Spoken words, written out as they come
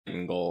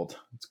in gold.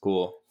 It's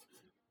cool.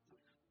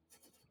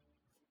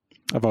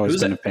 I've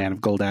always been a fan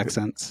of gold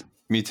accents.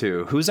 Me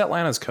too. Who's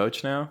Atlanta's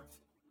coach now?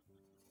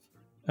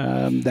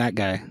 That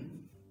guy.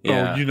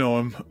 Yeah. Oh, you know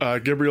him,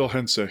 Gabriel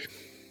Hensey.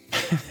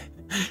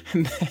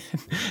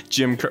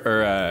 Jim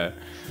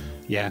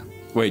Yeah.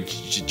 Wait,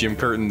 Jim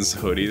Curtin's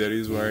hoodie that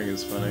he's wearing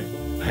is funny.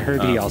 I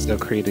heard he also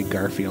created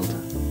Garfield.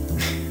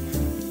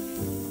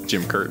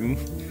 Jim Curtin.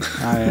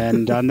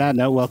 And on that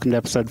note, welcome to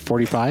episode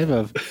 45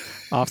 of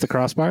Off the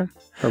Crossbar,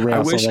 a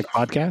Real Salt Lake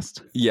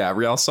podcast. Yeah,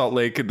 Real Salt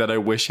Lake that I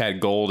wish had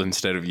gold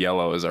instead of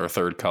yellow as our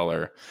third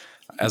color.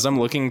 As I'm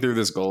looking through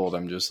this gold,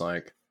 I'm just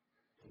like,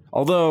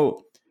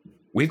 although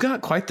we've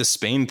got quite the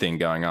Spain thing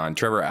going on.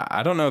 Trevor,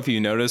 I don't know if you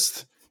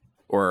noticed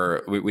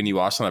or when you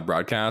watched on that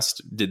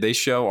broadcast, did they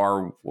show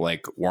our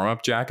like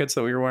warm-up jackets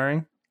that we were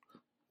wearing?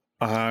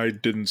 I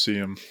didn't see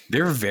him.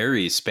 They're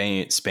very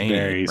Spain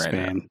Very right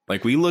Spain. now.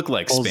 Like we look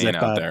like Full Spain zip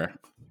out up. there.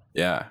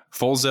 Yeah,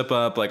 full zip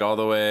up, like all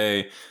the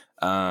way.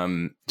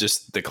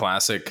 Just the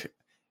classic.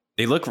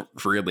 They look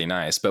really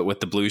nice, but with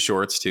the blue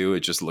shorts too,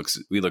 it just looks.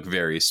 We look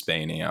very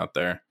Spainy out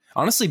there.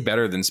 Honestly,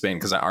 better than Spain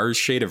because our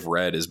shade of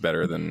red is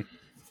better than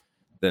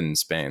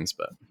Spain's.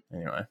 But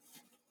anyway,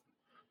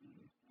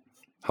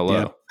 hello.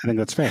 Yeah, I think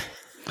that's fair.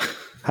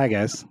 Hi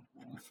guys.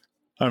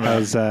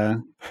 How's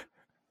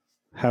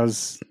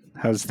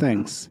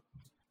things?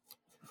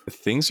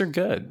 Things are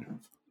good.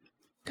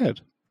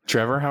 Good.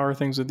 Trevor, how are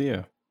things with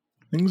you?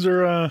 Things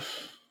are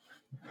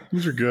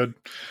good.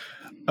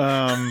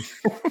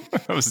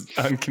 That was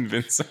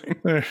unconvincing.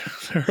 They're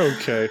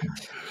okay.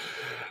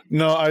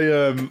 No,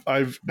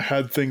 I've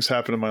had things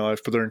happen in my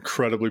life, but they're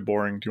incredibly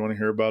boring. Do you want to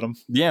hear about them?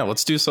 Yeah,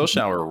 let's do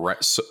social hour.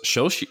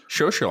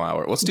 Social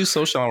hour. Let's do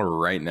social hour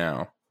right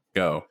now.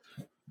 Go.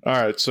 All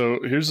right. So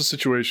here's the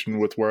situation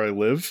with where I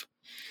live.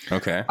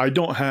 Okay. I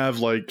don't have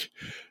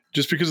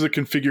just because of the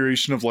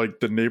configuration of like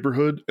the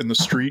neighborhood and the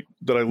street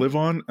that I live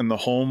on and the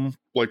home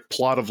like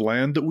plot of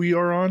land that we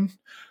are on.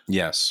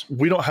 Yes.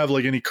 We don't have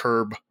like any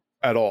curb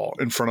at all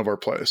in front of our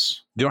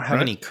place. You don't have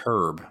Right? any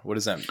curb. What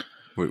does that mean?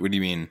 What do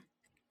you mean?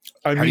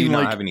 I How do you mean, not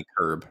like, have any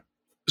curb?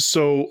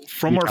 so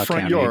from our Utah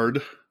front County.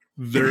 yard,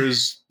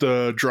 there's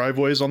the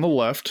driveways on the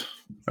left,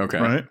 Okay.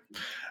 right?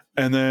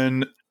 And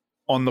then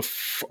on the,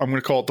 I'm going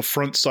to call it the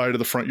front side of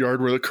the front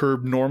yard where the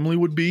curb normally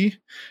would be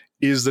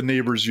is the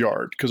neighbor's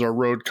yard because our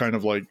road kind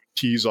of like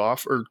tees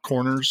off or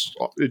corners.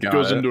 It Got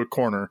goes it. into a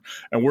corner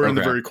and we're in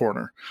the Okay. very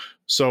corner.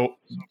 So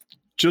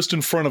just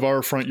in front of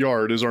our front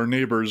yard is our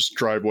neighbor's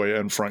driveway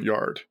and front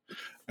yard.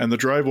 And the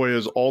driveway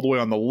is all the way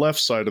on the left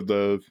side of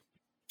the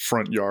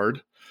front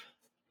yard.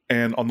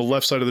 And on the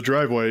left side of the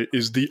driveway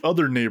is the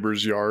other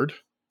neighbor's yard,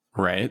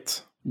 Right.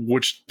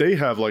 which they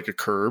have like a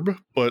curb,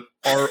 but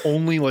our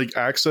only like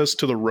access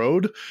to the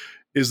road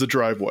is the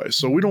driveway.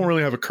 So we don't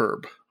really have a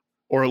curb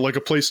or like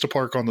a place to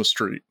park on the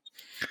street.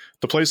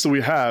 The place that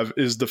we have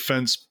is the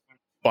fence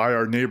by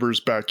our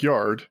neighbor's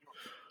backyard,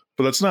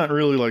 but that's not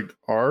really like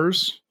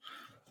ours,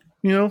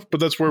 but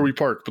that's where we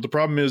park. But the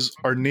problem is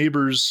our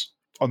neighbors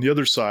on the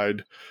other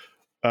side,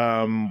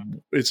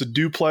 it's a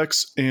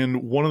duplex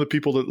and one of the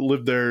people that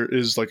live there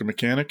is like a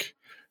mechanic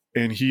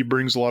and he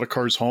brings a lot of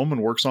cars home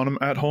and works on them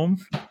at home.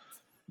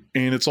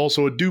 And it's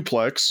also a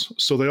duplex.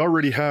 So they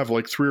already have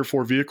like 3 or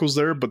 4 vehicles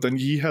there, but then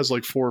he has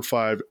like 4 or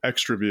 5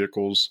 extra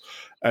vehicles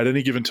at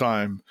any given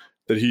time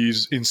that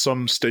he's in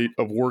some state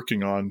of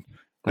working on.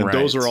 And Right.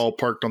 those are all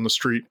parked on the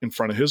street in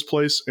front of his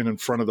place and in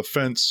front of the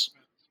fence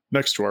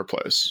next to our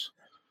place.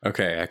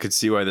 Okay. I could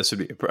see why this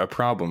would be a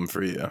problem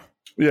for you.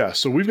 Yeah,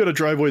 so we've got a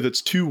driveway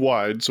that's too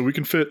wide, so we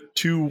can fit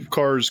 2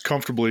 cars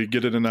comfortably,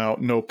 get in and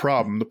out, no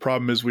problem. The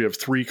problem is we have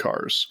 3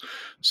 cars.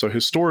 So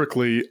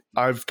historically,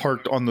 I've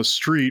parked on the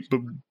street,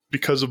 but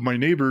because of my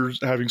neighbors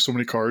having so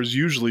many cars,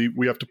 usually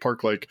we have to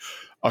park like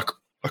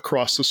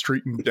across the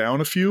street and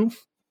down a few,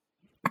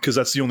 because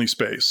that's the only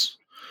space.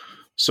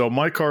 So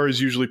my car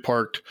is usually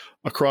parked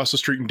across the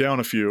street and down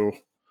a few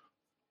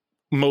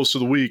most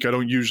of the week. I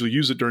don't usually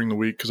use it during the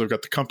week because I've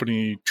got the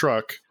company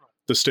truck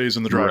that stays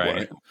in the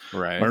driveway.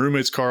 Right. My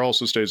roommate's car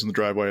also stays in the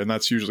driveway, and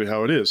that's usually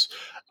how it is.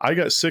 I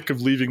got sick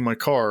of leaving my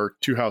car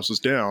 2 houses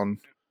down,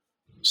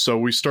 so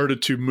we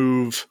started to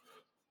move.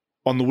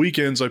 On the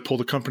weekends, I pull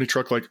the company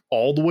truck like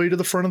all the way to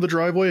the front of the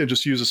driveway and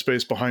just use a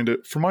space behind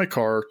it for my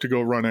car to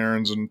go run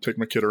errands and take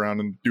my kid around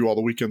and do all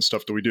the weekend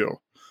stuff that we do.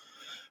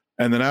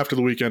 And then after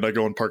the weekend, I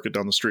go and park it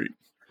down the street.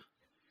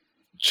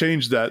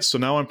 Changed that, so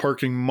now I'm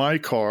parking my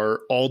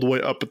car all the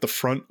way up at the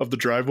front of the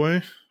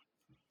driveway,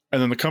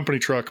 and then the company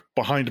truck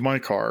behind my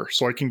car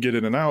so I can get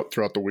in and out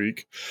throughout the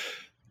week.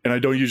 And I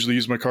don't usually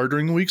use my car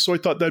during the week, so I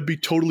thought that'd be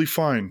totally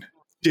fine.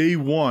 Day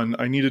 1,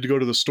 I needed to go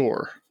to the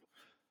store,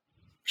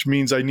 which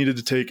means I needed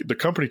to take the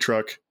company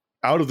truck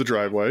out of the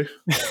driveway,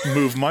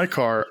 move my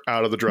car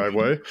out of the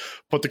driveway,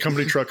 put the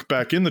company truck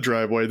back in the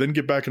driveway, then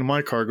get back into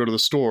my car, go to the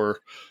store,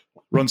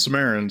 run some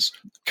errands,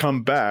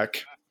 come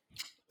back.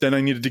 Then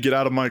I needed to get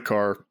out of my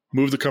car,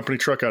 move the company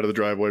truck out of the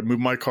driveway, move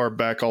my car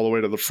back all the way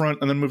to the front,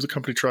 and then move the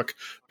company truck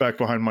back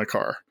behind my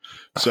car.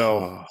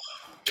 So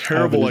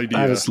terrible idea.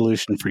 I have a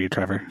solution for you,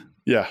 Trevor.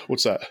 Yeah,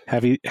 what's that?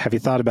 Have you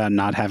thought about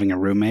not having a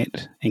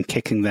roommate and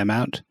kicking them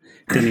out?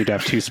 Then you'd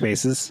have 2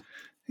 spaces.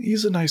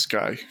 He's a nice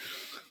guy.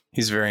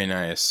 He's very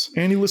nice.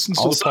 And he listens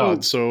to Also, the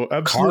pod, so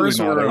absolutely cars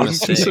not. were I a wouldn't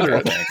mistake. consider I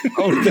it. think.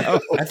 Oh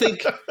no!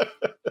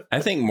 I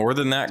think more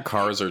than that,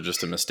 cars are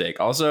just a mistake.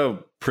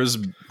 Also,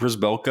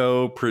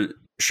 Shibelko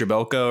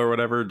or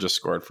whatever just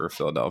scored for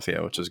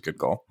Philadelphia, which is a good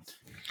goal.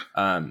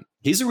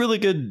 He's a really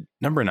good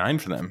number 9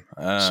 for them.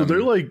 So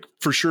they're like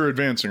for sure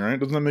advancing, right?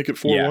 Doesn't that make it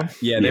 4-1?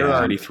 Yeah, they were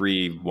already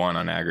 3-1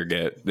 on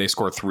aggregate. They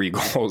scored 3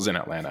 goals in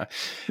Atlanta.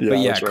 Yeah, but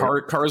yeah, that's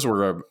right. cars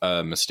were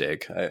a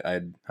mistake.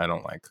 I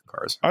don't like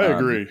cars. I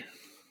agree.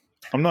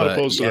 I'm not but,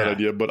 opposed to that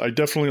idea, but I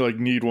definitely like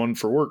need one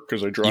for work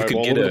because I You drive could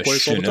all get over a the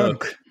place all the time.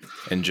 Chinook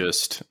and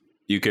just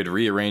you could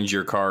rearrange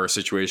your car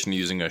situation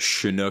using a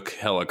Chinook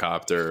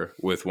helicopter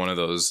with one of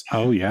those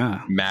Oh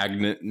yeah,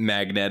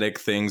 magnetic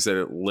things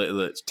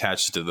that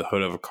attaches to the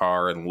hood of a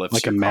car and lifts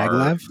like your a car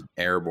maglev.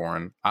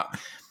 airborne.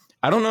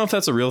 I don't know if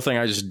that's a real thing.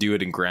 I just do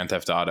it in Grand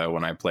Theft Auto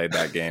when I played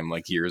that game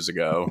like years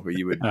ago, where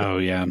you would Oh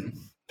yeah.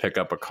 pick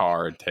up a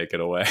car and take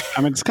it away.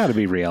 I mean, it's got to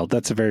be real.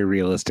 That's a very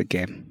realistic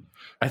game.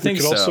 I think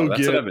We could so. also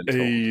That's what I've get been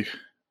told. we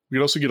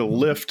could also get a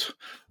lift.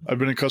 I've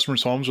been in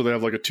customers' homes where they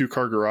have like a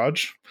 2-car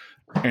garage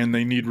and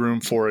they need room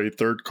for a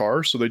 3rd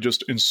car. So they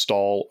just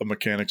install a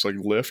mechanic's like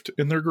lift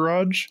in their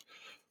garage,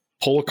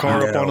 pull a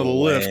car up onto the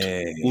lift,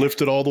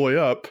 lift it all the way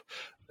up,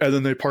 and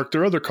then they park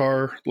their other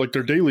car, like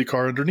their daily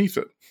car, underneath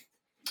it.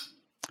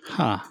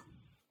 Huh.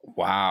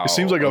 Wow. It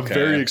seems like a okay.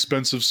 very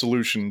expensive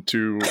solution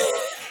to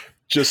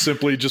just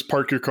simply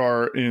park your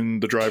car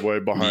in the driveway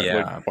behind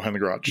the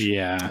garage.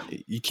 Yeah.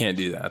 You can't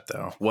do that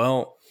though.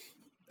 Well,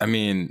 I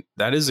mean,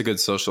 that is a good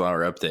social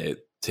hour update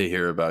to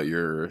hear about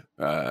your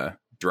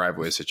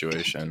driveway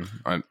situation.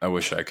 I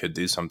wish I could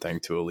do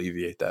something to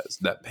alleviate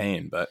that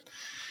pain, but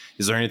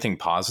is there anything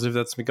positive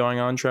that's been going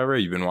on, Trevor?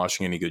 You've been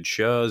watching any good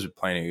shows, been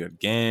playing any good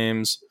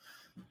games,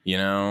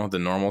 the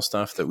normal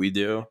stuff that we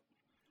do?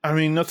 I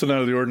mean, nothing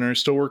out of the ordinary.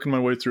 Still working my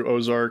way through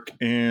Ozark,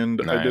 and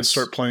I did Nice.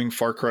 start playing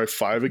Far Cry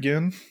 5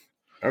 again.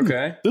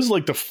 Okay. This is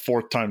like the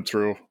 4th time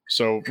through.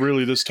 So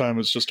really this time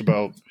it's just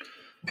about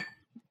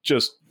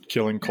just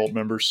killing cult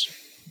members.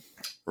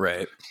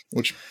 Right.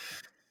 Which,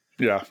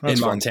 yeah. In fun.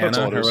 That's all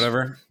Montana it or is.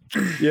 whatever.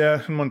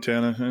 Yeah, in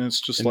Montana. And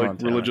it's just In like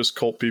Montana. religious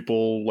cult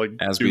people, like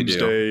As we do.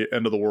 doomsday,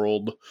 end of the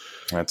world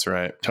That's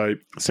right. type.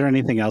 Is there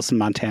anything else in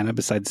Montana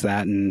besides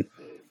that and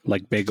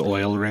like big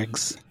oil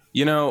rigs?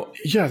 Yeah,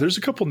 there's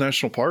a couple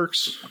national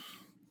parks.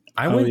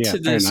 I went yeah,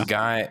 to fair this enough.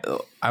 guy.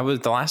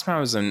 The last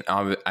time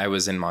I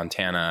was in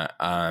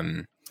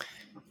Montana.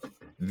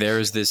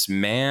 There's this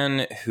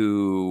man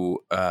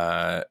who,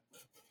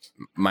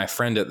 my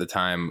friend at the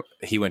time,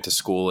 he went to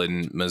school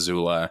in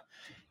Missoula,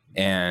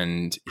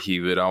 and he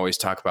would always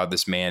talk about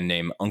this man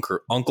named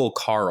Uncle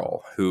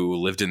Carl, who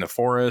lived in the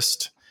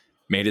forest,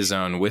 made his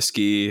own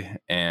whiskey,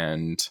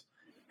 and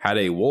had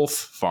a wolf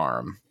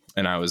farm.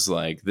 And I was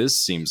like, this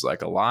seems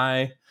like a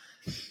lie.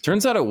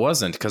 Turns out it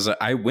wasn't, because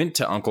I went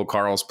to Uncle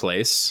Carl's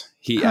place.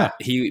 He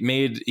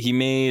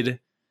made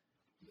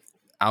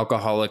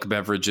alcoholic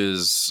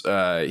beverages.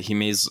 He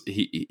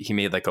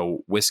made like a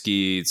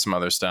whiskey, some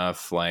other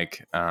stuff.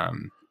 Like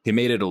he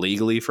made it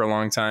illegally for a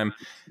long time.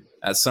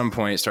 At some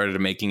point, started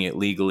making it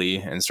legally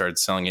and started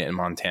selling it in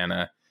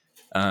Montana.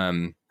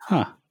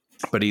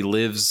 But he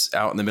lives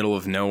out in the middle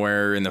of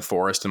nowhere in the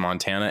forest in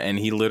Montana, and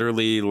he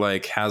literally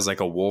like has like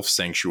a wolf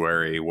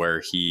sanctuary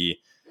where he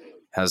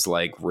has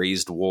like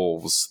raised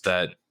wolves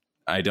that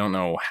I don't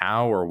know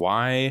how or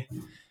why,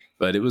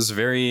 but it was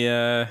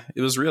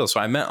it was real. So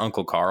I met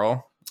Uncle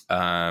Carl,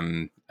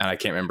 and I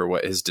can't remember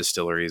what his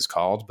distillery is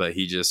called, but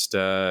he just,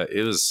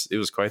 it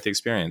was quite the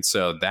experience.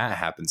 So that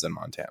happens in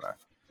Montana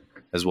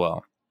as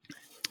well.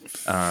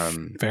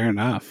 Fair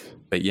enough.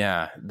 But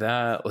yeah,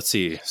 let's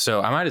see.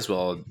 So I might as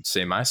well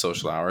say my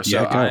social hour. So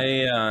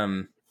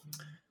Yeah,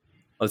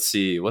 let's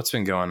see what's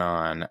been going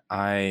on.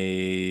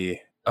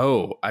 I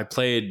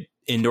played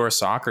indoor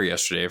soccer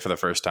yesterday for the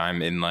first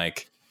time in I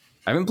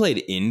haven't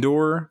played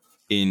indoor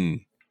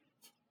in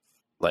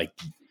like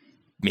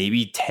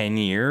maybe 10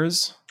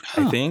 years,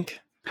 I think.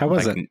 How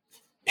was it?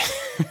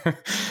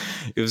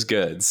 It was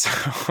good.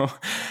 So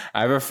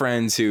I have a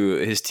friend who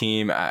his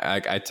team,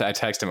 I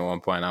texted him at one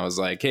point. I was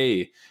like,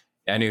 hey,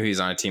 I knew he's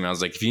on a team. I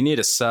was like, if you need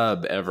a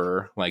sub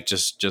ever, like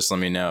just let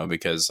me know,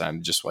 because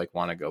I'm just like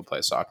want to go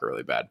play soccer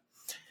really bad.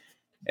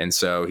 And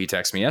so he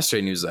texted me yesterday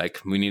and he was like,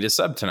 we need a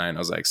sub tonight. And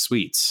I was like,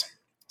 sweets.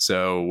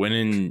 So went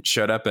and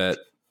showed up at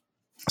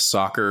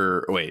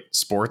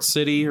Sports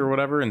City or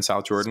whatever in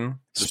South Jordan.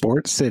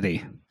 Sports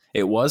City.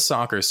 It was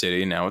Soccer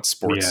City. Now it's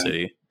Sports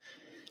City,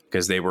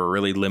 because they were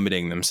really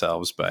limiting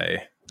themselves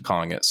by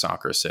calling it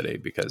Soccer City.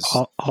 Because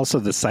also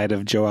the site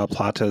of Joel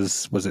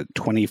Plata's, was it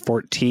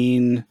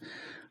 2014,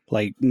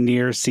 like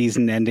near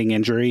season ending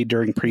injury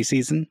during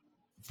preseason?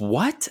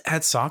 What,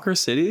 at Soccer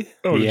City?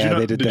 Oh,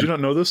 Yeah, did you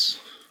not know this?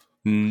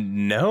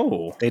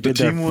 No. They did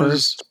their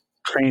first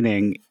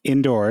training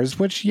indoors,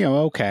 which,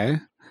 okay,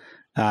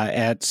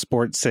 at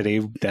Sports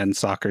City, then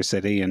Soccer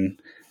City. And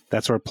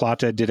that's where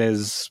Plata did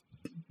his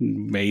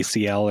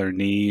ACL or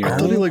knee or I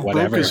thought he like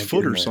whatever. broke his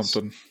foot or Goodness.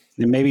 something.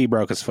 Maybe he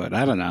broke his foot.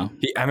 I don't know.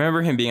 I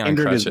remember him being on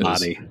Injured crutches. his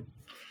body.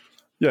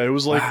 Yeah, it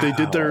was like they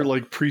did their Wow.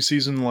 like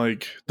preseason,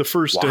 like the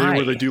first day Why?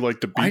 where they do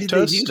like the Why beat did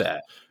they test, do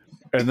that?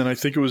 and then I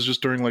think it was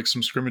just during like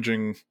some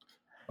scrimmaging,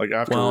 like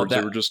afterwards they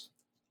that- were just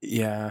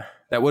Yeah,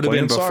 that would have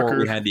been playing before soccer,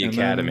 we had the and then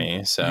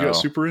academy. So he got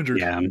super injured.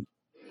 Yeah.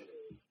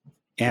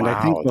 And I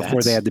Wow, think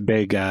before they that's- had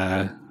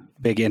the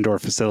big indoor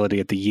facility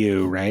at the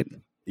U, right?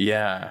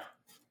 yeah.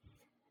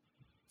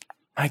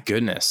 My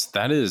goodness,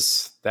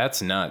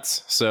 that's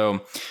nuts.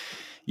 So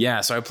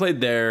yeah, so I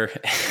played there.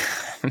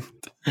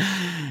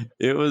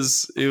 It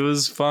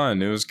was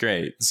fun. It was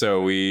great.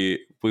 So we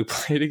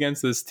played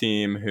against this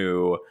team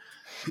who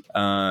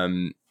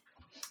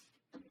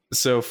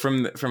so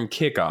from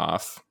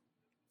kickoff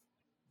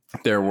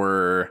there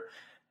were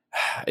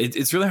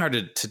it's really hard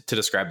to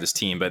describe this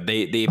team, but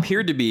they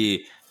appeared to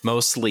be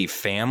mostly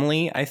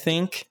family, I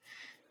think.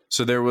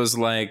 So there was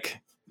like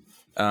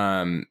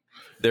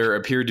there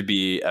appeared to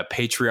be a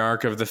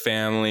patriarch of the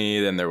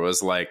family, then there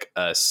was like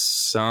a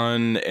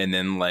son, and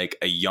then like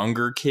a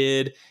younger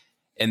kid,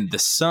 and the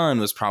son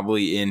was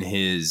probably in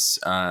his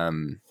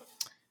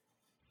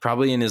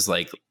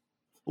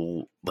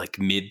like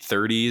mid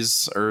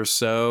 30s or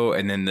so,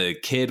 and then the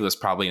kid was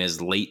probably in his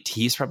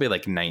he's probably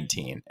like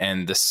 19,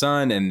 and the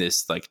son and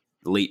this like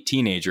late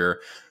teenager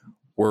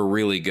were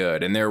really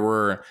good. And there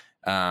were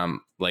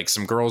like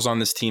some girls on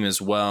this team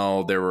as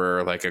well. There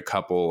were like a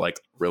couple like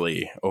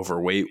really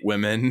overweight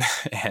women,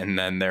 and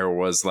then there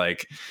was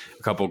like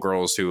a couple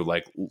girls who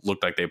like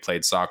looked like they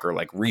played soccer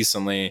like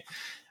recently,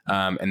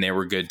 and they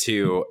were good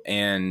too.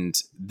 And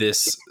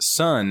this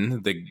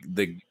son,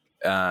 the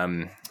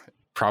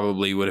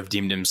probably would have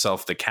deemed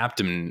himself the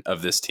captain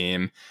of this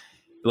team.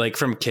 Like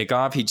from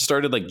kickoff, he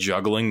started like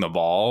juggling the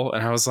ball,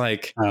 and I was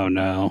like, Oh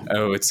no.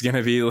 "Oh, it's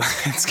gonna be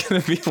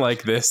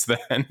like this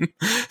then."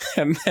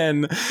 And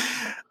then,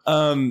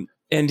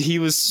 and he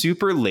was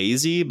super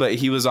lazy, but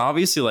he was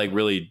obviously like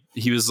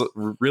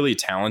really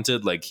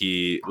talented. Like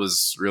he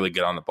was really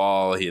good on the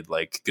ball. He had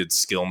like good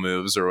skill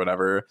moves or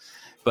whatever,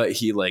 but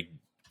he would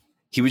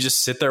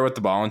just sit there with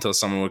the ball until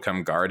someone would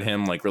come guard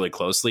him like really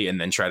closely,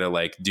 and then try to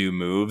like do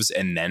moves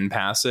and then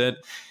pass it.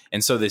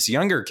 And so this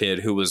younger kid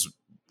who was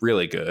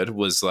really good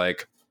was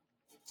like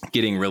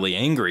getting really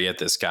angry at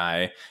this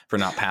guy for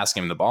not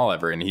passing him the ball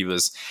ever. And he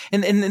was,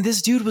 and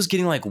this dude was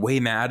getting like way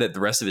mad at the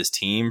rest of his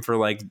team for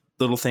like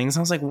little things. I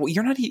was like, well,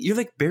 you're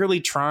like barely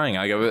trying.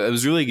 Like,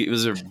 it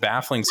was a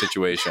baffling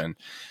situation.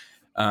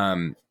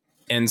 And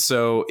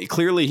so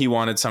clearly he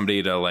wanted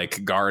somebody to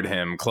like guard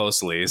him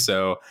closely.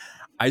 So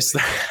I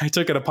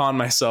took it upon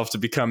myself to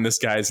become this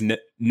guy's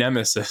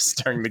nemesis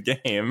during the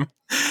game.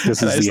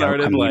 This And is I the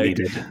started outcome you like,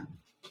 needed.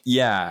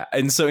 yeah.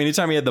 And so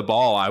anytime he had the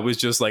ball, I was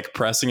just like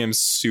pressing him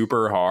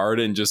super hard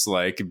and just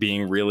like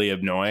being really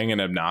annoying and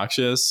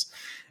obnoxious.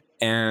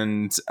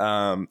 And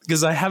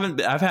because I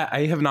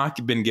have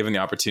not been given the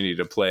opportunity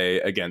to play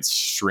against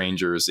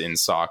strangers in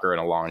soccer in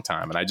a long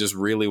time. And I just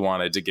really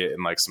wanted to get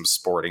in like some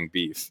sporting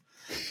beef.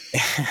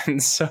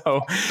 And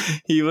so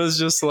he was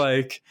just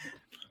like,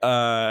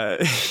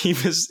 he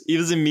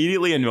was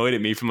immediately annoyed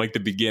at me from like the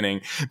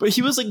beginning, but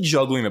he was like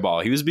juggling the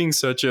ball. He was being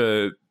such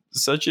a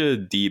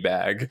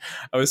D-bag.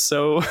 I was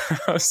so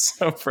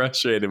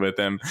frustrated with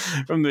him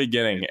from the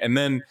beginning. And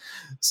then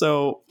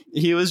so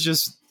he was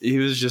just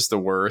the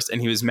worst, and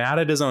he was mad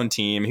at his own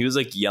team. He was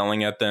like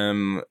yelling at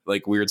them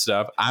like weird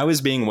stuff. I was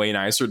being way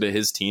nicer to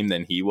his team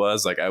than he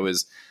was. Like I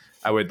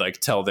would like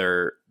tell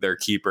their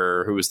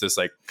keeper, who was this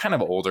like kind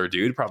of older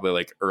dude, probably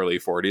like early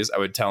 40s. I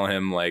would tell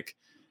him like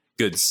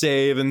good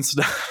save and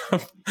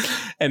stuff.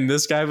 And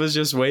this guy was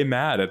just way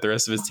mad at the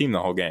rest of his team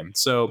the whole game.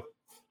 So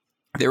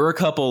there were a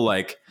couple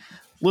like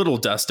little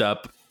dust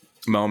up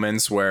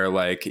moments where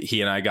like he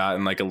and I got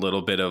in like a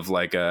little bit of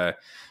like a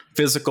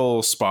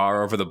physical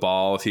spar over the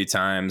ball a few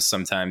times.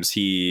 Sometimes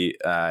he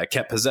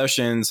kept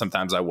possession.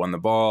 Sometimes I won the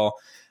ball.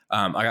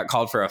 I got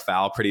called for a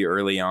foul pretty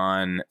early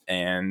on,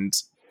 and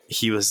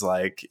he was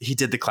like, he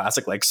did the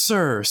classic, like,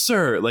 sir,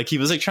 like he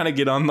was like trying to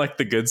get on like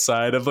the good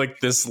side of like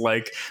this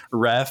like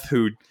ref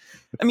who,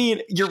 I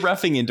mean, you're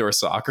reffing indoor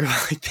soccer.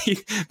 Like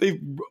they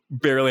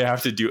barely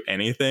have to do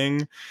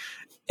anything.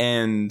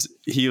 And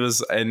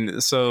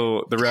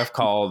so the ref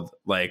called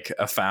like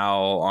a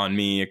foul on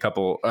me a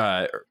couple,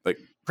 like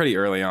pretty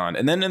early on.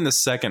 And then in the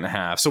second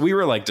half, so we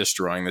were like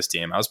destroying this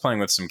team. I was playing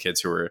with some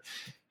kids who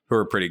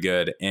were pretty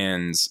good.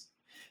 And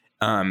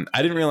I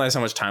didn't realize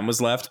how much time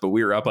was left, but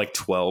we were up like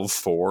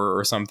 12-4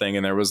 or something.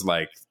 And there was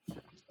like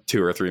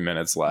 2 or 3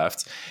 minutes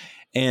left.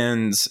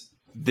 And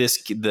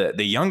the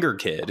younger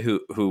kid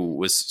who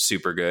was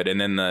super good, and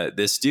then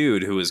this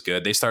dude who was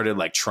good, they started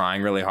like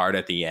trying really hard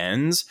at the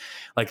ends.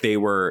 Like they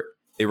were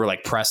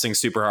like pressing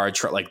super hard.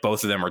 Like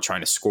both of them were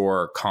trying to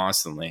score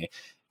constantly.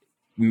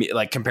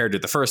 Like compared to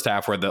the first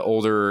half where the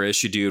older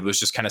issue dude was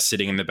just kind of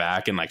sitting in the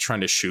back and like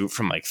trying to shoot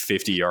from like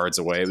 50 yards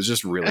away. It was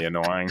just really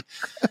annoying.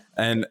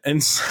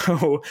 And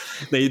so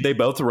they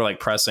both were like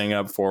pressing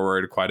up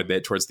forward quite a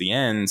bit towards the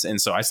ends.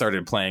 And so I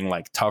started playing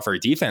like tougher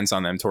defense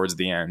on them towards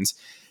the ends.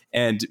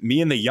 And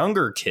me and the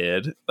younger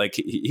kid, like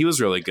he was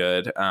really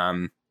good.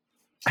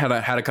 Had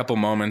a couple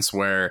moments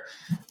where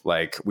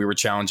like we were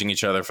challenging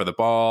each other for the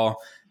ball.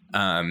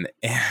 And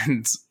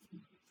at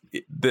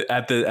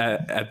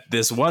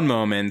this one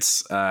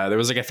moment, there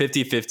was like a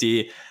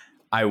 50-50.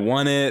 I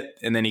won it,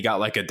 and then he got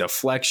like a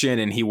deflection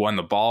and he won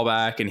the ball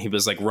back, and he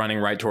was like running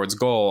right towards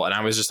goal, and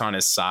I was just on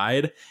his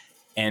side,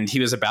 and he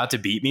was about to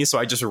beat me. So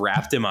I just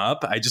wrapped him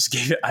up. I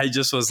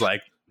just was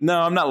like, no,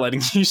 I'm not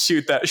letting you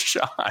shoot that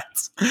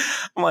shot.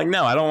 I'm like,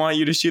 no, I don't want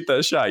you to shoot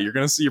that shot. You're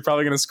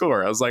probably gonna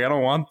score. I was like, I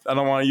don't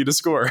want you to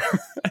score.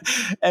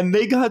 And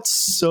they got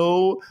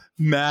so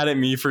mad at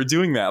me for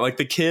doing that. Like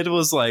the kid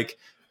was like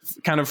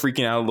kind of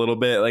freaking out a little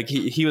bit. Like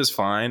he was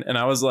fine. And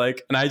I was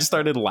like, and I just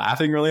started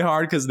laughing really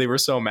hard because they were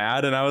so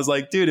mad. And I was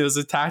like, dude, it was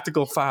a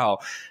tactical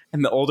foul.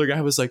 And the older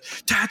guy was like,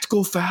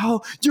 tactical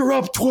foul? You're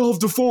up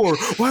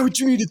 12-4. Why would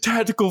you need a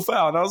tactical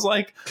foul? And I was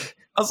like,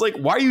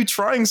 why are you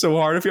trying so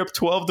hard if you're up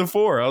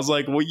 12-4? I was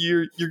like, well,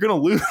 you're gonna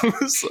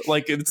lose.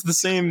 Like it's the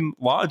same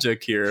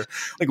logic here.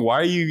 Like,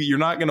 you're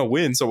not gonna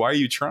win, so why are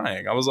you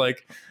trying? I was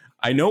like,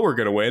 I know we're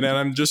gonna win, and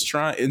I'm just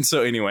trying. And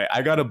so anyway,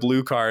 I got a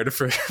blue card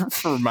for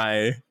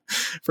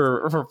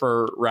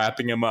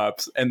wrapping him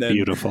up. And then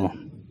beautiful.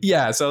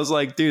 Yeah, so I was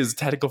like, dude, it's a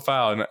tactical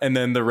foul. And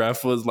then the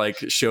ref was like,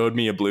 showed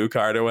me a blue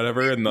card or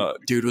whatever, and the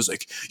dude was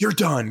like, you're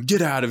done.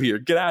 Get out of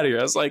here.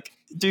 I was like,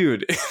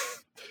 dude,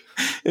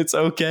 it's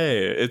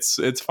okay.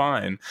 It's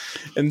fine.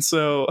 And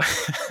so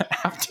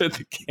after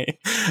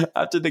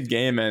the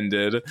game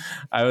ended,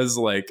 I was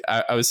like,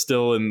 I was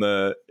still in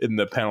the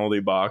penalty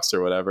box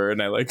or whatever.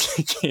 And I like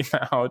came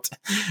out,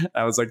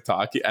 I was like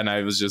talking, and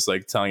I was just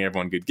like telling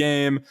everyone good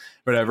game,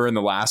 whatever. And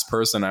the last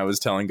person I was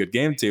telling good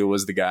game to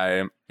was the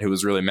guy who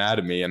was really mad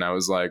at me. And I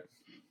was like,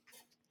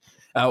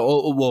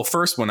 well,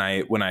 first when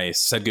I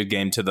said good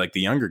game to like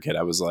the younger kid,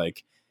 I was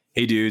like,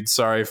 hey dude,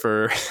 sorry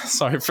for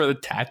the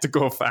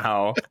tactical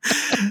foul. All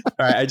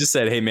right, I just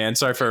said, hey man,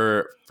 sorry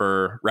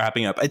for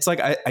wrapping up. It's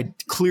like I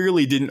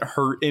clearly didn't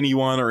hurt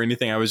anyone or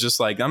anything. I was just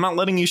like, I'm not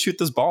letting you shoot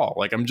this ball.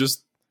 Like, I'm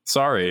just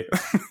sorry.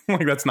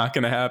 Like, that's not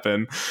gonna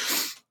happen.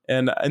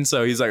 And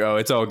so he's like, oh,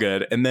 it's all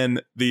good. And then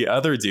the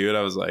other dude,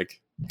 I was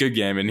like, good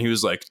game. And he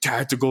was like,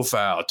 tactical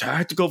foul.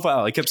 I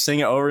kept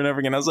saying it over and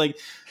over again. I was like,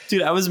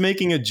 dude, I was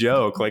making a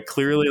joke. Like,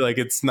 clearly, like,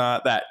 it's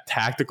not that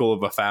tactical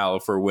of a foul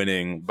for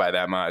winning by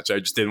that much. I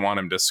just didn't want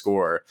him to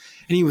score.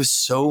 And he was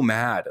so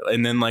mad.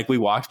 And then, like, we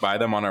walked by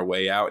them on our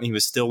way out, and he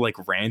was still, like,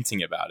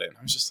 ranting about it. And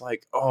I was just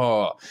like,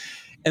 oh.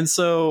 And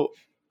so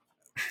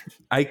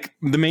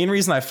the main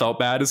reason I felt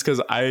bad is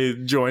because I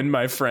joined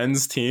my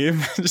friend's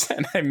team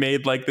and I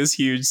made like this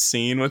huge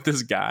scene with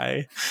this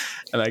guy,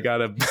 and I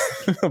got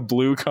a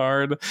blue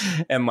card,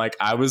 and like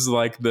I was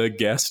like the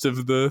guest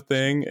of the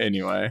thing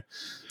anyway.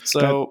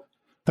 So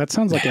that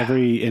sounds like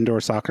every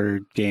indoor soccer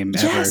game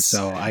ever. Yes.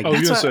 So I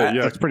was gonna say,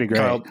 yeah, that's pretty great.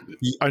 Kyle,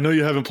 I know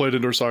you haven't played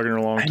indoor soccer in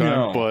a long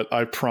time, but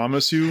I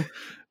promise you,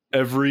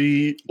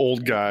 every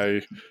old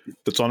guy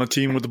that's on a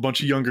team with a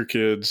bunch of younger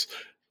kids,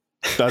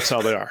 that's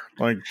how they are.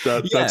 Like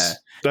that. Yeah.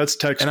 That's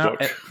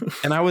textbook.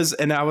 And I was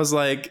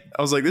like,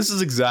 this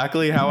is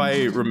exactly how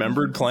I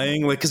remembered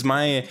playing. Like, because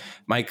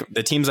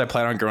the teams I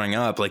played on growing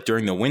up, like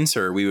during the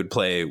winter, we would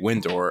play we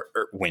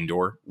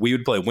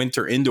would play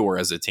winter indoor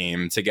as a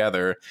team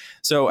together.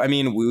 So I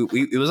mean,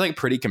 it was like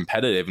pretty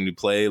competitive, and we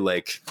play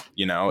like,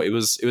 you know, it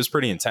was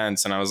pretty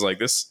intense. And I was like,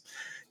 this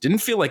didn't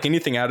feel like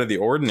anything out of the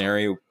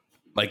ordinary.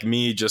 Like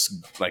me just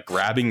like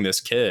grabbing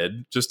this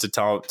kid just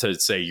to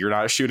say, you're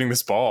not shooting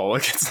this ball.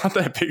 Like, it's not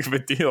that big of a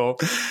deal.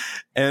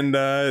 And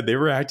they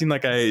were acting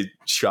like I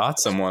shot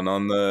someone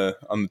on the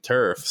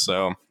turf.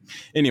 So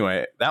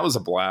anyway, that was a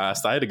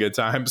blast. I had a good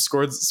time.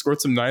 Scored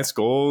some nice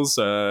goals.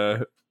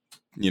 Played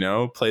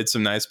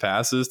some nice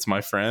passes to my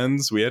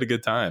friends. We had a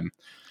good time.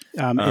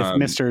 If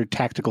Mr.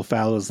 Tactical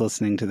Foul is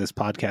listening to this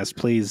podcast,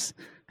 please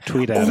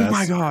tweet at us. Oh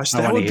my gosh,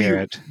 that would hear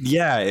it.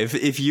 Yeah,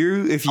 if you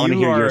are an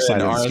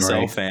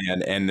RSL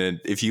fan, and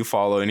if you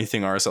follow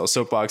anything RSL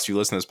Soapbox, you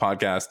listen to this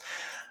podcast,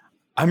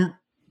 I'm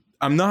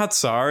not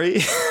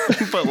sorry,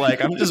 but like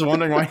I'm just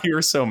wondering why you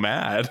were so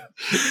mad.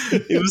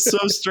 It was so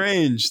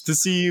strange to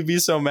see you be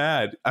so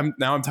mad.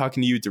 I'm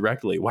talking to you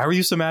directly. Why were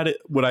you so mad at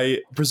what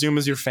I presume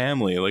is your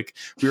family? Like,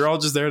 we were all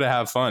just there to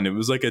have fun. It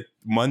was like a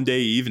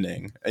Monday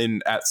evening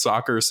at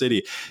Soccer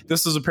City.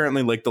 This was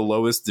apparently like the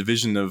lowest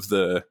division of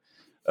the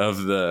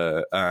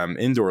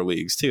indoor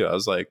leagues too. I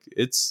was like,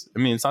 it's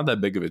not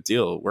that big of a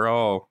deal. We're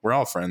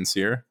all friends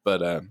here.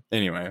 But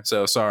anyway,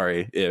 so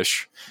sorry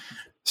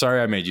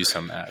I made you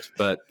so mad.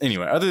 But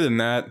anyway, other than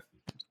that,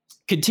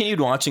 continued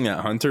watching that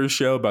Hunters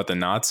show about the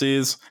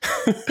Nazis.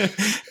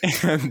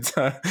 And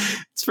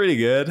it's pretty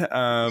good.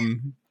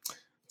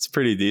 It's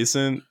pretty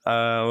decent.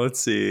 Let's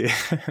see.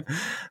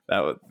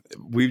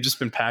 We've just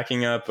been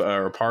packing up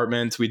our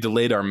apartment. We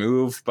delayed our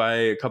move by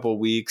a couple of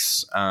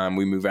weeks.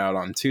 We move out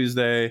on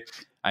Tuesday.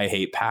 I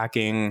hate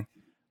packing.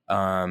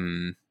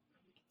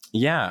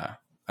 Yeah.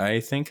 I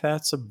think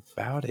that's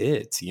about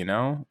it, you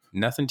know?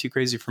 Nothing too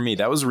crazy for me.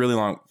 That was really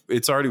long.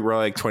 We're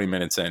like 20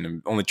 minutes in,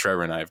 and only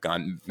Trevor and I have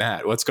gone.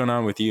 Matt, what's going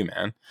on with you,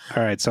 man?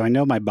 All right. So I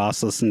know my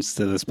boss listens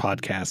to this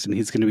podcast, and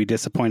he's going to be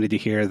disappointed to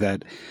hear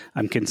that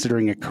I'm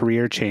considering a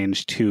career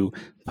change to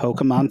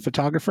Pokemon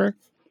photographer.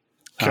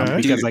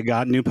 Okay. Because I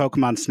got new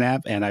Pokemon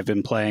Snap, and I've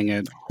been playing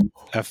it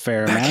a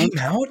fair That amount,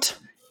 came out?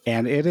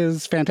 and it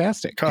is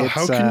fantastic. Kyle,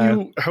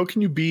 It's, how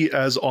can you be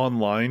as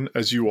online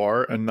as you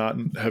are and not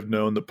have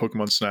known that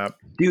Pokemon Snap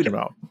Dude, came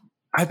out?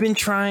 I've been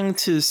trying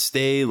to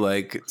stay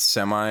like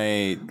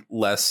semi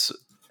less.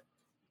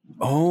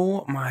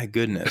 Oh my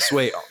goodness.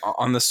 Wait,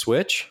 on the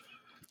Switch?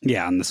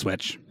 Yeah, on the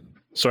Switch.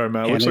 Sorry,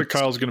 Matt. And Looks like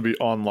it's- Kyle's going to be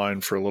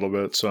online for a little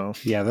bit. So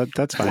Yeah,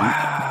 that's fine.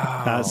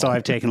 Wow. So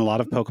I've taken a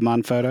lot of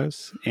Pokemon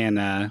photos, and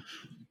I've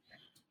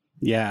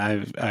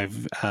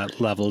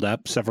leveled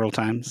up several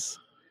times.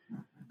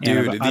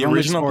 And Dude, I've the only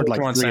original scored,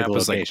 Pokemon 3 Snap of the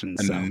was like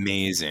locations, so-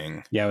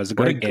 amazing. Yeah, it was a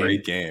What a great game.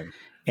 great game.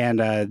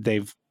 And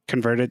they've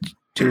converted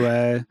to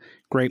a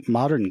great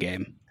modern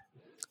game.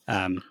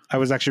 I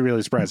was actually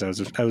really surprised.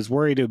 I was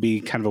worried it would be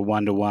kind of a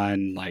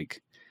 1-to-1,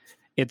 like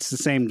it's the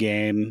same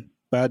game,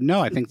 but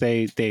no, I think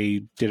they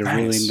did a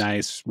really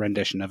nice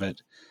rendition of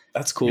it.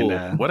 That's cool.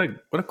 And, what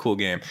a cool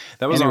game.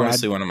 That was anyway,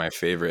 honestly one of my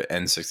favorite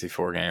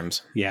N64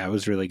 games. Yeah, it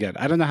was really good.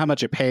 I don't know how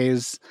much it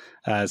pays,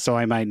 so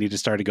I might need to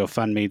start a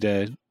GoFundMe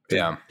to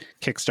Yeah.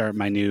 kickstart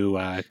my new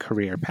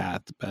career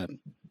path. But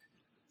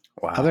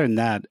Wow. other than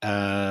that,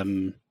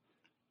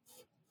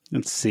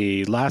 let's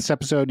see. Last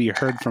episode, you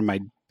heard from my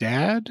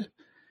dad.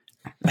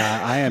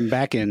 I am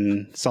back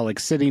in Salt Lake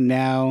City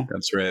now,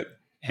 That's right.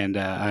 and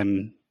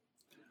I've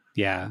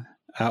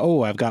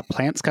got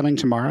plants coming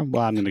tomorrow.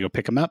 Well, I'm going to go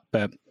pick them up,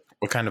 but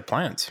What kind of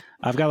plants?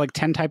 I've got like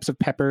 10 types of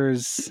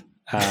peppers.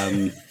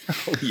 Oh,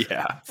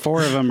 yeah.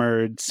 4 of them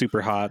are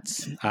super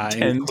hots.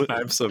 10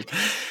 types of.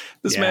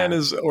 This Yeah. man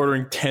is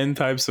ordering 10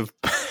 types of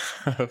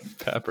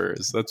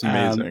peppers. That's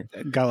amazing.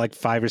 Got like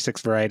 5 or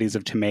 6 varieties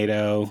of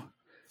tomato,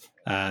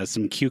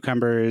 some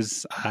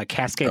cucumbers,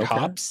 Cascade Okay.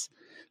 hops.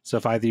 So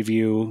if either of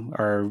you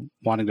are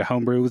wanting to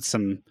homebrew with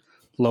some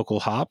local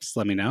hops,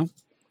 let me know.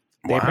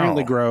 They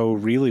apparently Wow. grow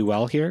really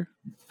well here,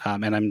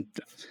 and I'm,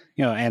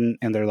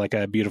 and they're like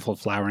a beautiful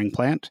flowering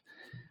plant,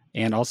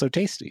 and also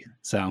tasty.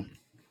 So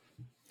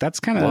that's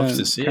kind Love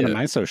to see of it.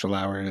 my social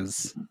hour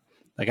is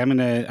like I'm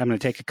gonna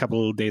take a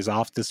couple of days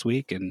off this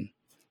week and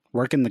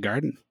work in the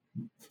garden,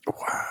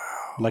 Wow.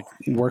 like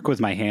work with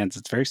my hands.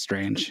 It's very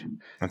strange.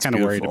 That's Kind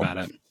of worried beautiful.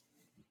 about it.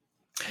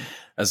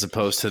 As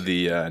opposed to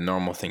the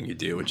normal thing you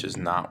do, which is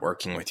not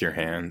working with your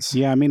hands.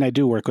 Yeah, I mean, I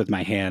do work with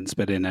my hands,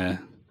 but in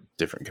a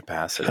Different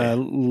capacity.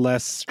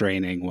 less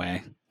straining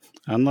way,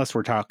 unless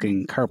we're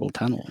talking carpal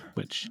tunnel,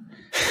 which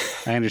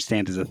I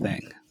understand is a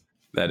thing.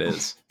 That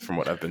is, from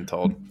what I've been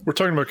told. we're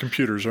talking about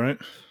computers, right?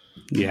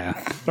 Yeah,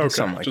 Okay,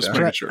 Something like just that.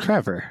 making sure.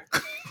 Trevor.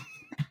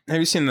 Have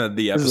you seen the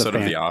This is a episode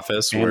of The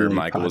Office where family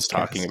Michael was podcast.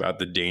 talking about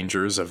the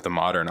dangers of the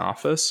modern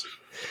office?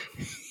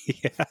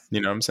 Yeah,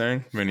 You know what I'm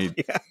saying? When he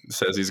Yeah.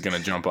 says he's going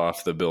to jump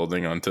off the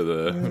building onto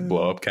the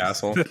blow up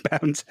castle. the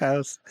bounce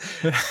house.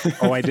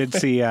 Oh, I did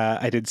see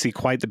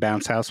quite the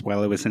bounce house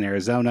while I was in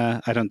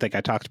Arizona. I don't think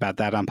I talked about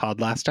that on pod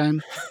last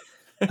time.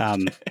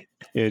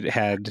 It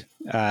had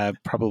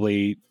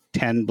probably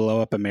 10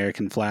 blow up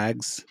American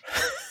flags,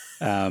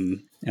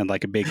 and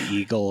like a big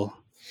eagle.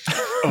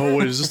 Oh,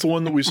 wait, is this the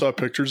one that we saw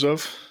pictures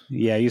of?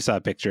 Yeah, you saw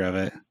a picture of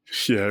it.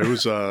 Yeah, it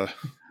was.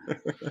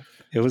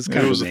 It was It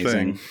kind was of a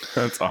amazing. thing.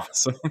 That's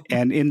awesome.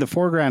 And in the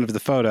foreground of the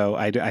photo,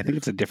 I think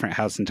it's a different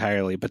house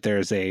entirely, but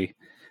there's a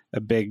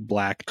big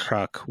black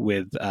truck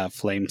with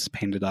flames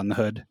painted on the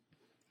hood.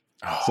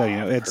 So,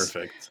 it's-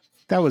 perfect.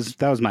 That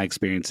was my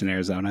experience in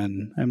Arizona,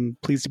 and I'm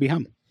pleased to be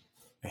home.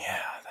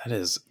 Yeah, that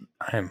is.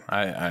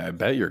 I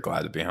bet you're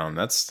glad to be home.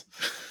 It's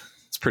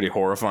pretty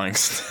horrifying,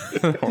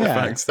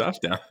 horrifying stuff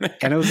down there.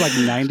 And it was like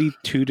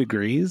 92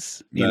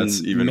 degrees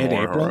That's in even more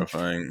mid-April.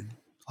 horrifying.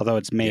 Although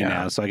it's May Yeah.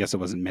 now, so I guess it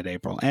wasn't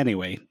mid-April.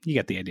 Anyway, you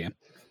get the idea.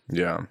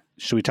 Yeah.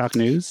 Should we talk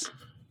news?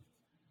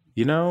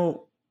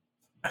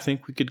 I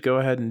think we could go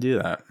ahead and do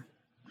that.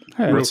 All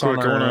right. Real What's on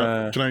quick,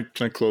 our, can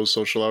I close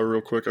social hour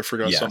real quick? I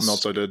forgot Yes. something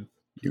else I did.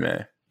 You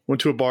may.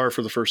 Went to a bar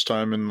for the first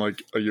time in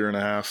like a year and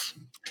a half.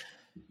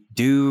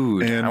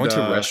 Dude, And, I went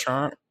to a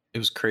restaurant. It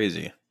was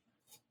crazy.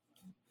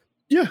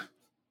 Yeah,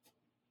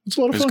 it's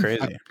a lot It of was fun.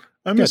 crazy.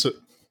 I miss it.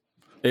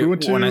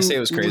 When I say it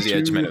was we went crazy, I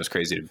just to- meant it was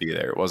crazy to be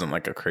there. It wasn't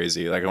like a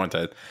crazy, like I went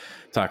to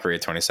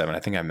Taqueria 27. I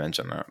think I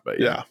mentioned that, but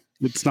Yeah,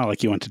 It's not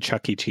like you went to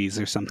Chuck E. Cheese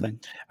or something.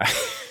 I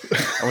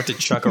went to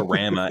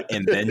Chuck-A-Rama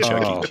and then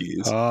Chuck E.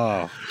 Cheese.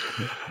 Oh,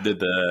 Did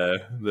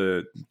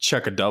the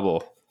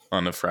Chuck-A-Double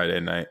on a Friday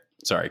night.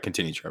 Sorry,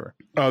 continue, Trevor.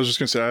 I was just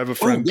gonna say I have a Oh,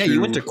 friend. yeah, you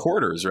went to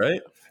Quarters,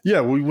 right?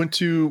 Yeah, we went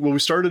to. Well, we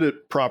started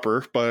at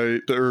Proper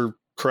or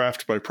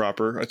Craft by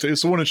Proper. I think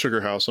it's the one in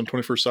Sugar House on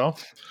 21st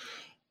South.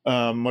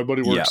 My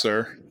buddy works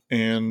there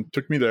and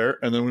took me there,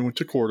 and then we went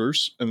to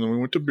Quarters, and then we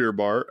went to Beer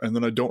Bar, and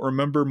then I don't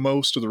remember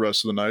most of the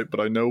rest of the night, but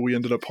I know we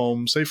ended up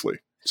home safely.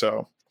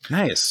 So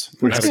Nice.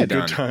 we Nicely had a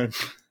done. good time.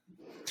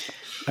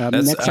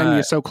 That's, next time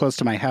you're so close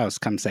to my house,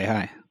 come say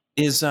hi.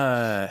 Is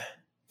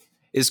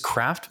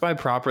Craft by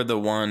Proper the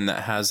one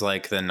that has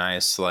like the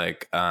nice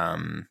like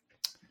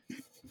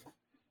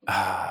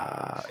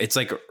it's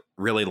like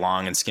really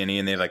long and skinny,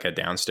 and they have like a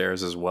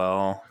downstairs as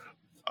well?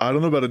 I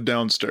don't know about a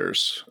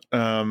downstairs,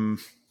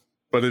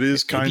 but it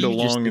is kind of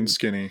long and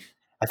skinny.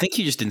 I think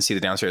you just didn't see the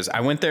downstairs. I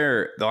went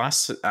there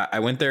I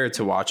went there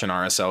to watch an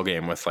RSL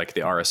game with like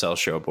the RSL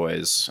show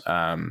boys.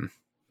 Oh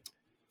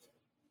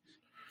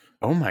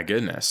my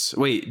goodness!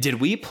 Wait,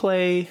 did we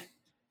play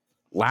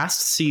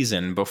last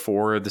season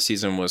before the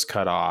season was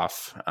cut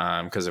off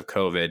because of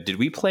COVID? Did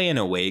we play an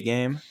away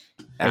game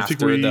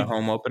after the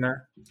home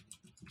opener?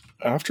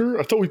 After?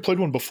 I thought we played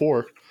one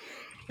before.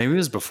 Maybe it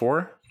was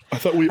before. I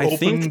thought we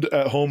opened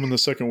at home in the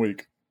second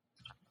week.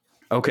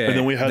 Okay. And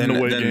then we had an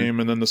away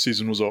game, and then the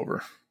season was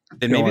over.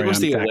 Then maybe it was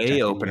the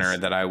away opener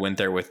that I went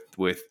there with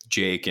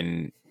Jake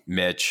and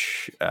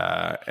Mitch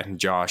and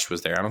Josh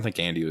was there. I don't think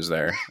Andy was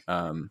there.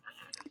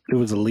 It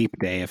was a leap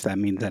day, if that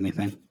means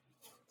anything.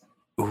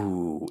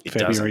 Ooh, it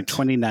February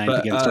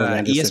 29th against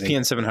Orlando ESPN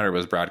City. 700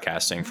 was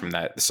broadcasting from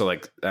that. So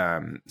like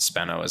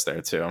Spenno was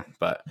there too.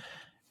 But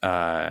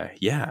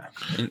yeah.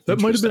 That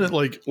might have been at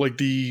like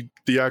the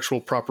actual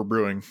Proper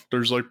Brewing.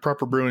 There's like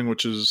Proper Brewing,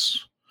 which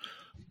is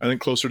I think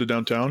closer to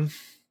downtown.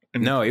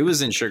 No, it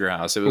was in Sugar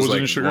House. It was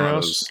like in Sugar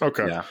House.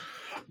 Okay. Yeah.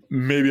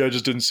 Maybe I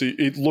just didn't see.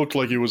 It looked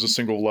like it was a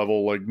single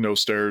level, like no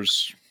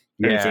stairs.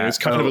 Anything. Yeah. It's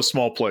kind of a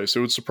small place.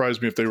 It would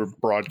surprise me if they were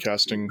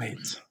broadcasting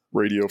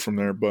radio from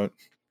there. But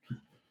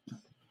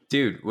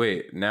dude,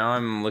 wait. Now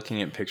I'm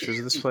looking at pictures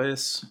of this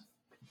place.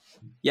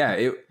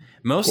 Yeah,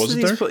 most was of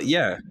it these. there?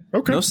 Yeah.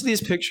 Okay. Most of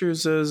these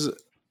pictures most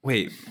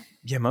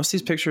of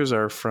these pictures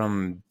are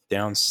from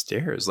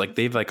downstairs. Like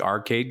they've like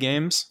arcade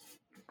games.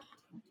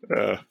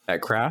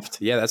 At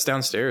Craft? Yeah, that's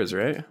downstairs,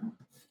 right?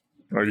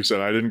 Like you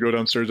said, I didn't go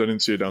downstairs. I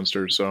didn't see it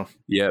downstars. So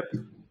yep,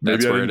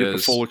 maybe I didn't get the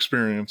full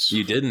experience.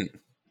 You didn't.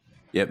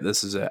 Yep,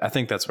 this is it. I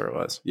think that's where it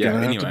was. Yeah,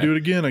 Gonna anyway. have to do it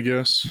again, I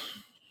guess.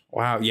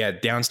 Wow. Yeah,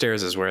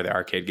 downstairs is where the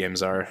arcade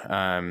games are.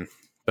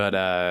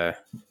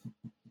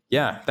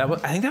 Yeah, I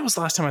think that was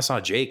the last time I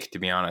saw Jake, to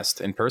be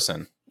honest, in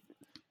person.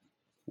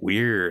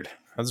 Weird.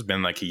 That's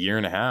been like a year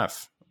and a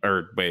half,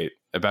 or wait,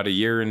 about a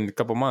year and a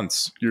couple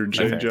months. Year and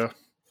change, yeah.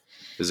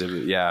 Is it?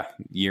 Yeah,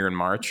 year in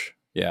March.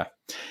 Yeah.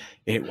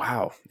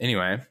 Wow.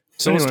 Anyway,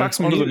 let's talk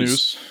some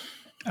news.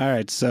 All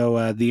right.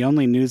 So the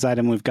only news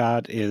item we've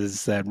got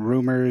is that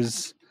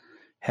rumors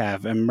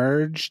have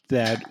emerged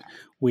that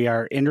we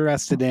are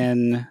interested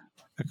in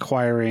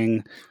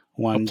acquiring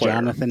one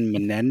Jonathan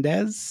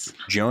Menendez.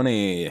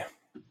 Johnny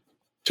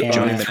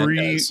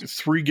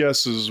Three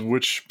guesses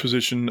which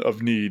position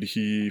of need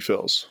he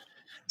fills.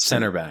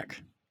 Center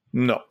back.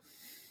 No.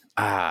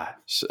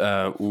 That's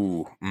a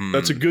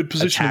good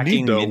position to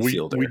need, though.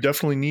 We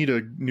definitely need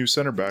a new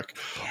center back.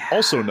 Yeah.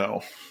 Also,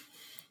 no.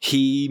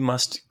 He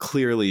must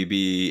clearly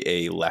be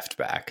a left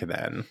back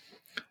then.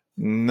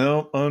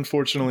 No,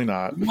 unfortunately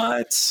not.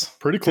 What?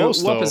 Pretty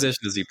close, though. What position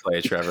does he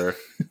play, Trevor?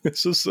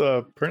 This is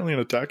apparently an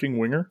attacking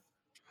winger.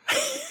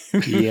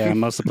 Yeah,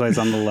 mostly plays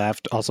on the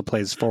left, also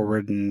plays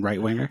forward and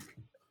right winger.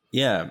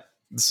 Yeah.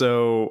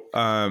 So,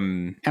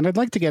 and I'd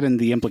like to get into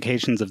the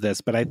implications of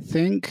this, but I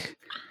think...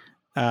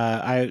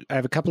 I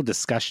have a couple of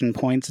discussion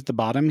points at the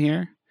bottom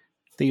here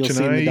that you'll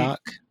see in the doc.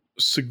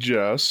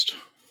 Suggest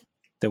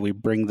that we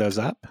bring those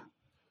up,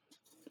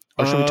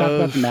 or should we talk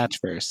about the match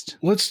first?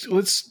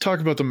 Let's talk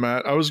about the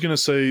match. I was going to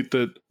say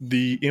that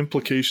the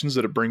implications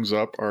that it brings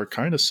up are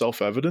kind of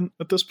self-evident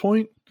at this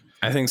point.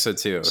 I think so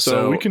too.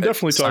 So we can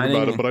definitely talk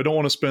about it, but I don't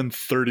want to spend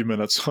 30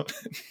 minutes on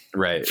it.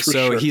 Right.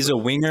 So he's a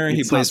winger.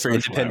 He plays for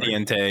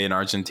Independiente in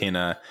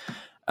Argentina.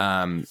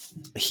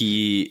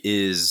 He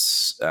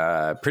is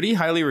pretty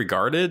highly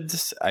regarded.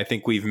 I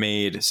think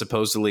we've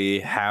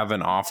supposedly have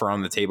an offer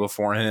on the table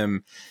for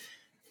him.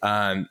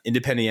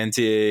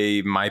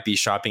 Independiente might be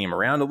shopping him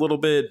around a little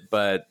bit,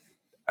 but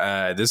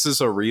this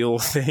is a real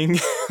thing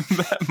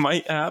that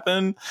might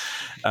happen.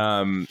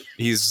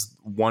 He's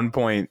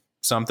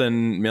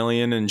 1.something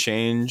million and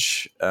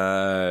change.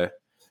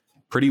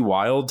 Pretty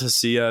wild to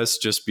see us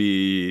just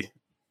be.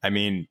 I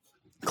mean,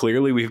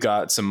 clearly we've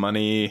got some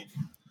money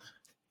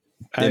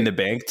in the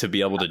bank to be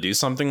able to do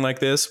something like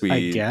this.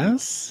 I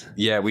guess.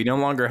 Yeah, we no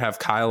longer have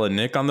Kyle and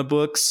Nick on the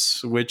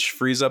books, which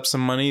frees up some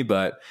money.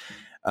 But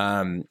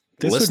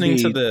listening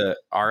to the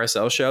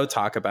RSL show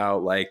talk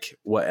about like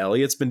what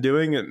Elliot's been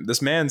doing,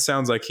 this man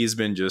sounds like he's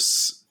been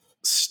just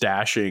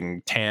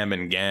stashing Tam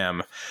and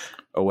Gam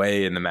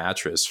away in the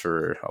mattress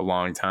for a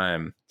long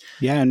time.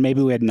 Yeah, and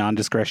maybe we had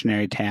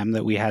non-discretionary Tam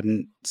that we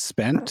hadn't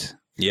spent.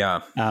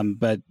 Yeah.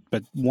 But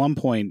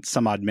 1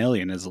 some odd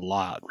million is a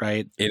lot,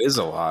 right? It is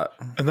a lot.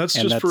 And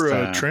that's for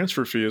a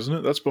transfer fee, isn't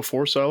it? That's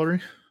before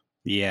salary?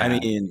 Yeah. I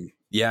mean,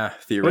 yeah,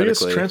 theoretically. Well, I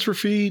guess transfer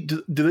fee,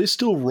 do they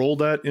still roll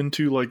that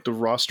into like the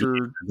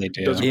roster? They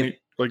do.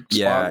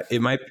 Yeah,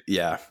 it might.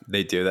 Yeah,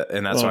 they do that.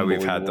 And that's why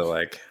we've had to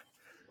like,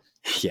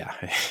 yeah,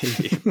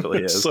 it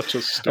really is. Such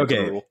a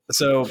stupid rule.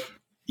 So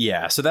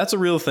that's a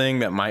real thing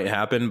that might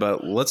happen,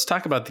 but let's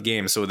talk about the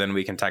game so then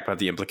we can talk about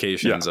the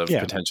implications of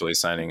potentially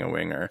signing a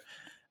winger.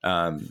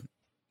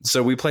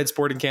 So we played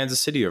Sporting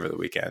Kansas City over the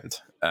weekend.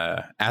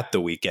 At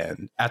the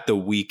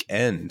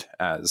weekend,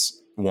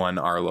 as one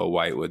Arlo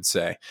White would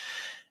say.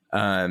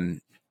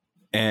 And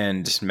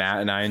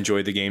Matt and I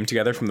enjoyed the game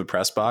together from the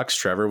press box.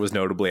 Trevor was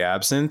notably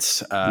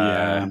absent.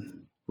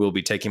 Will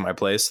be taking my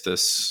place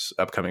this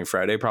upcoming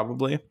Friday,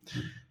 probably.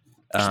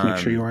 Just make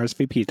sure you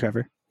RSVP,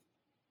 Trevor.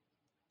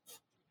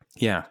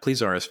 Yeah,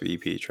 please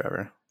RSVP,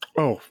 Trevor.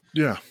 Oh,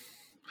 yeah.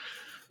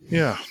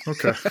 Yeah,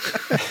 okay.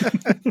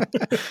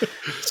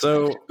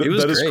 So it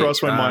was that has great.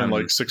 crossed my mind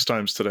like 6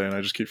 times today, and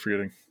I just keep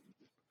forgetting.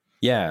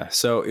 Yeah,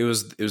 so it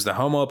was the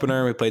home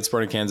opener. We played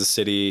Sporting Kansas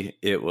City.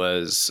 It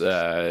was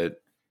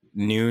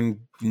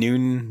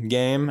noon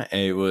game.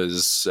 It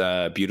was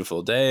a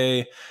beautiful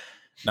day,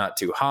 not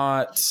too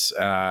hot.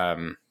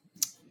 It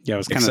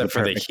was kind of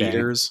for the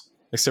heaters.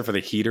 Except for the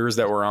heaters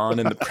that were on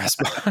in the press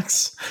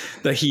box.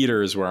 The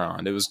heaters were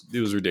on. It was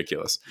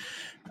ridiculous.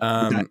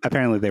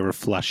 Apparently they were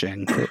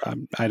flushing.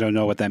 I don't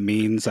know what that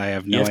means. I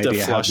have no idea. You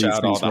have to flush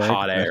out all the work,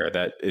 hot air.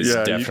 That is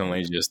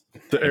definitely just...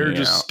 The air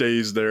just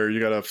stays there. You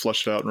got to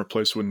flush it out and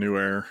replace it with new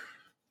air.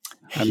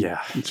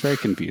 It's very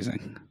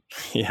confusing.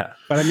 Yeah.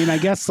 But I mean, I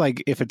guess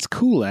like if it's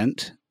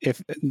coolant,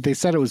 if they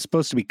said it was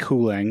supposed to be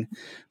cooling,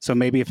 so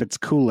maybe if it's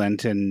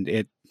coolant and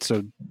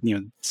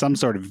some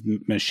sort of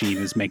machine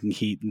is making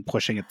heat and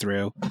pushing it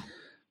through,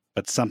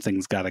 but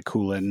something's got to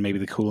cool it, and maybe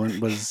the coolant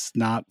was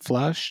not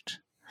flushed.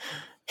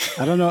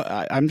 I don't know.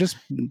 I'm just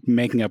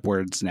making up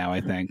words now,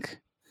 I think.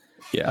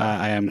 Yeah.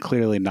 I am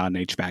clearly not an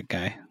HVAC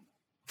guy.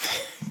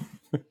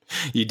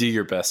 You do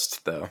your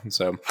best, though.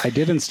 So I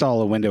did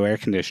install a window air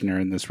conditioner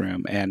in this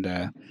room, and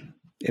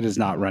it is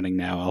not running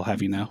now. I'll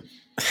have you know.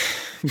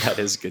 That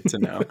is good to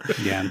know.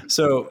 Yeah.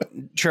 So,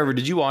 Trevor,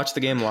 did you watch the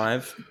game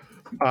live?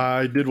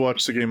 I did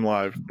watch the game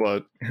live,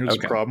 but here's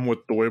the problem with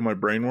the way my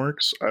brain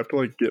works. I have to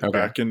like get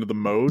back into the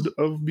mode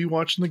of me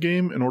watching the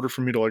game in order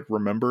for me to like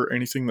remember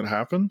anything that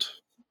happened.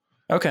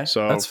 Okay,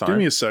 so that's fine. Give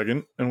me a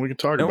second and we can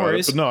talk about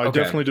it. But no, I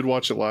definitely did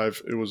watch it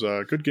live. It was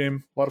a good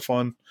game, a lot of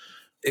fun.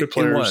 Good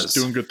players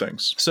doing good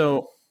things.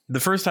 So the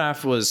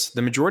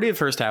majority of the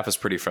first half was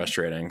pretty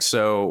frustrating.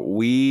 So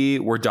we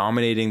were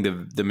dominating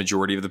the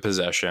majority of the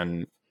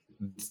possession,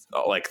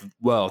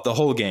 the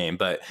whole game.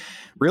 But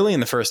really in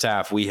the first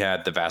half, we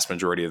had the vast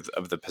majority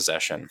of the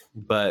possession.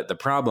 But the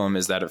problem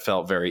is that it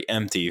felt very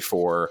empty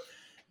for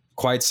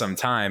quite some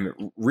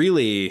time,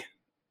 really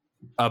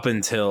up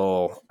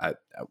until,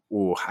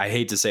 I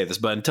hate to say this,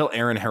 but until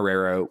Aaron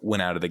Herrera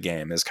went out of the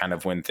game is kind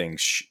of when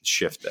things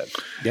shifted.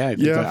 Yeah.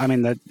 I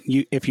mean,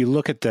 if you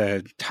look at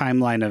the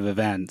timeline of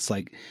events,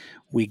 like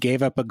we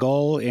gave up a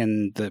goal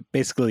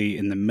basically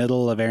in the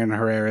middle of Aaron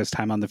Herrera's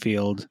time on the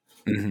field.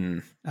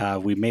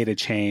 Mm-hmm. We made a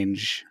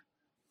change,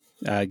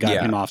 got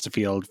him off the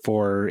field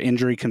for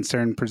injury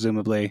concern,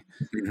 presumably.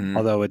 Mm-hmm.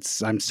 Although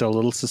I'm still a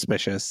little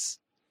suspicious.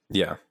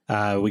 Yeah.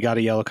 We got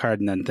a yellow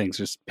card and then things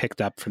just picked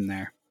up from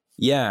there.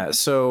 Yeah.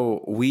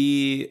 So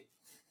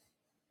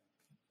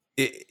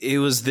it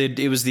was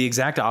the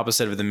exact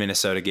opposite of the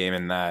Minnesota game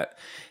in that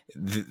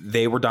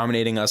they were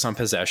dominating us on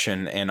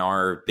possession and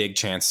our big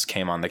chances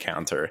came on the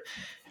counter.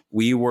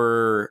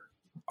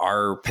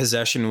 Our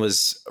possession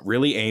was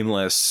really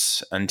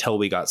aimless until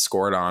we got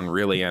scored on,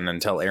 really, and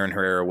until Aaron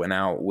Herrera went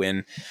out,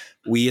 when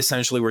we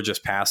essentially were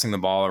just passing the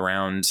ball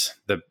around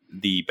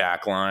the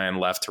back line,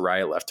 left to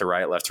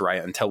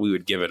right, until we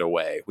would give it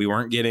away. We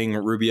weren't getting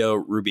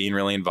Rubin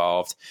really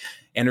involved.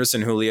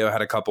 Anderson Julio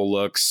had a couple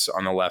looks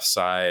on the left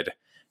side,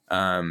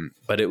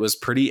 but it was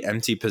pretty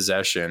empty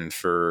possession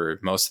for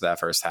most of that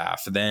first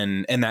half.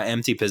 Then, in that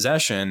empty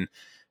possession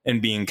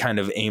and being kind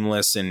of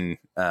aimless and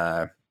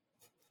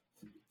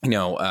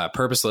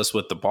purposeless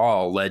with the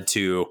ball led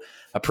to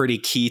a pretty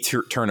key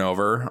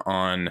turnover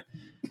on,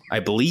 I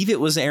believe it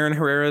was Aaron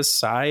Herrera's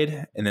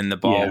side. And then the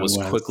ball was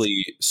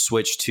quickly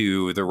switched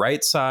to the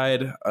right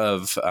side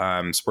of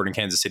Sporting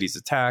Kansas City's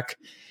attack.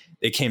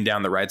 It came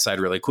down the right side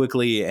really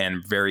quickly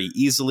and very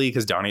easily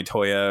because Donny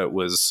Toya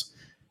was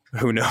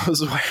who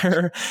knows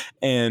where.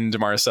 And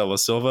Marcelo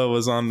Silva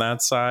was on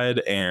that side.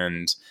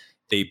 And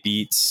they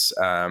beat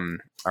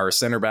our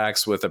center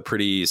backs with a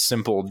pretty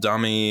simple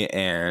dummy,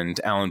 and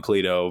Alan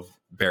Polito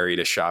buried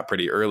a shot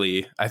pretty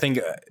early. I think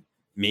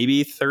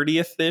maybe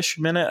 30th-ish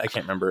minute. I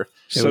can't remember.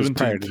 It was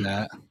prior to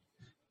that.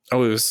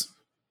 Oh, it was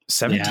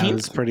 17th? Yeah, it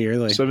was pretty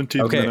early.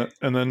 17th minute.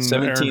 And then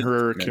Aaron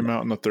Herrera came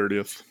out in the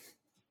 30th.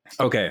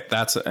 Okay,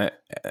 that's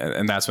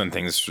when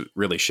things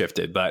really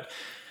shifted. But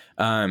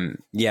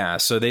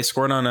so they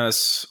scored on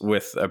us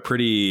with a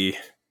pretty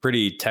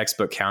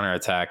textbook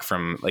counterattack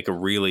from like a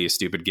really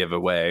stupid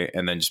giveaway,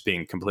 and then just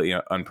being completely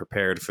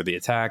unprepared for the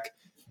attack.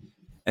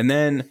 And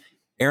then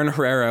Aaron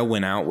Herrera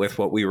went out with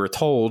what we were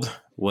told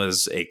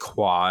was a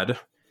quad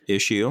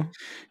issue.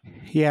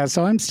 Yeah,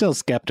 so I'm still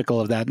skeptical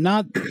of that.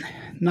 Not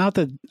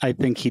that I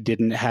think he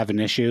didn't have an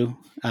issue.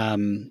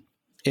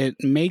 It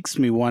makes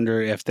me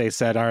wonder if they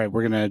said, all right,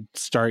 we're going to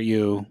start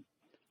you,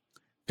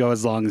 go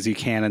as long as you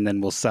can, and then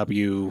we'll sub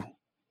you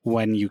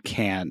when you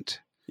can't.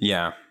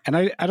 Yeah. And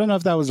I don't know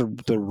if that was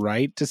the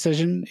right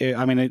decision.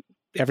 I mean,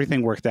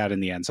 everything worked out in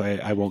the end, so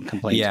I won't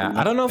complain. Yeah,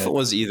 I don't know if it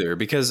was either,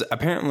 because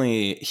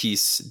apparently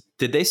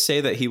did they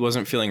say that he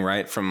wasn't feeling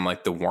right from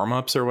like the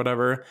warm-ups or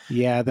whatever?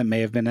 Yeah, that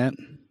may have been it.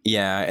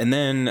 Yeah, and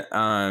then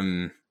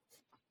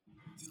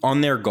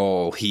on their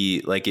goal,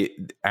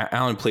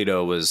 Alan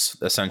Plato was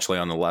essentially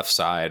on the left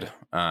side,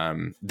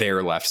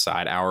 their left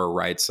side, our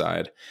right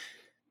side,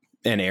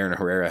 and Aaron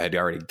Herrera had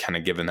already kind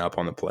of given up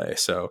on the play.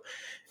 So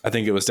I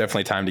think it was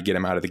definitely time to get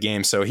him out of the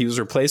game. So he was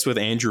replaced with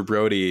Andrew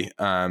Brody,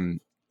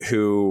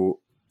 who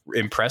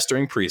impressed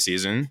during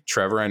preseason.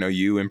 Trevor, I know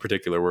you in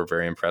particular were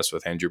very impressed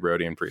with Andrew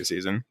Brody in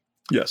preseason.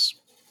 Yes.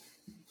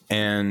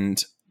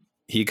 And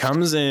he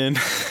comes in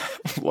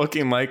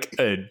looking like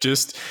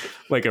just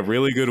like a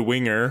really good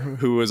winger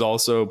who was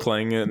also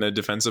playing in a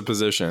defensive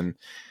position.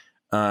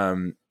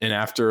 And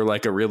after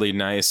like a really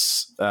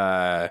nice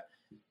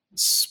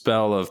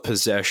spell of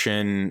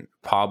possession,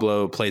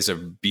 Pablo plays a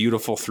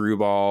beautiful through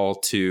ball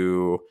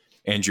to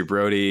Andrew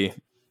Brody,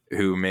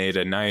 who made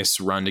a nice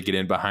run to get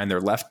in behind their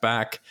left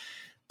back,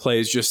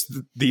 plays just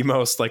the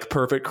most like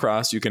perfect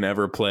cross you can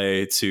ever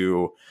play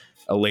to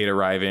a late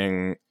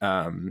arriving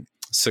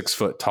 6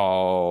 foot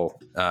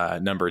tall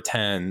number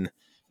 10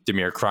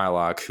 Damir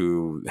Kreilach,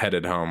 who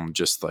headed home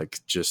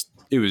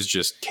it was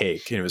just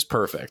cake, and it was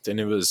perfect, and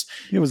it was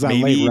that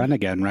late run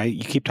again, right?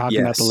 You keep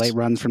talking about the late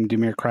runs from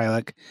Damir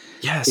Kreilach,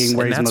 being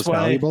where he's most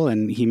valuable,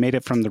 and he made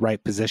it from the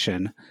right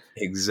position.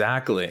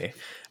 Exactly,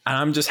 and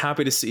I'm just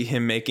happy to see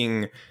him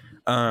making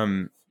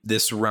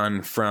this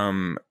run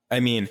from. I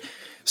mean,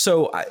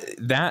 so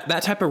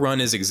that type of run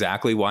is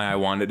exactly why I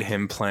wanted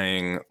him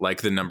playing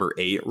like the number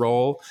 8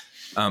 role.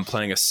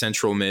 Playing a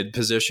central mid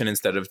position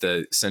instead of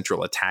the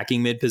central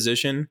attacking mid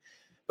position.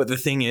 But the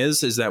thing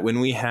is that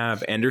when we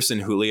have Anderson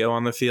Julio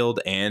on the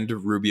field and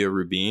Rubio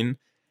Rubin,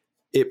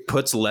 it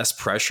puts less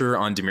pressure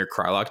on Damir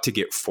Kreilach to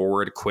get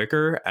forward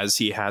quicker, as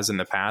he has in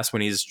the past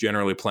when he's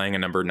generally playing a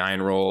number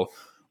 9 role,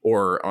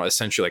 or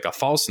essentially like a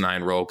false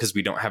 9 role, because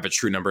we don't have a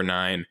true number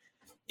 9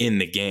 in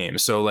the game.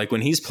 So like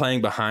when he's playing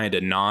behind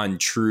a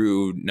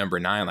non-true number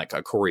 9, like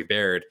a Corey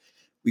Baird,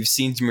 we've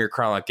seen Damir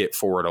Kreilach get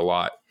forward a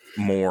lot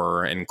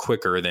more and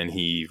quicker than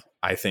he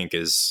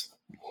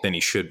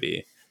should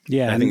be.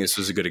 Yeah, and I think this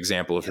was a good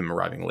example of him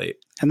arriving late.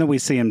 And then we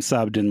see him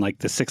subbed in like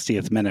the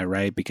 60th minute,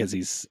 right? Because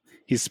he's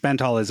spent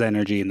all his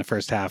energy in the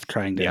first half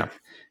trying to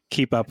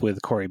keep up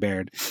with Corey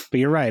Baird. But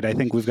you're right. I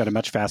think we've got a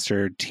much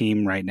faster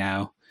team right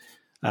now.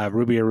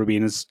 Rubio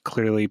Rubin is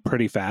clearly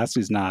pretty fast.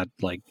 He's not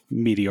like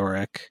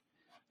meteoric.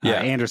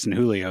 Anderson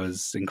Julio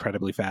is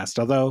incredibly fast.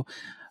 Although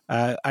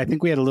I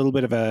think we had a little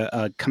bit of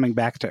a coming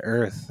back to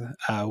earth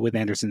with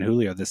Anderson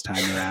Julio this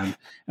time around.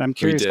 And I'm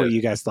curious what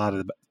you guys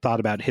thought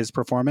about his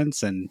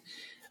performance, and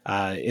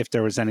if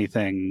there was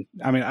anything.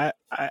 I mean, I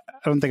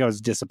don't think I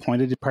was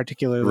disappointed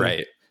particularly.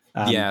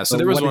 Right. So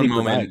there was one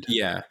moment.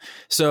 Yeah.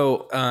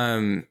 So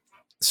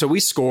we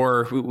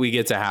score. We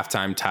get to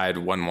halftime tied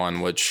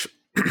 1-1, which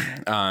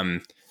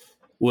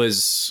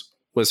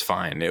was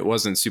fine. It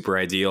wasn't super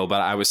ideal,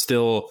 but I was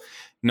still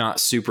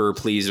not super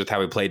pleased with how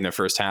we played in the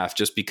first half,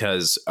 just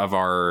because of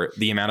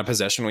the amount of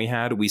possession we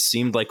had. We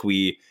seemed like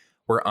we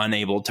were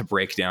unable to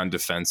break down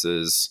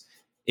defenses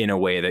in a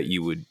way that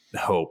you would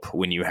hope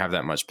when you have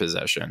that much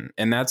possession.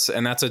 And that's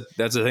a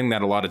thing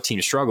that a lot of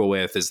teams struggle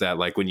with, is that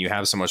like when you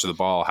have so much of the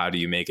ball, how do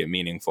you make it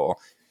meaningful?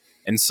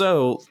 And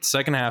so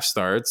second half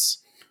starts,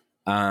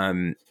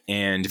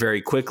 and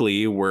very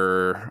quickly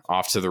we're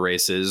off to the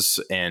races,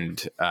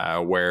 and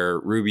where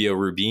Rubio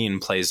Rubin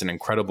plays an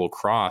incredible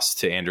cross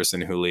to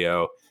Anderson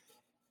Julio,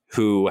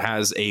 who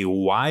has a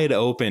wide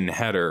open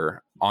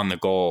header on the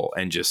goal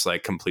and just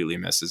like completely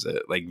misses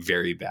it like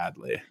very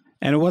badly.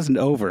 And it wasn't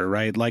over,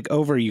 right? Like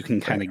over, you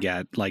can kind of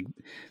get like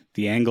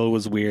the angle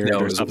was weird. No,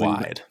 it was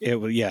wide.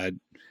 It was,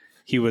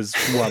 he was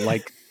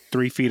like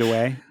 3 feet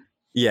away.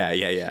 Yeah.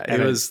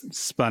 And it was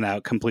spun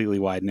out completely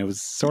wide, and it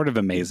was sort of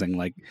amazing.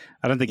 Like,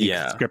 I don't think you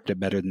could script it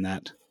better than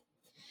that.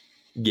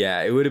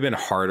 Yeah, it would have been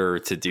harder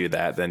to do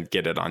that than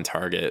get it on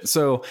target.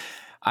 So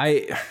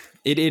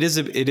it is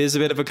a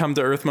bit of a come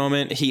to earth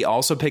moment. He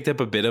also picked up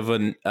a bit of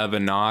a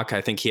knock.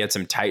 I think he had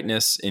some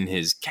tightness in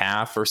his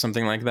calf or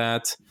something like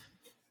that.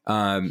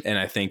 And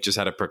I think just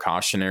out of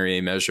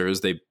precautionary measures,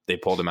 they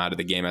pulled him out of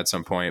the game at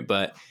some point.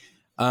 But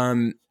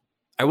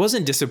I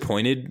wasn't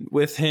disappointed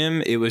with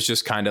him. It was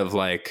just kind of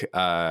like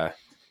I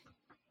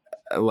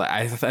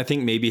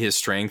think maybe his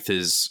strength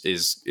is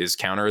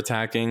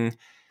counterattacking.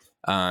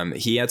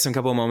 He had some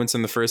couple of moments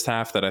in the first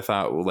half that I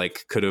thought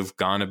like could have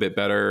gone a bit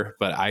better,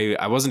 but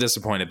I wasn't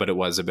disappointed. But it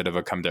was a bit of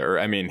a come to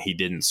earth. I mean, he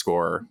didn't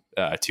score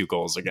 2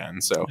 goals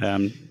again, so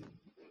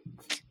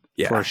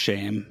for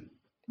shame.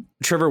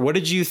 Trevor, what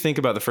did you think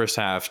about the first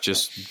half?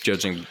 Just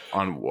judging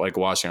on like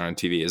watching on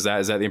TV, is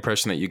that the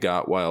impression that you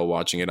got while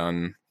watching it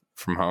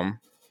from home?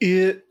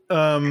 It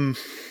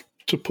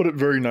to put it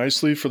very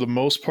nicely, for the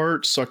most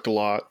part, sucked a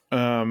lot.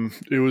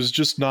 It was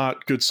just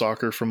not good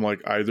soccer from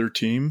like either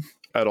team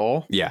at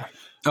all. Yeah.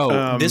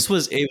 Oh, it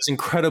was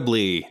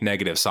incredibly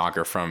negative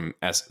soccer from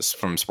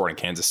Sporting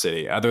Kansas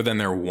City. Other than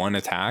their one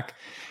attack,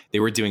 They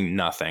were doing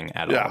nothing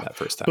at all that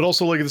first time. But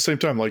also, like, at the same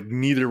time, like,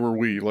 neither were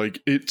we. Like,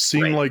 it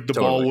seemed like the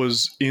ball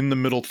was in the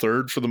middle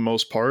third for the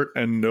most part,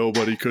 and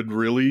nobody could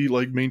really,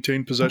 like,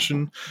 maintain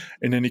possession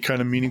in any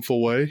kind of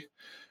meaningful way.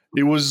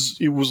 It was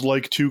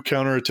like two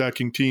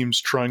counterattacking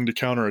teams trying to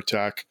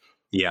counterattack.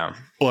 Yeah.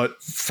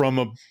 But from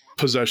a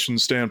possession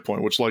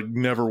standpoint, which, like,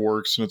 never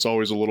works, and it's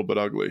always a little bit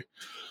ugly.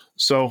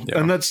 So,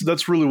 and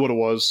that's really what it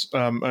was.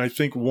 I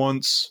think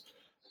once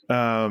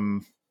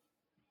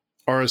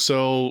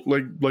RSL,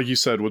 like you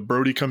said, with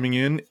Brody coming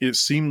in, it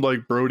seemed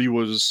like Brody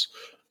was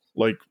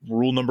like,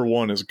 rule number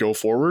one is go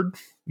forward,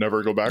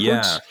 never go backwards.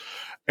 Yeah.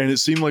 And it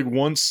seemed like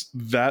once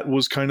that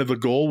was kind of the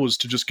goal, was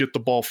to just get the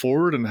ball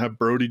forward and have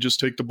Brody just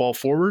take the ball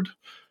forward,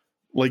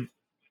 like,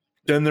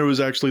 then there was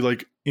actually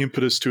like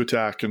impetus to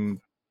attack, and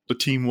the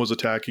team was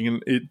attacking,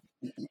 and it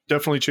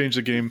definitely changed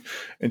the game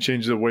and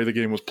changed the way the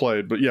game was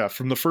played. But yeah,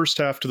 from the first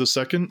half to the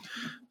second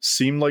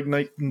seemed like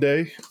night and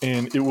day,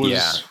 and it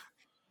was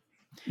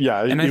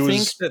and I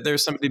think that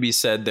there's something to be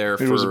said there.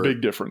 It was a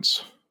big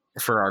difference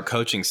for our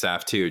coaching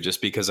staff too,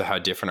 just because of how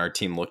different our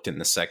team looked in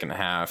the second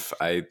half.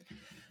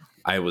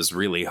 I was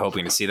really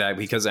hoping to see that,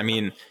 because I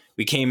mean,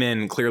 we came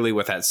in clearly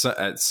with at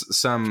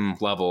some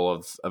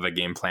level of a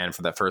game plan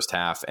for that first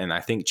half, and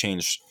I think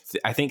things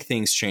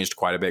changed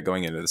quite a bit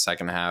going into the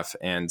second half.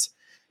 And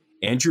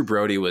Andrew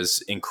Brody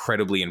was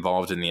incredibly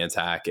involved in the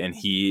attack, and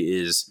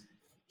he's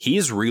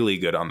really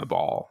good on the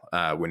ball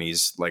when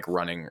he's like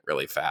running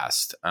really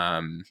fast.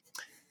 And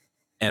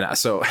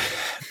so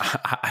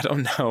I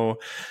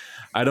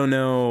don't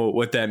know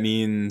what that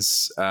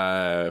means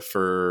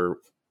for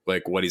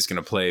like what he's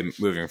going to play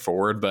moving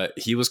forward, but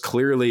he was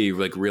clearly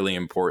like really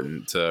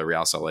important to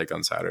Real Salt Lake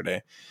on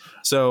Saturday.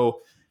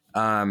 So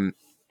one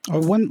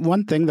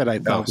thing that I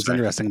thought was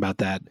interesting about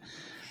that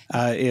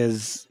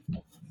is,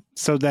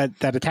 so that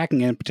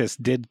attacking impetus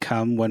did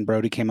come when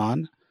Brody came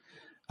on.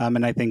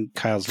 And I think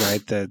Kyle's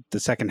right. The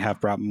second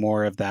half brought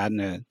more of that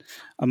and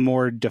a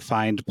more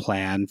defined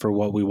plan for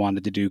what we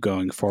wanted to do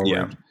going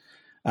forward.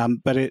 Yeah.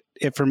 But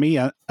it for me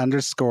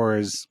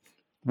underscores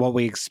what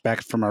we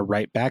expect from our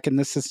right back in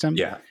this system.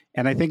 Yeah.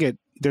 And I think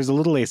there's a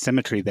little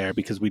asymmetry there,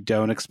 because we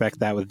don't expect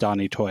that with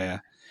Donny Toya.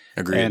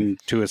 Agreed. And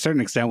to a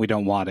certain extent, we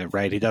don't want it,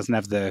 right? He doesn't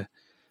have the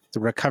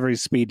recovery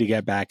speed to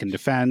get back and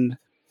defend.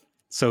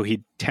 So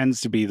he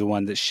tends to be the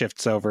one that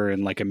shifts over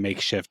in like a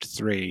makeshift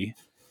 3.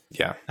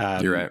 Yeah,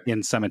 you're right.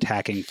 In some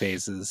attacking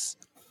phases.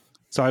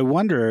 So I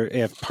wonder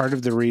if part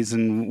of the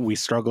reason we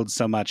struggled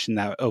so much in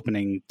that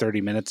opening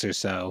 30 minutes or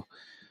so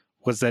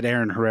was that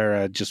Aaron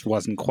Herrera just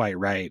wasn't quite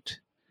right.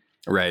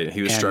 Right.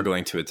 He was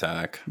struggling to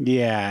attack.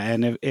 Yeah.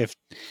 And if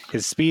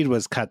his speed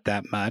was cut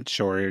that much,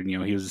 or,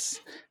 his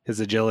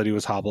agility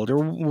was hobbled, or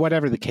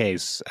whatever the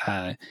case,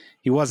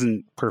 he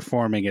wasn't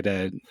performing at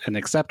an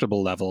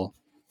acceptable level.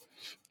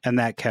 And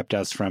that kept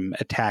us from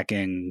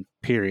attacking,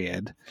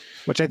 period,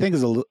 which I think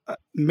is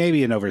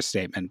maybe an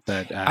overstatement,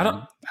 but I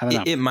don't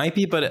know. It might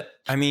be, but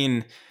I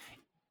mean,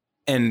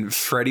 and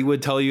Freddie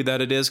would tell you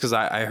that it is, because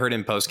I heard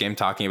him post game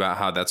talking about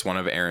how that's one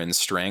of Aaron's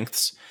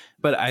strengths.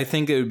 But I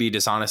think it would be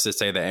dishonest to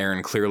say that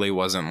Aaron clearly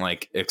wasn't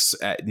like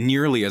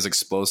nearly as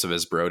explosive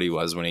as Brody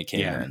was when he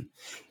came in.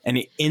 And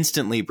he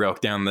instantly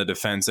broke down the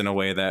defense in a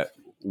way that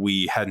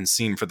we hadn't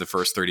seen for the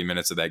first 30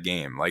 minutes of that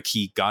game. Like,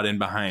 he got in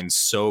behind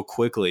so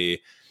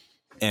quickly.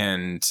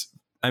 And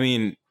I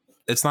mean,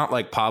 it's not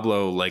like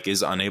Pablo like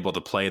is unable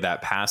to play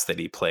that pass that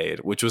he played,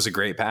 which was a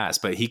great pass,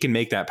 but he can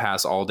make that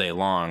pass all day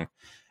long.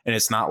 And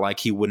it's not like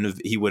he would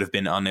have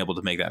been unable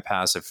to make that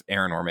pass if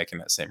Aaron were making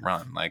that same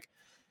run. Like,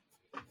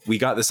 we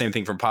got the same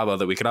thing from Pablo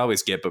that we could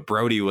always get, but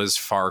Brody was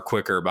far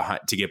quicker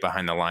to get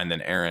behind the line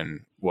than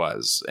Aaron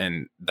was.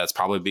 And that's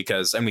probably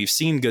because, and we've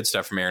seen good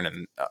stuff from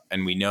Aaron,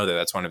 and we know that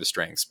that's one of his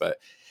strengths, but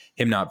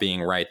him not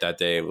being right that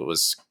day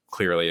was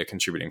clearly a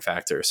contributing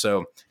factor.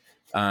 So,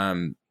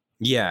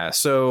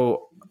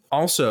 so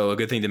also a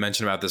good thing to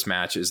mention about this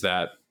match is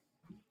that,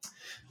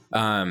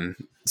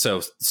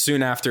 so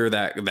soon after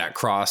that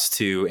cross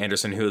to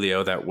Anderson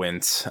Julio that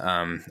went,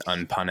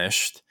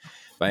 unpunished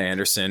by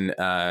Anderson,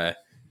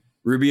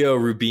 Rubio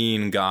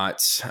Rubin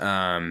got,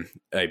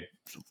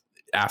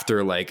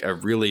 after like a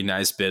really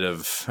nice bit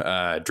of,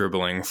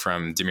 dribbling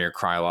from Damir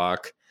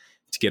Kreilach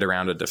to get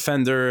around a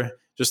defender,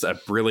 just a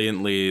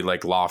brilliantly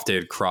like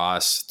lofted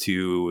cross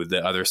to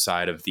the other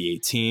side of the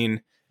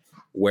 18,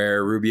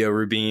 where Rubio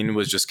Rubin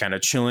was just kind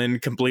of chilling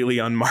completely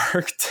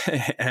unmarked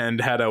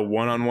and had a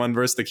one-on-one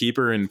versus the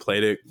keeper and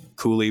played it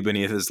coolly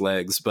beneath his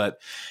legs.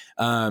 But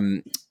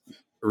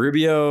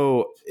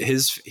Rubio,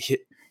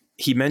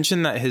 he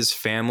mentioned that his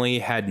family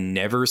had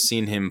never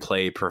seen him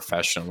play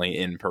professionally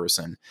in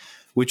person,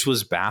 which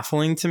was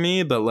baffling to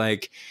me. But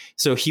like,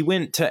 so he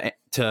went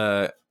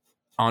to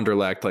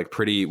Anderlecht like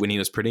when he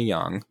was pretty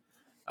young.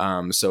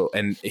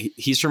 And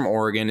he's from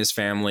Oregon. His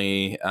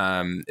family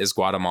is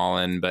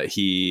Guatemalan, but I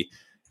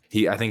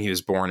think he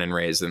was born and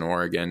raised in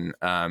Oregon.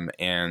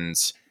 And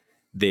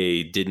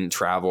they didn't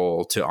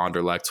travel to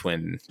Anderlecht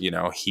when,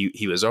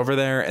 he was over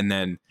there. And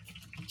then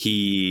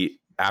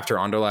after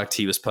Anderlecht,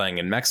 he was playing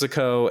in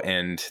Mexico,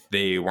 and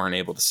they weren't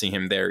able to see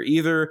him there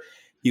either.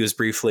 he was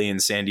briefly in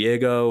San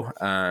Diego,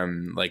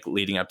 like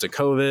leading up to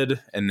COVID,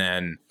 and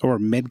then or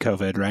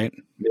mid-COVID, right?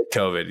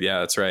 Mid-COVID, yeah,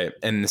 that's right.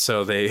 And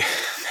so they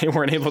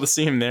weren't able to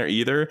see him there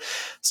either.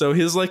 So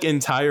his like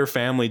entire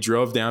family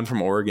drove down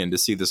from Oregon to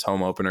see this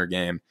home opener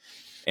game,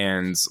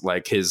 and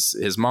like his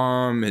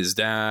mom, his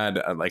dad,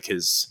 like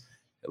his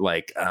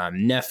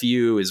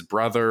nephew, his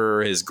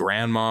brother, his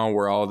grandma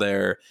were all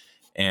there,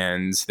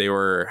 and they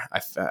were.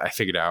 I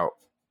figured out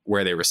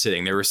where they were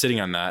sitting. They were sitting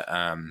on that.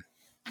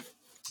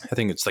 I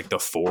think it's like the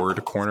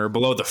Ford corner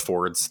below the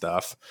Ford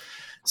stuff.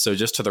 So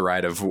just to the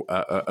right of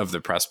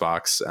the press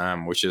box,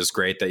 which is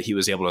great that he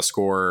was able to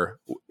score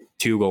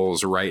 2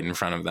 goals right in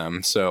front of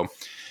them. So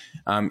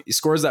he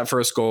scores that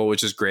first goal,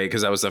 which is great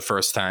because that was the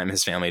first time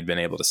his family had been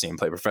able to see him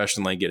play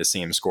professionally, get to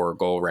see him score a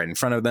goal right in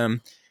front of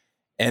them.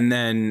 And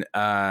then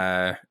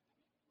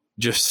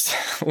just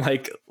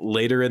like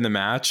later in the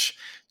match,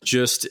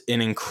 just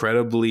an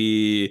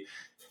incredibly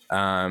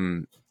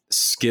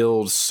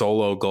skilled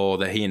solo goal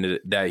that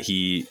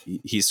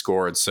he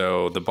scored.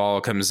 So the ball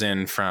comes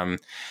in from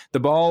the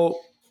ball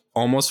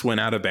almost went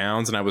out of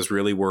bounds, and I was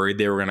really worried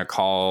they were going to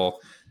call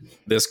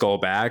this goal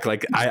back.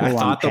 Like I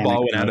thought the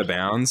ball went out of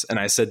bounds, and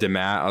I said to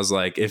Matt, I was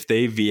like, if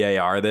they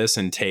VAR this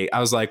and I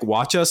was like,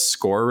 watch us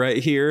score right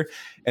here,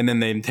 and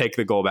then they take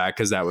the goal back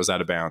because that was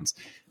out of bounds.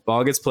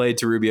 Ball gets played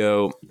to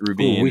Rubin.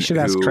 We should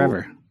ask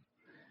Trevor.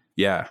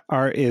 Yeah,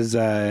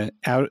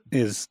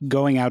 is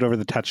going out over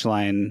the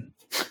touchline.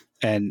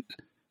 And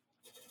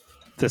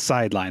the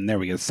sideline, there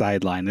we go,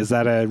 sideline. Is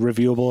that a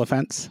reviewable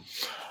offense?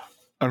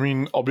 I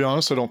mean, I'll be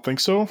honest, I don't think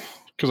so,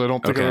 because I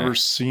don't think I've ever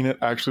seen it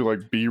actually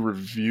like be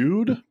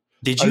reviewed.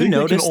 Did you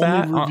notice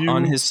that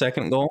on his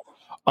second goal?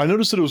 I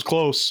noticed that it was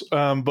close,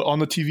 but on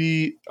the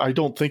TV, I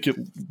don't think it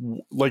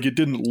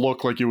didn't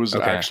look like it was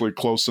actually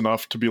close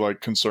enough to be like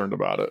concerned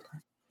about it.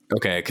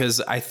 Okay, because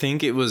I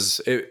think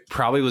it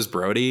probably was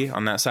Brody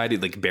on that side. He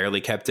like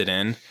barely kept it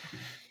in.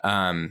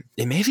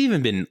 It may have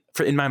even been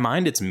in my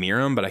mind, it's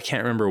Miram, but I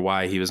can't remember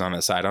why he was on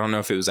that side. I don't know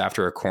if it was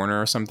after a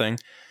corner or something.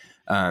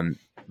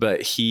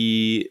 But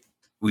we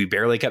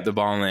barely kept the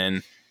ball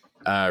in.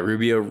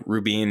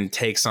 Rubin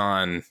takes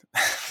on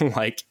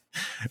like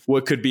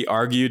what could be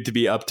argued to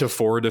be up to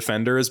 4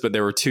 defenders, but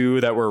there were 2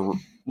 that were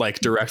like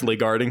directly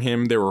guarding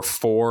him. There were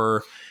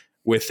 4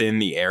 within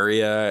the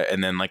area,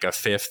 and then like a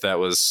 5th that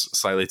was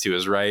slightly to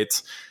his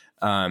right.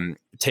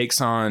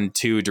 Takes on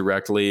 2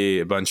 directly,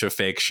 a bunch of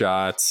fake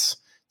shots.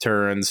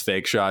 Turns,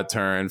 fake shot,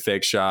 turn,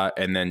 fake shot,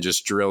 and then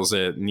just drills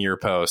it near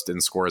post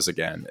and scores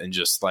again. And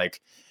just like,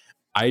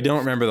 I don't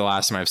remember the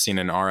last time I've seen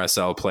an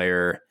RSL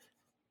player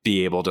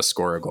be able to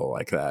score a goal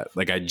like that.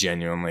 Like, I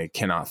genuinely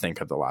cannot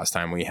think of the last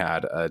time we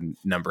had a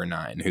number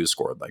 9 who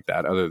scored like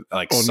that. Other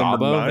like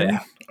Sabo.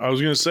 I was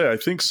going to say, I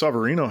think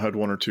Savarino had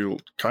 1 or 2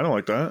 kind of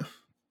like that.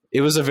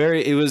 It was a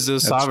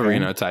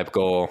Savarino type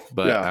goal,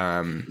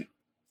 but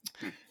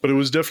but it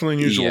was definitely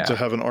unusual to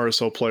have an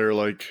RSL player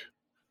like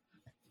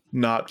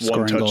not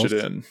scoring one touch goals.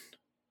 It in.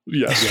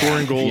 Yeah,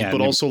 scoring goals,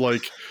 but also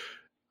like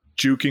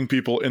juking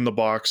people in the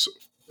box,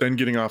 then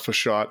getting off a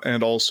shot,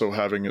 and also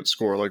having it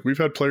score. Like, we've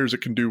had players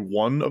that can do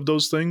one of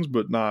those things,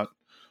 but not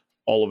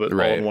all of it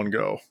all in one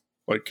go,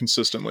 like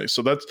consistently.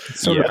 So that's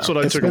what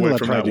I took away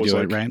from that. Was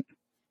like, right?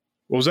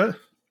 What was that?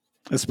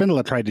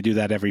 Espindola tried to do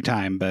that every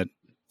time, but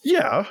he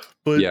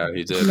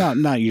did.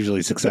 Not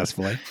usually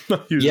successfully.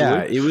 Not usually.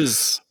 Yeah, it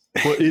was.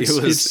 But it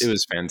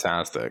was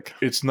fantastic.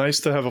 It's nice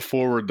to have a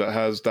forward that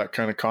has that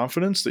kind of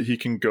confidence that he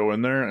can go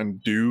in there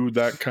and do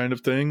that kind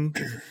of thing.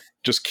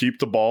 Just keep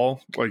the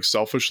ball like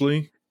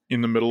selfishly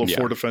in the middle of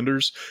 4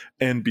 defenders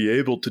and be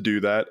able to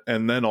do that,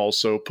 and then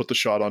also put the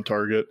shot on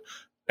target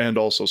and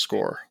also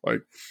score.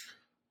 Like,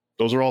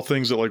 those are all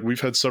things that like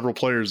we've had several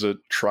players that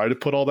try to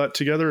put all that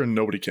together and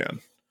nobody can.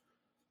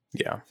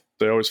 Yeah,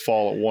 they always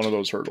fall at one of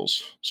those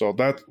hurdles. So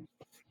that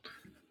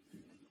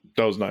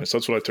was nice.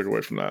 That's what I took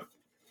away from that.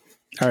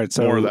 All right,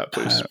 so more of that,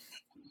 please.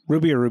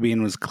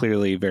 Rubin was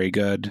clearly very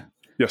good.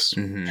 Yes,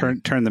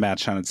 turned the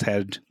match on its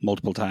head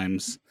multiple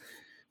times,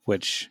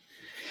 which,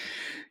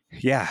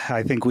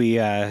 I think we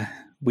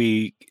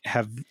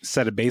have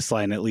set a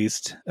baseline at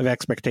least of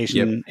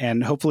expectation,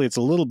 and hopefully it's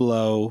a little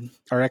below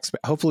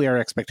hopefully our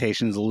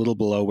expectation is a little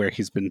below where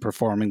he's been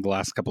performing the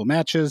last couple of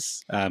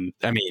matches. I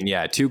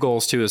mean, 2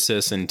 goals, 2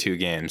 assists in 2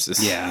 games.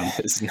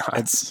 It's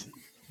nuts.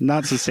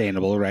 Not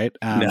sustainable, right?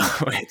 No,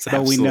 it's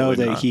but we know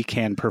that not. he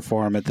can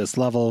perform at this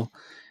level,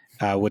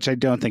 which I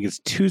don't think is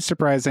too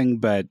surprising,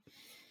 but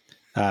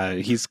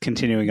he's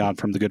continuing on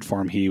from the good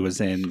form he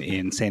was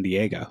in San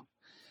Diego.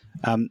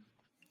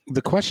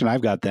 The question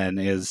I've got then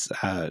is,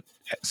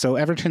 so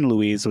Everton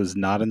Luiz was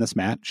not in this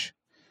match.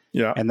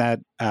 Yeah. And that,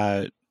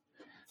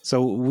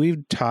 so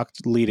we've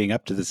talked leading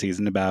up to the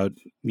season about,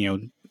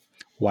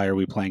 why are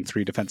we playing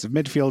 3 defensive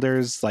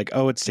midfielders? Like,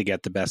 it's to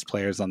get the best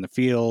players on the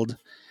field.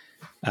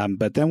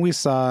 But then we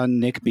saw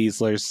Nick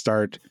Beasler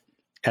start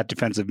at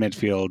defensive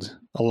midfield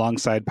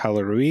alongside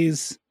Paulo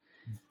Ruiz,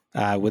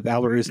 with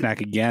Albert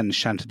Rusnak again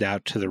shunted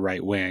out to the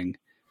right wing.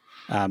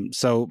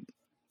 So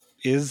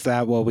is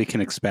that what we can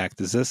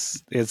expect? Is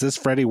this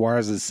Freddie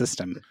Juarez's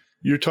system?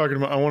 You're talking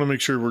about, I want to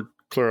make sure we're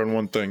clear on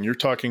one thing. You're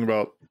talking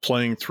about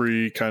playing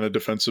 3 kind of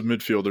defensive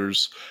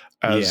midfielders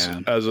as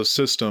a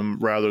system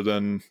rather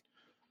than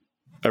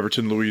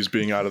Everton Luiz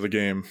being out of the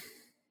game.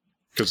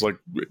 Because like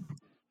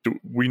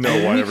we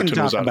know why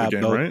Everton was out of the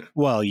game, right?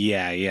 Well,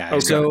 yeah. Okay.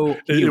 So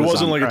it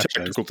wasn't like a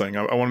technical thing.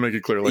 I want to make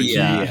it clear. Like he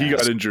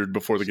got injured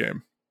before the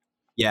game.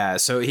 Yeah,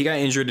 so he got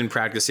injured in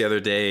practice the other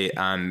day.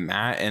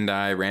 Matt and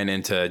I ran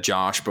into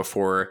Josh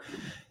before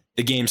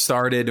the game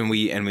started, and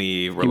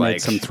we were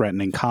made some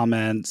threatening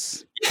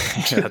comments.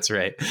 That's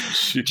right,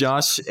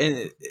 Josh.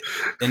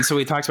 And so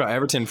we talked about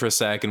Everton for a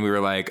sec, and we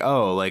were like,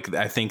 oh, like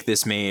I think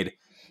this made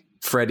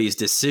Freddie's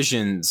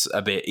decisions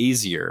a bit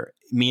easier,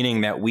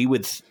 meaning that we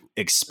would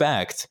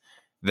expect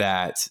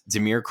that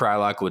Damir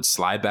Kreilach would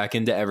slide back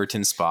into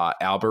Everton's spot,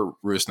 Albert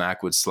Rusnak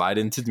would slide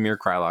into Damir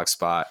Kreilach's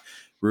spot,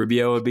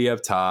 Rubio would be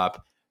up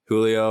top,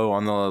 Julio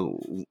on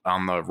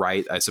the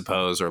right, I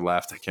suppose, or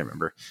left. I can't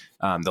remember.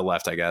 The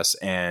left, I guess.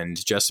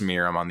 And Justin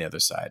Meram on the other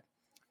side.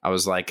 I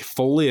was like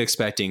fully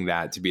expecting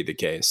that to be the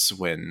case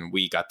when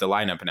we got the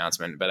lineup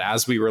announcement. But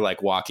as we were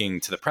like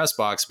walking to the press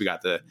box, we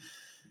got the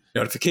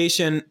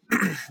notification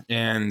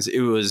and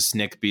it was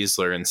Nick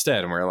Beasler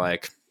instead. And we're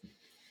like,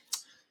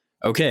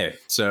 okay,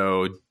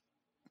 so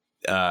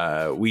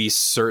we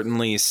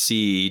certainly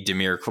see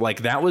Damir.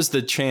 Like that was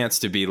the chance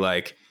to be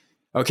like,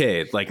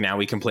 okay, like now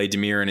we can play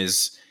Damir in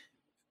his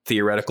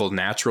theoretical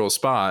natural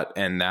spot,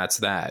 and that's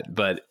that.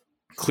 But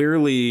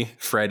clearly,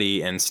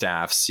 Freddie and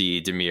staff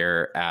see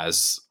Damir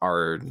as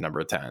our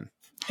number 10,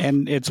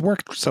 and it's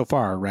worked so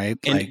far, right?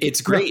 And like,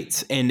 it's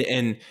great.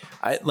 And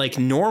I, like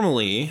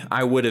normally,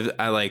 I would have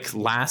like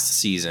last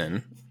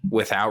season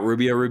without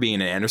Rubio,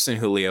 Rubin, and Anderson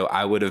Julio,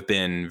 I would have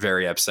been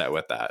very upset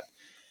with that.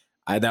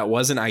 That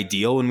wasn't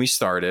ideal when we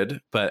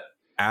started, but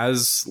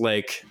as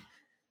like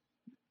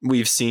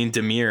we've seen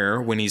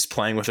Damir when he's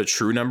playing with a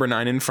true number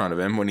 9 in front of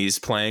him, when he's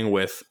playing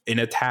with in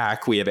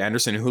attack, we have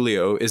Anderson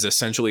Julio is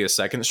essentially a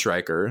second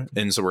striker.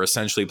 And so we're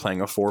essentially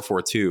playing a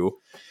 4-4-2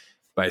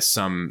 by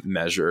some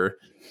measure,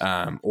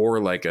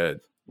 or like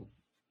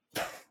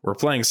we're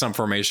playing some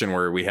formation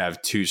where we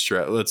have two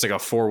it's like a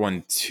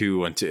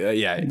 4-1-2-1-2.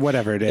 Yeah.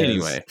 Whatever it is.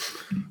 Anyway,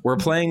 we're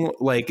playing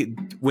like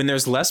when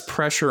there's less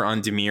pressure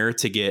on Damir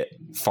to get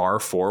far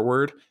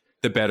forward,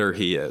 the better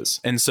he is.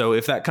 And so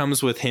if that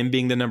comes with him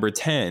being the number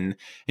 10 and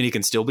he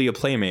can still be a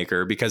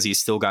playmaker because he's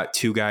still got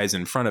 2 guys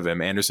in front of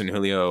him, Anderson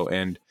Julio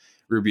and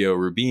Rubio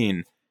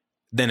Rubin,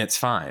 then it's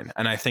fine.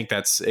 And I think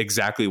that's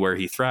exactly where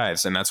he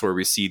thrives. And that's where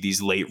we see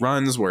these late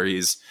runs where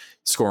he's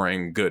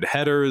scoring good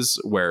headers,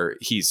 where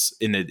he's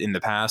in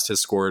the past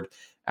has scored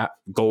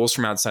goals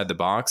from outside the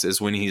box,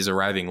 is when he's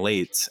arriving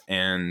late.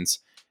 And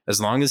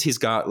as long as he's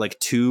got like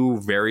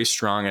 2 very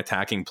strong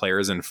attacking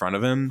players in front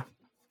of him,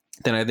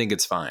 then I think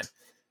it's fine.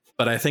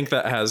 But I think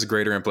that has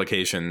greater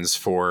implications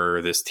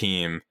for this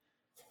team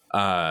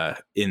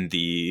in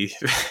the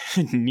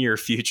near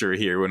future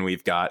here when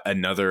we've got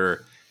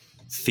another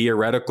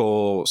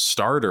theoretical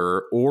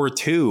starter or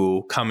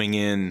 2 coming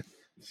in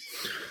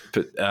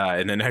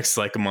the next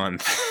like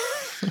month.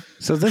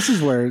 So this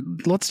is where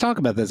let's talk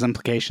about those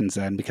implications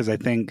then, because I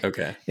think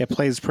it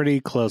plays pretty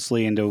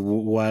closely into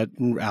what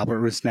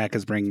Albert Rusnak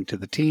is bringing to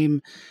the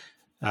team,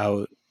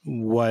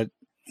 what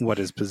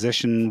his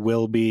position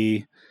will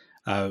be.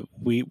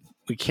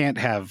 We can't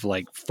have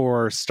like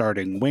 4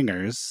 starting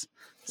wingers.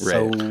 Right.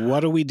 So what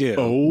do we do?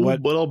 Oh,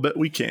 but I'll bet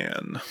we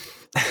can.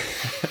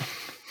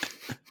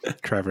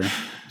 Trevor.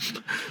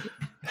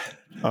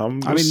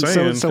 I'm just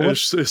saying,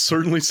 it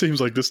certainly seems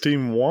like this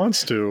team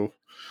wants to.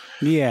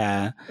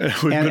 Yeah.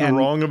 We've been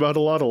wrong about a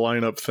lot of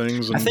lineup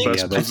things and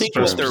best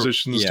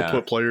positions to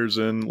put players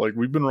in. Like,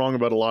 we've been wrong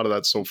about a lot of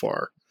that so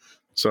far.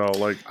 So,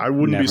 like, I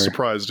wouldn't be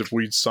surprised if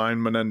we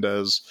sign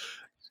Menendez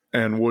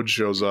and Wood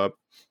shows up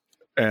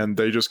and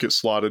they just get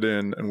slotted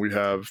in and we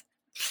have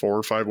 4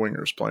 or 5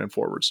 wingers playing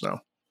forwards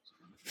now.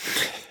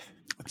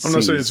 I'm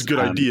not saying it's a good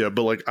idea,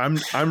 but like I'm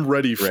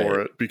ready for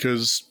it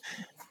because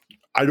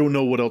I don't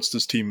know what else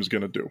this team is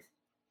going to do.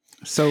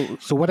 So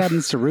what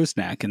happens to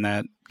Rusnak in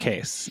that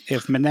case?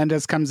 If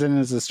Menendez comes in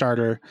as a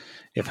starter,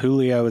 if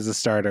Julio is a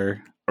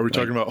starter, are we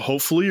talking about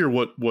hopefully or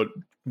what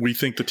we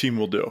think the team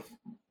will do?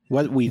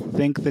 What we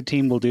think the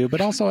team will do,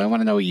 but also I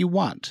want to know what you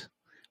want.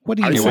 What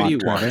do you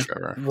want,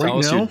 Trevor? Tell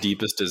us your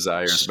deepest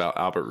desires about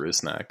Albert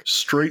Rusnak.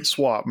 Straight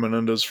swap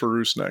Menendez for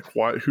Rusnak.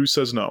 Why? Who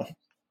says no?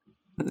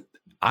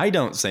 I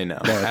don't say no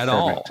at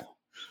all.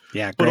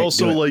 Yeah, great, but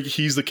also like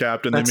he's the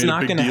captain. They made a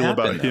big deal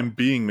about him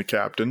being the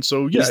captain.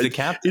 So yeah,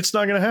 it's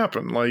not going to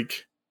happen.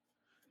 Like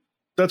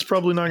that's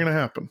probably not going to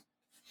happen.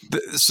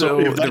 So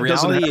if that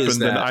doesn't happen,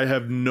 then I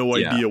have no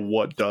idea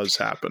what does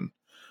happen.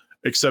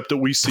 Except that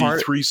we see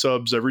 3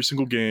 subs every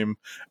single game,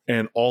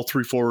 and all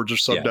 3 forwards are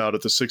subbed out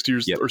at the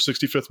 60th or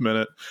 65th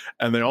minute,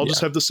 and they all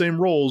just have the same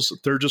roles.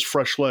 They're just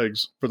fresh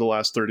legs for the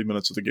last 30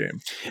 minutes of the game.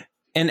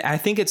 And I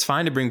think it's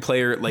fine to bring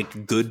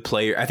good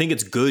player. I think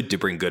it's good to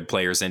bring good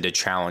players in to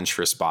challenge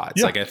for spots.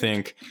 Yeah. Like I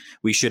think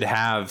we should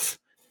have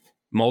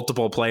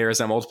multiple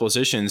players at multiple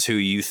positions who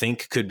you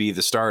think could be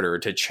the starter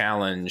to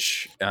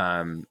challenge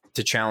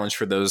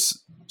for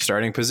those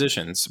starting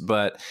positions.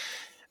 But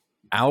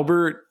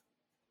Albert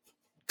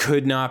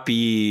could not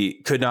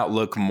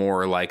look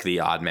more like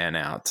the odd man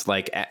out.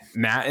 Like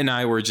Matt and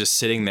I were just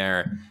sitting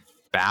there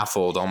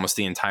baffled almost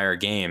the entire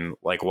game,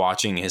 like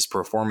watching his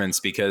performance,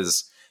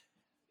 because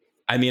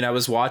I mean, I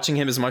was watching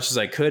him as much as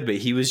I could, but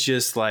he was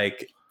just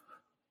like,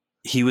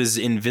 he was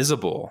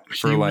invisible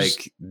for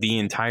like the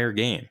entire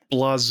game.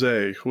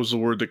 Blasé was the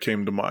word that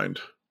came to mind.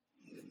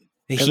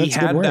 He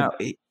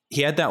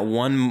had that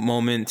one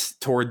moment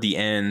toward the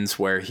end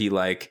where he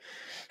like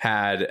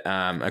had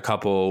a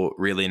couple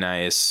really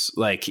nice,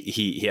 like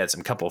he had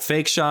some couple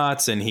fake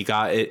shots and he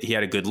got it. He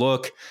had a good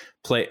look,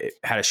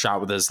 had a shot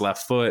with his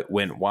left foot,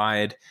 went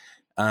wide.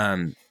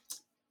 And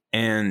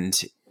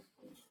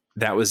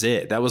that was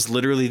it. That was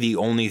literally the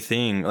only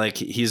thing. Like,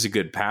 he's a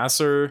good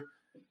passer,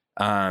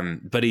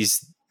 but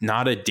he's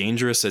not a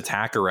dangerous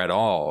attacker at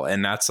all.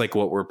 And that's like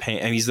what we're paying.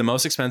 And he's the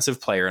most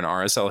expensive player in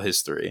RSL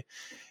history.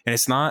 And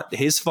it's not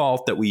his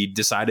fault that we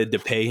decided to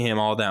pay him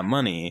all that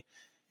money.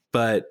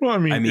 But well, I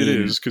mean it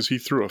is because he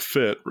threw a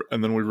fit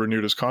and then we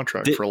renewed his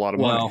contract for a lot of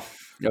money.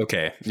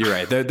 Okay, you're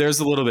right. There's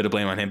a little bit of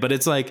blame on him, but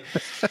it's like,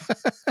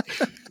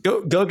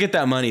 go get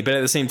that money. But at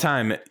the same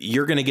time,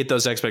 you're going to get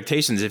those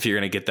expectations if you're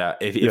going to get that.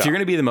 If you're going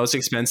to be the most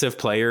expensive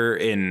player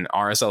in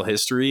RSL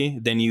history,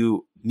 then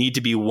you need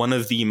to be one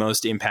of the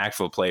most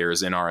impactful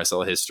players in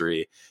RSL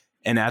history.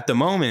 And at the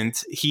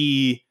moment,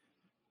 he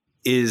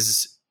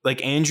is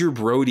like, Andrew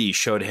Brody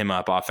showed him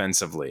up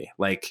offensively.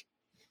 Like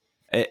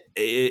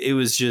it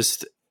was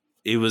just,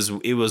 it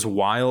was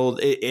wild.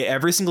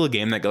 Every single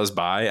game that goes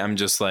by, I'm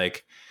just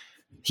like,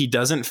 he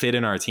doesn't fit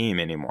in our team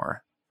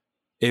anymore.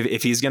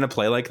 If he's going to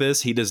play like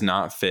this, he does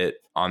not fit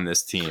on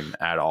this team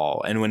at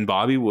all. And when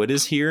Bobby Wood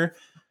is here,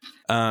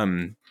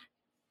 and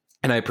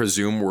I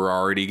presume we're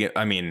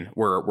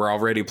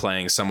already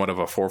playing somewhat of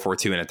a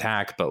 4-4-2 in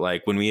attack, but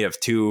like when we have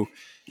two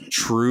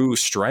true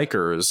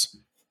strikers,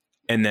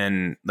 and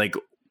then like,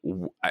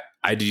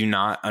 I do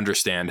not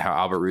understand how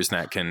Albert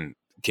Rusnak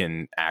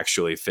can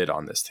actually fit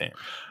on this team.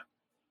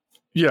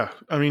 Yeah,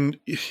 I mean,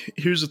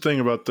 here's the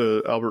thing about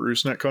the Albert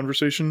Rusnak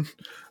conversation.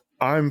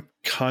 I'm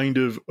kind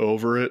of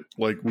over it.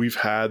 Like, we've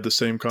had the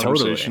same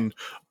conversation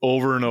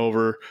over and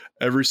over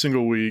every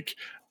single week.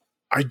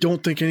 I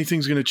don't think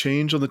anything's going to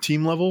change on the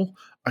team level.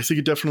 I think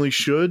it definitely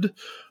should.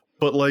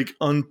 But, like,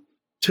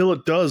 until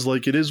it does,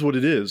 like, it is what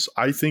it is.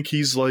 I think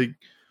he's, like,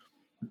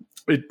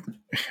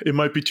 it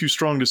might be too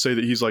strong to say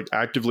that he's, like,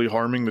 actively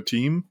harming the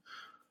team.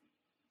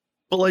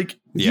 But, like,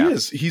 he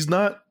is. He's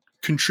not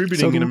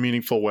contributing in a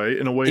meaningful way,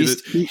 in a way that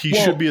he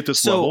should be at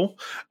this level.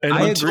 And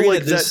until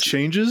like that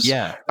changes,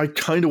 I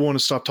kind of want to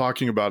stop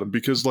talking about him,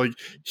 because like,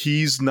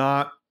 he's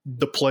not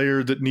the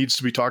player that needs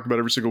to be talked about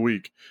every single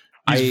week.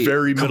 He's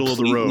very middle of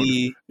the road.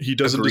 He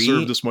doesn't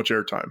deserve this much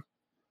airtime.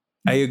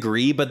 I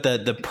agree, but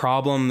the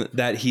problem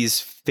that he's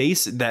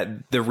faced,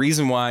 that the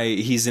reason why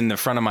he's in the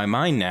front of my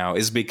mind now,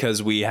 is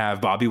because we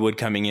have Bobby Wood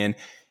coming in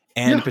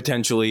and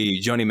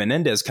potentially Joni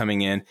Menendez coming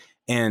in,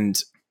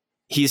 and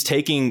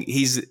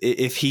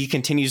if he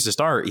continues to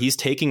start, he's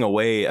taking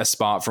away a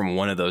spot from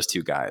one of those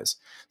two guys.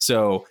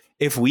 So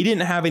if we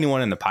didn't have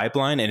anyone in the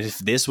pipeline, and if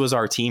this was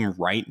our team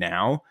right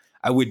now,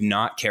 I would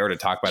not care to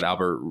talk about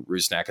Albert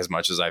Rusnak as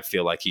much as I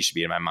feel like he should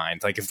be in my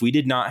mind. Like, if we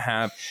did not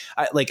have,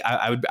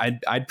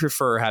 I'd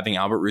prefer having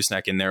Albert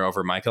Rusnak in there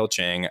over Michael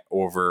Chang,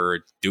 over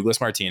Douglas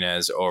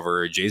Martinez,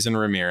 over Jason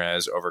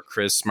Ramirez, over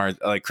Chris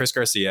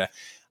Garcia.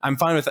 I'm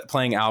fine with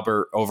playing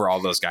Albert over all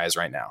those guys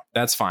right now.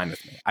 That's fine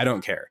with me. I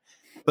don't care.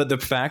 But the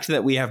fact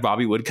that we have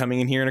Bobby Wood coming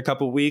in here in a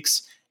couple of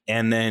weeks,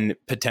 and then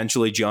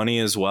potentially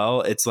Joni as well,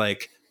 it's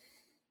like,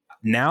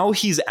 now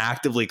he's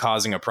actively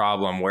causing a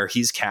problem where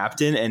he's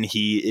captain and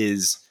he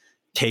is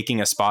taking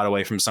a spot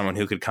away from someone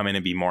who could come in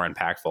and be more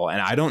impactful.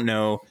 And I don't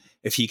know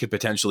if he could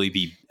potentially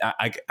be,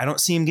 I don't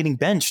see him getting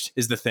benched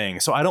is the thing.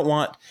 So I don't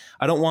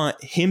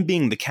want him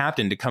being the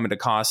captain to come at a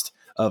cost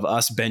of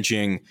us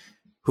benching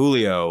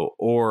Julio,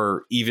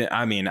 or even,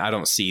 I mean, I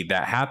don't see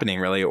that happening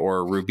really,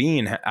 or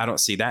Rubin. I don't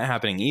see that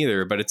happening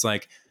either, but it's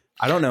like,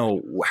 I don't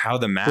know how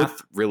the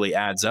math really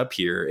adds up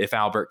here if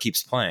Albert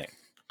keeps playing.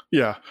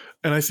 Yeah.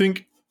 And I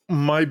think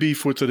my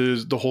beef with it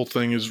is, the whole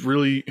thing is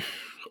really,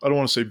 I don't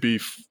want to say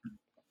beef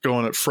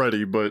going at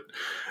Freddie, but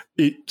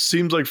it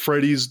seems like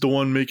Freddie's the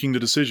one making the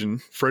decision.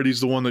 Freddie's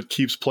the one that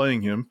keeps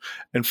playing him.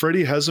 And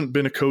Freddie hasn't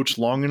been a coach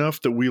long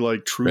enough that we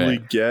like truly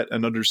get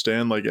and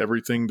understand like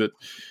everything that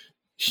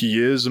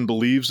he is and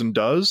believes and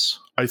does.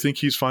 I think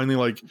he's finally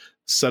like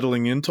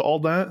settling into all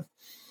that.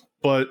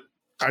 But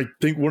I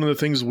think one of the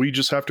things we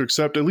just have to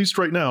accept, at least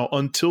right now,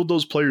 until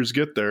those players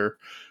get there,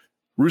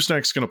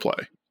 Rusnak's going to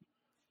play.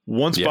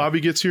 Once Bobby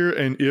gets here,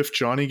 and if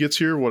Johnny gets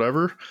here,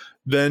 whatever,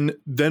 then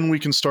we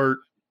can start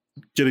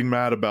getting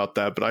mad about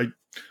that. But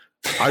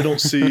I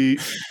don't see,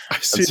 I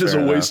see it as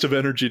a waste of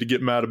energy to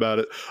get mad about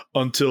it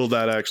until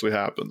that actually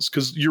happens.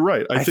 Because you're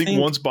right. I think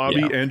once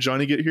Bobby and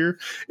Johnny get here,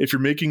 if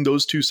you're making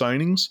those two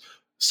signings,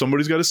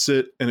 somebody's got to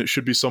sit, and it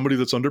should be somebody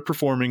that's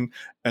underperforming,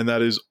 and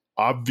that is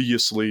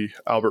obviously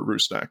Albert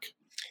Rusnak.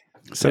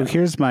 So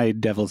here's my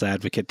devil's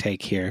advocate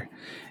take here.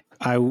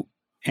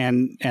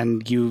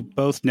 and you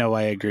both know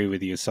I agree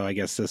with you. So I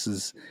guess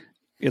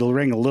it'll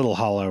ring a little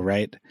hollow,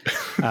 right?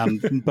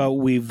 But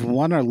we've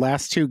won our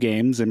last 2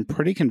 games in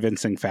pretty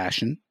convincing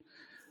fashion.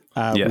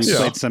 Yes. We've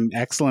played some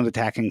excellent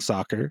attacking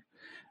soccer.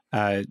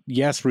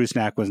 Yes,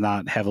 Rusnak was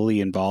not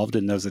heavily involved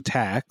in those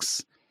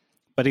attacks,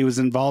 but he was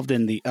involved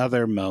in the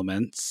other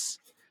moments.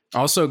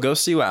 Also, go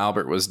see what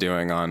Albert was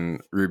doing on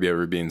Rubio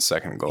Rubin's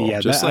second goal. Yeah,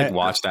 just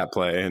watch that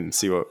play and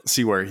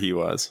see where he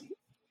was.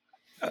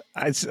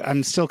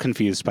 I'm still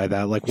confused by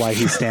that, like why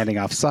he's standing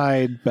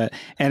offside. But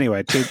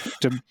anyway,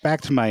 to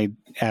back to my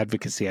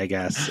advocacy, I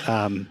guess.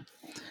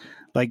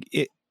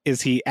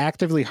 Is he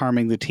actively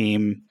harming the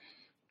team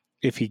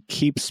if he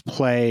keeps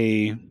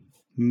play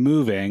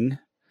moving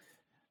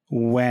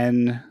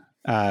when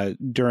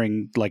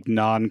during like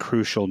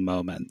non-crucial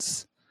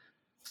moments,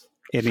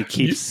 and he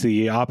keeps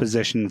the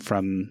opposition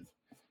from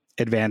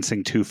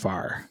advancing too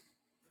far?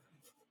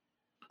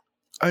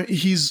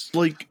 He's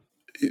like,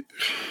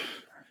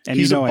 and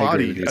he's you know a I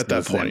body agree with at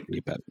that point.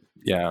 But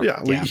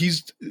Yeah.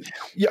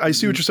 I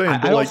see what you're saying,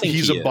 but like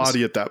he's a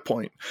body at that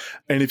point.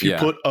 And if you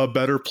put a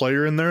better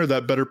player in there,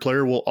 that better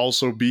player will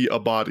also be a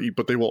body,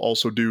 but they will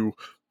also do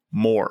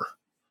more.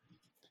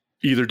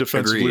 Either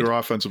defensively Agreed. or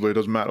offensively, it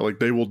doesn't matter. Like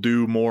they will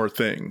do more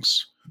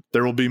things.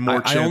 There will be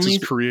more chances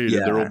created.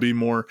 Yeah. There will be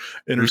more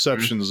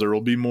interceptions. There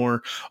will be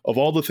more of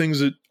all the things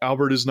that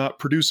Albert is not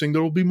producing.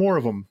 There will be more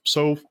of them.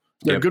 So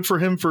good for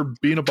him for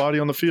being a body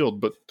on the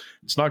field, but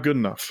it's not good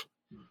enough.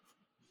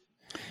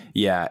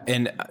 Yeah,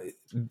 and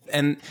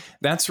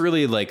that's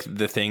really like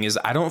the thing is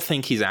I don't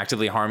think he's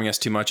actively harming us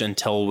too much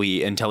until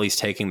he's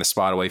taking the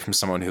spot away from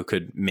someone who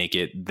could make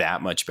it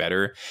that much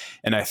better.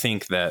 And I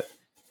think that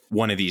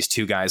one of these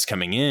 2 guys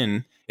coming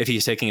in, if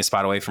he's taking a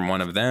spot away from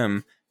one of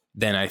them,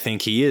 then I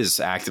think he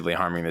is actively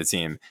harming the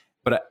team.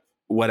 But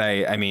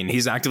I mean,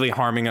 he's actively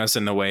harming us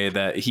in the way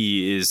that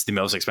he is the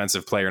most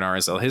expensive player in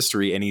RSL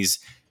history, and he's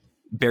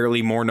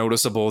barely more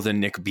noticeable than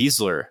Nick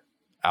Beasler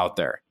out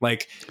there.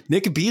 Like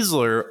Nick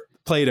Beasler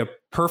played a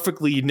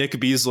perfectly Nick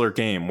Beasler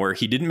game where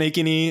he didn't make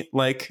any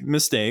like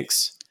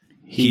mistakes.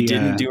 He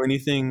didn't do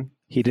anything.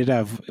 He did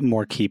have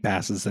more key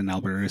passes than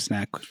Albert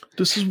Rusnak.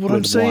 This is what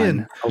I'm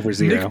saying. Over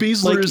 0. Nick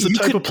Beasler is the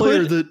type of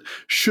player that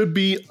should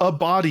be a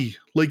body.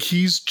 Like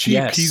he's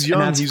cheap, he's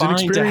young, he's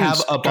inexperienced. To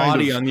have a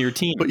body on your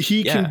team, but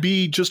he can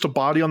be just a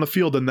body on the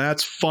field, and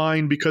that's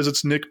fine because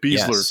it's Nick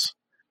Beasler. Yes,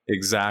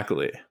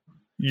 exactly.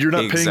 You're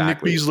not paying Nick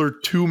Beasler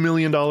 $2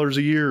 million a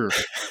year.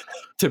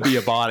 To be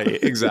a body.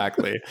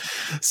 Exactly.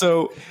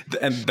 So,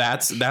 and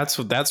that's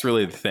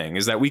really the thing,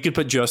 is that we could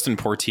put Justin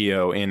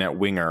Portillo in at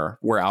winger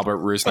where Albert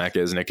Rusnak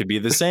is, and it could be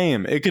the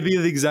same. It could be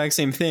the exact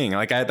same thing.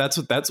 Like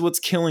that's what's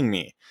killing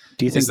me.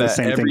 Do you think the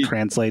same thing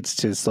translates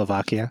to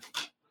Slovakia?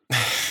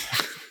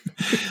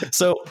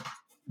 So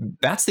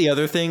that's the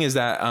other thing, is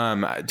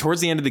that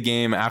towards the end of the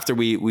game, after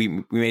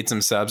we made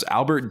some subs,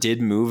 Albert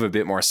did move a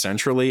bit more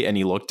centrally and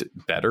he looked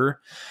better.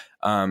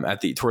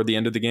 Toward the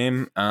end of the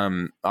game.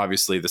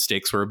 Obviously the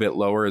stakes were a bit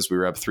lower as we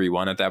were up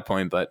 3-1 at that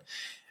point, but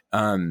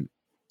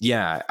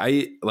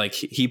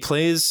he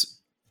plays.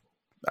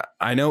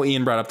 I know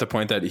Ian brought up the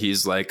point that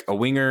he's like a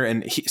winger,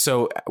 and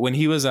so when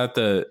he was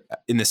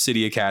in the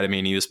City Academy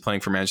and he was playing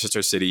for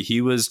Manchester City, he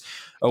was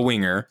a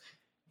winger.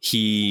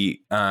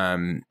 He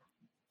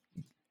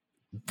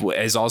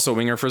is also a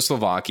winger for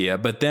Slovakia,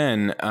 but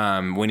then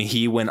when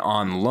he went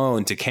on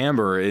loan to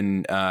Camber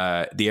in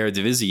the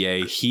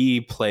Eredivisie,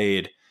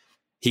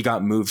 he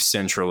got moved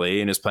centrally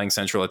and is playing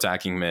central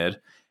attacking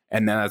mid.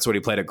 And then that's what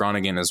he played at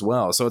Groningen as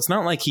well. So it's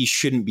not like he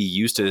shouldn't be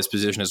used to this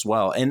position as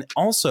well. And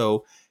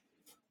also,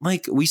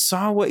 like, we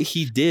saw what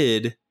he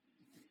did.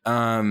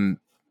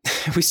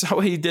 We saw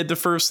what he did the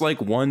first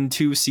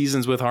 1-2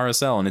 seasons with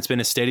RSL, and it's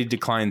been a steady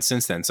decline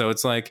since then. So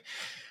it's like,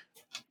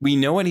 we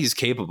know what he's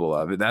capable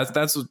of.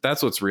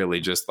 That's what's really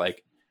just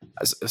like,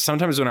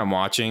 sometimes when I'm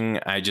watching,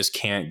 I just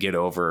can't get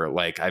over,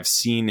 like, I've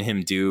seen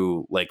him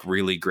do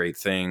really great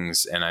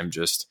things, and I'm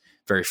just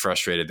very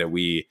frustrated that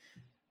we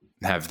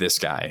have this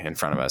guy in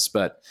front of us.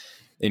 But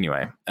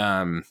anyway,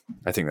 I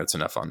think that's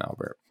enough on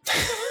Albert.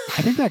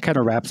 I think that kind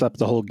of wraps up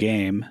the whole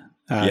game.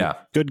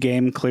 Good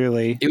game,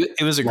 clearly.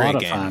 It was a great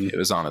game. Fun. It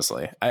was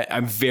honestly.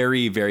 I'm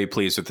very, very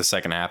pleased with the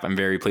second half. I'm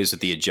very pleased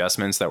with the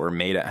adjustments that were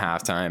made at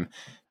halftime.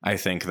 I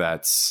think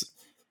that's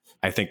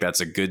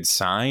a good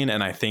sign,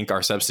 and I think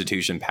our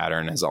substitution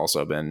pattern has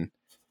also been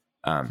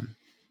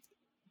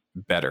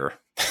better.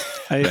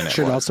 It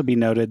should also be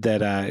noted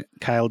that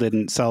Kyle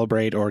didn't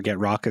celebrate or get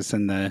raucous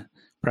in the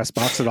press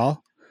box at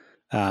all.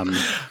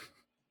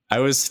 I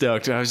was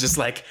stoked. I was just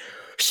like,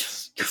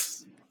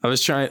 I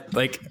was trying,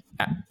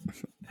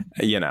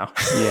 Yeah,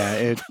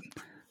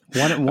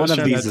 one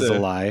of these is a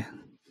lie.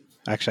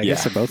 Actually, I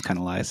guess they're both kind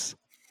of lies.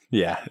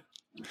 Yeah.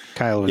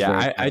 Kyle was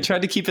I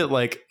tried to keep it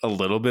a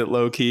little bit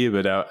low key,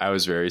 but I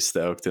was very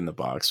stoked in the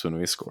box when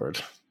we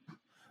scored.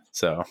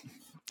 So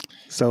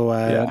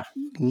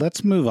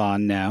let's move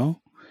on now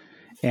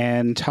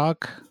and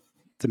talk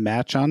the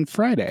match on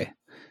Friday.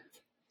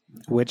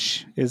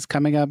 which is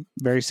coming up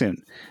very soon.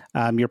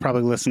 You're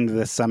probably listening to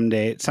this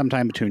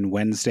sometime between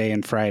Wednesday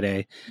and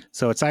Friday.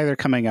 So it's either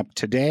coming up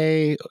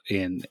today,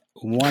 in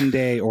 1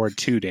 day, or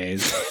 2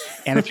 days.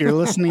 And if you're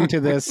listening to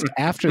this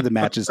after the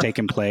match has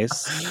taken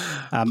place,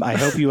 I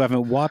hope you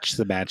haven't watched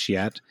the match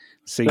yet.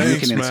 So you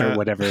can insert Matt.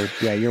 whatever.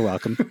 Yeah, you're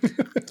welcome.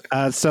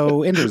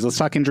 So injuries. Let's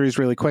talk injuries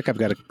really quick. I've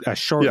got a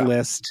short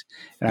list,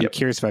 and I'm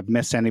curious if I've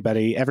missed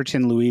anybody.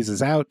 Everton Luiz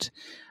is out.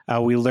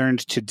 We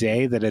learned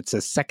today that it's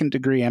a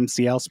second-degree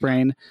MCL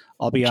sprain.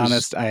 I'll be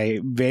honest, I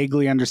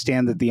vaguely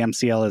understand that the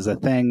MCL is a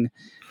thing,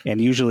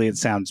 and usually it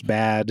sounds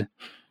bad.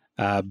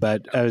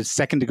 But a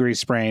second-degree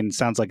sprain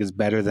sounds like it's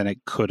better than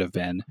it could have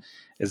been.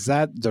 Is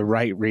that the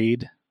right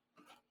read?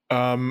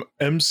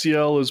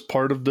 MCL is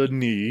part of the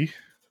knee.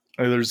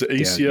 There's the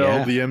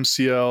ACL, the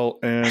MCL,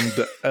 and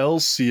the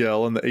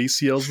LCL, and the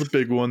ACL is the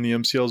big one. The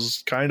MCL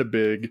is kind of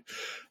big.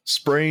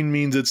 Sprain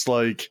means it's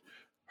like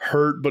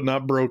hurt but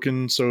not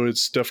broken, so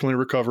it's definitely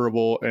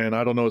recoverable. And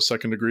I don't know what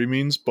second degree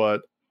means,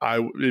 but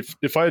if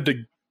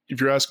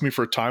you're asking me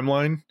for a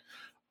timeline,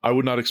 I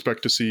would not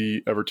expect to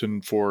see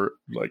Everton for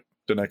like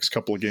the next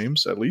couple of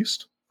games at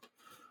least.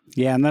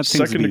 Yeah, and that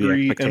seems second to be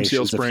degree the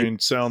MCL sprain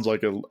sounds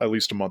like at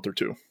least a month or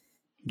two.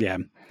 Yeah.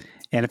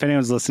 And if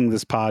anyone's listening to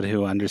this pod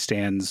who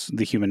understands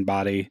the human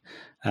body,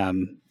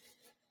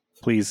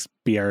 please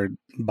be our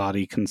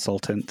body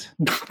consultant.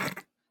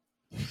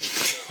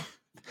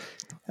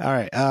 All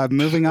right,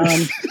 moving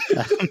on,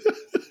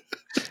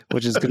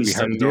 which is going to be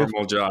hard to do.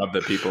 Normal job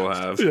that people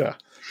have. Yeah,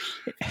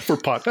 for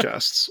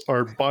podcasts,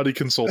 our body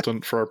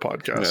consultant for our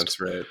podcast.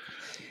 That's right.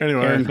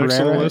 Anyway, Aaron next on the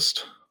Herrera.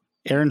 list.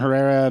 Aaron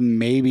Herrera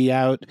may be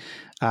out.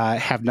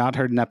 Have not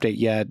heard an update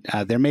yet.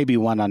 There may be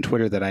one on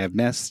Twitter that I have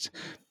missed,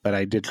 but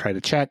I did try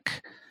to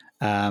check.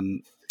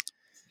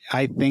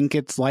 I think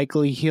it's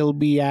likely he'll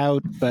be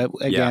out, but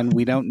again,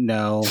 we don't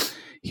know.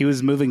 He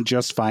was moving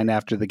just fine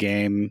after the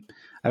game.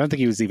 I don't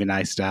think he was even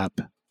iced up.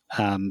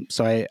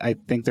 So I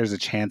think there's a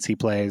chance he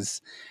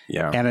plays.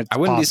 Yeah. And I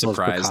wouldn't be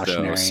surprised,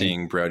 though,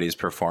 seeing Brody's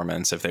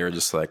performance if they were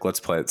just like, let's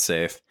play it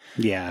safe.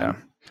 Yeah.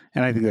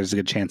 And I think there's a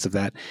good chance of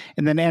that.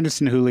 And then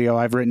Anderson Julio,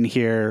 I've written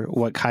here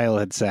what Kyle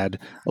had said,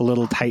 a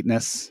little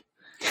tightness.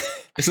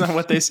 Isn't that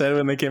what they said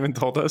when they came and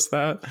told us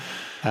that?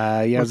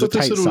 It was a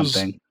tight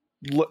something.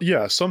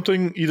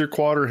 Something either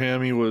quad or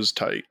hammy was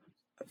tight.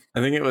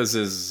 I think it was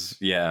his,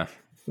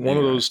 one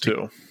of those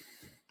two.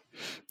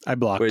 I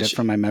blocked it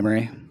from my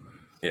memory.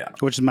 Yeah.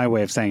 Which is my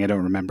way of saying I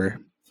don't remember.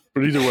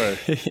 But either way,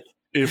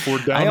 if we're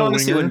down I a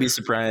honestly winger, wouldn't be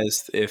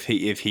surprised if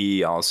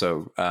he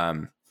also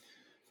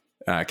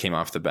came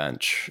off the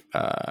bench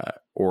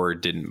or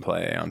didn't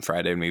play on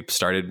Friday, and we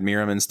started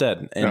Miram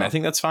instead. And I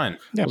think that's fine.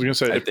 I was going to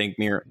say,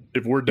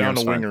 if we're down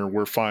a winger,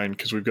 we're fine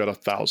because we've got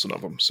 1,000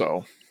 of them.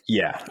 So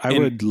I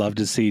would love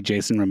to see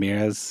Jason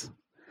Ramirez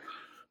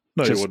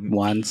just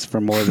once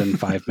for more than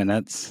 5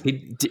 minutes.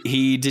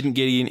 He didn't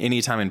get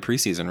any time in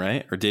preseason,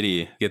 right? Or did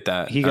he get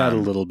that? He got a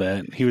little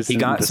bit. He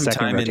got the some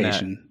time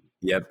rotation.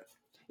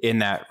 In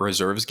that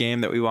reserves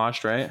game that we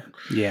watched, right?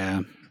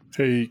 Yeah.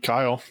 Hey,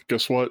 Kyle,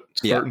 guess what?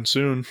 Starting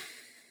soon.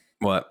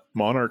 What?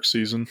 Monarch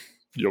season.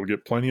 You'll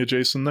get plenty of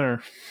Jason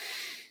there.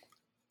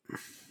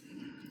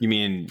 You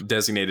mean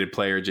designated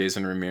player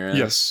Jason Ramirez?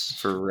 Yes.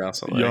 For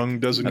Russell. Young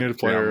designated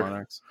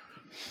player.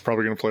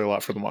 Probably going to play a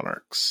lot for the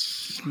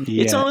Monarchs.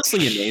 Yeah. It's honestly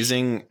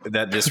amazing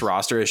that this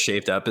roster is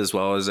shaped up as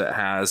well as it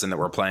has and that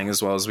we're playing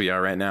as well as we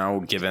are right now,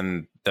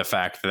 given the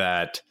fact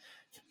that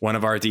one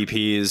of our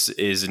DPs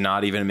is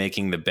not even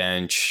making the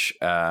bench.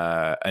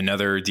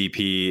 Another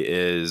DP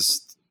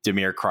is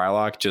Damir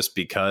Krylock just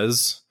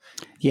because.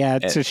 Yeah,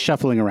 it's just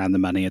shuffling around the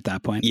money at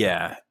that point.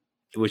 Yeah,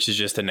 which is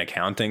just an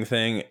accounting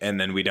thing. And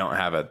then we don't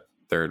have a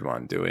third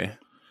one, do we?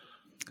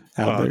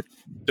 Albert.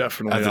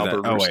 Definitely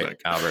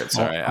Albert. Albert.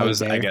 Sorry.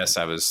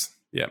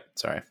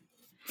 Sorry.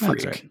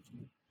 Freak. Right.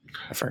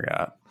 I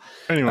forgot.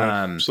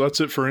 Anyway, so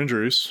that's it for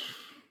injuries.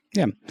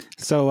 Yeah.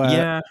 So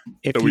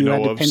if you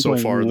had to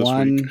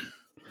pinpoint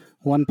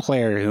one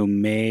player who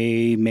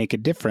may make a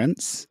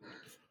difference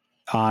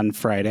on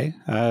Friday,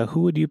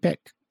 who would you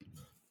pick?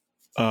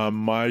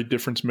 My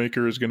difference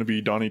maker is going to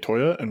be Donny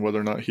Toya and whether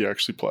or not he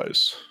actually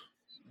plays.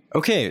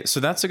 Okay, so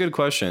that's a good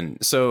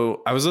question.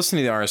 So I was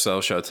listening to the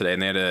RSL show today,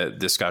 and they had a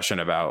discussion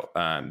about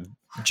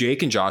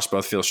Jake and Josh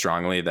both feel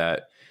strongly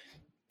that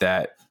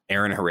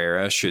Aaron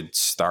Herrera should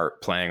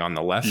start playing on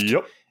the left.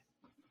 Yep.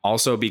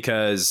 Also,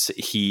 because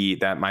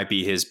that might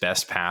be his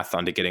best path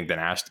onto getting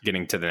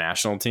to the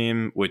national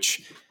team.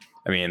 Which,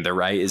 I mean, the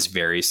right is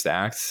very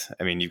stacked.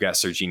 I mean, you've got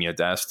Serginho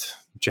Dest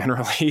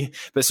generally,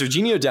 but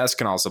Serginho Dest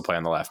can also play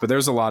on the left. But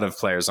there's a lot of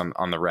players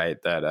on the right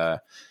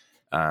that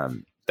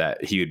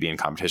he would be in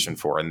competition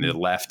for, and the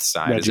left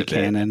side Reggie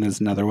Cannon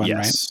is another one,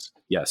 right?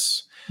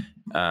 Yes.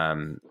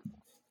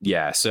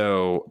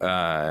 So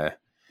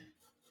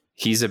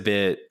he's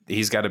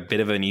got a bit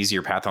of an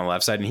easier path on the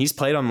left side, and he's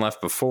played on the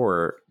left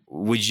before.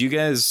 Would you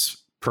guys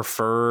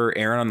prefer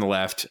Aaron on the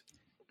left,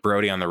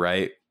 Brody on the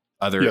right,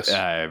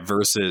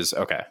 versus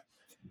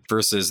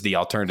the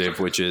alternative,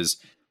 which is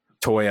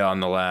Toya on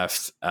the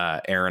left,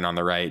 Aaron on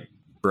the right,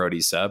 Brody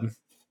sub?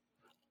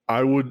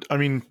 I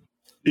mean,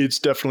 it's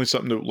definitely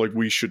something that like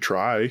we should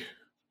try.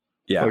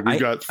 Yeah, like we've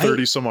got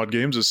 30 some odd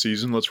games this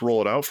season. Let's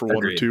roll it out for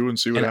 1 or 2 and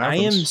see what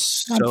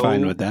happens. I'm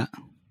fine with that.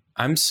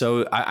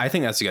 I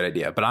think that's a good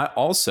idea. But I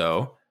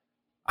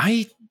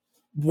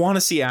want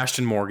to see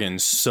Ashton Morgan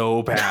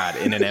so bad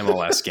in an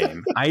MLS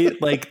game.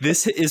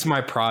 This is my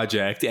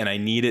project and I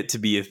need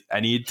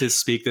to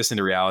speak this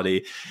into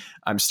reality.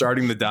 I'm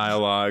starting the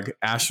dialogue.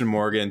 Ashton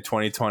Morgan,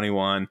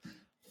 2021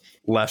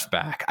 left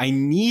back. I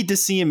need to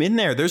see him in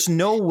there. There's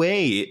no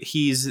way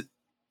he's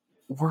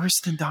worse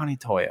than Donny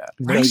Toya.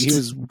 He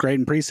was great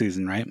in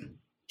preseason, right?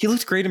 He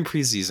looked great in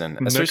preseason,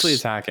 especially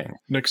attacking.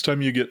 Next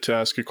time you get to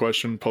ask a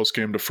question post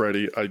game to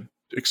Freddie, I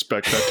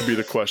expect that to be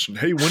the question.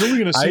 Hey, when are we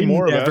going to see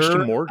more of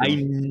Ashton Morgan? I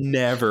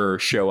never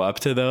show up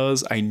to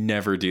those. I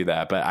never do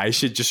that, but I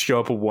should just show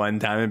up one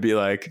time and be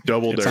like,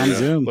 double dare. On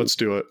Zoom. Let's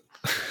do it.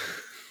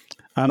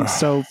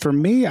 So for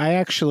me,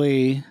 I'm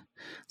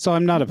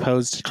not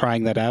opposed to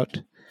trying that out.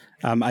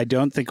 I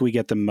don't think we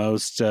get the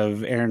most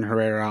of Aaron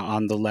Herrera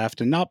on the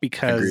left, and not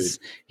because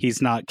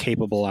he's not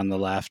capable on the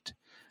left,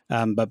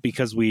 but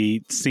because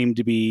we seem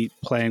to be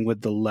playing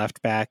with the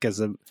left back as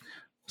a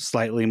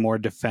slightly more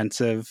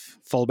defensive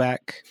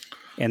fullback,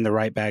 and the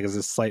right back as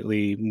a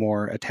slightly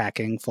more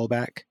attacking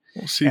fullback.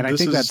 Well, and I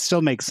think that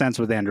still makes sense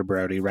with Andrew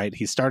Brody, right?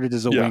 He started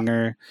as a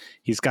winger.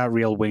 He's got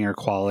real winger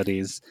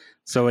qualities.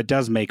 So it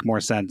does make more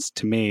sense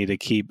to me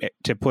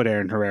to put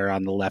Aaron Herrera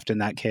on the left in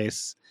that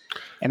case.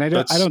 And I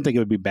don't think it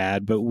would be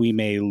bad, but we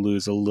may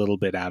lose a little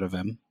bit out of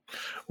him.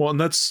 Well, and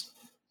that's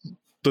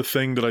the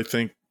thing that I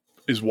think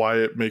is why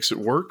it makes it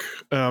work.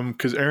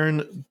 Because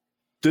Aaron,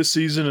 this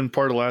season and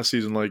part of last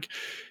season, like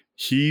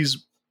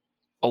he's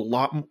a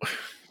lot.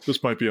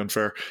 This might be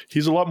unfair.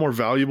 He's a lot more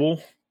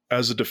valuable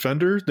as a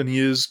defender than he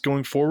is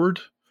going forward.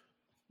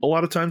 A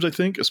lot of times, I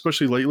think,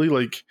 especially lately,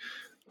 like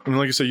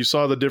I said, you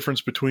saw the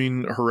difference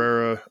between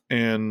Herrera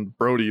and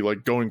Brody,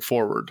 like going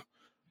forward.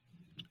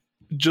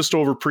 Just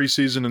over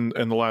preseason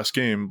and the last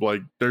game,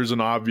 like there's an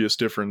obvious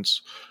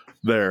difference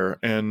there.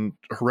 And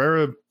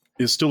Herrera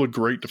is still a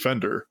great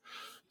defender.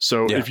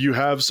 So if you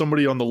have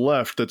somebody on the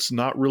left that's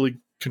not really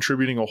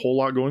contributing a whole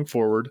lot going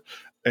forward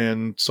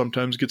and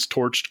sometimes gets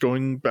torched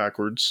going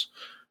backwards,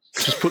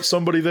 just put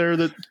somebody there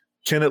that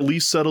can at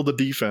least settle the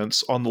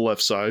defense on the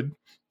left side.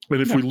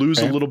 And if we lose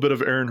a little bit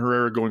of Aaron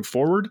Herrera going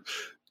forward,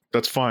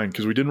 that's fine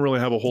because we didn't really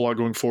have a whole lot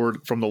going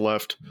forward from the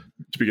left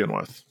to begin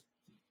with.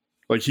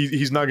 Like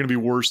he's not going to be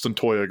worse than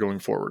Toya going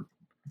forward.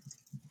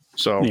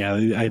 So yeah,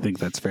 I think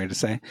that's fair to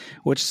say.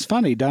 Which is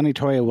funny. Donny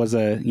Toya was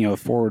a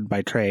forward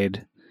by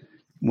trade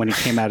when he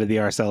came out of the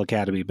RSL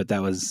Academy, but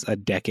that was a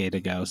decade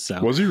ago.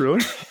 So was he really?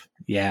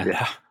 Yeah.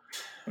 Yeah.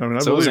 I mean,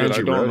 I believe it.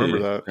 I don't remember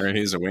that. Or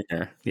he's a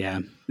winger.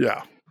 Yeah.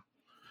 Yeah.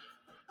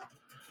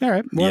 All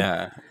right. Well,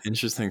 yeah.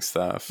 Interesting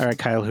stuff. All right,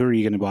 Kyle. Who are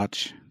you going to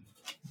watch?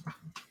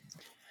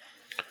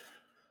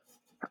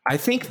 I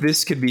think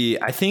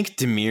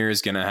Damir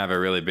is going to have a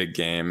really big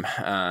game.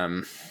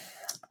 I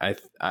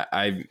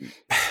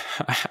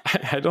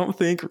don't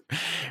think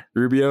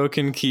Rubio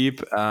can keep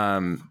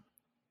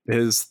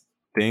his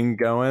thing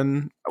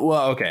going.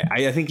 Well, okay,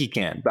 I think he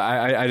can, but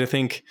I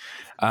think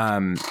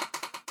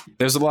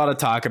there's a lot of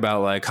talk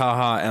about like,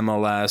 haha,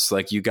 MLS,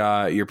 like you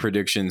got your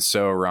predictions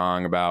so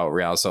wrong about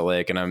Real Salt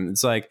Lake, and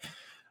it's like,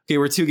 okay,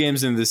 we're 2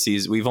 games into the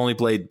season. We've only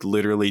played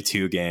literally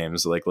 2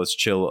 games. Like, let's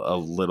chill a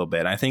little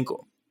bit. I think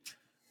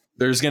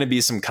there's going to be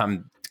some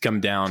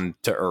come down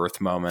to earth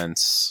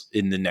moments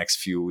in the next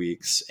few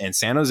weeks, and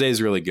San Jose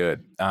is really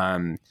good.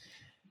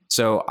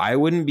 So I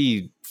wouldn't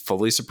be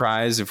fully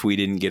surprised if we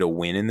didn't get a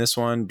win in this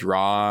one.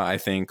 Draw, I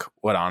think,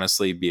 would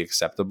honestly be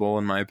acceptable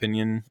in my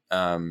opinion.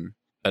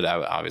 But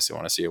I obviously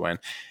want to see a win.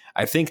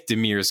 I think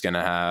Damir is going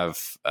to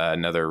have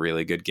another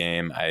really good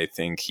game. I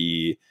think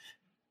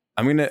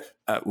I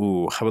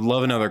would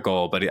love another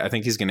goal, but I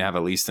think he's going to have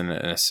at least an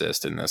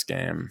assist in this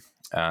game.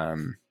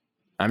 I'm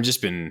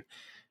just been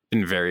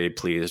very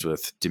pleased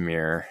with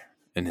Damir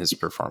in his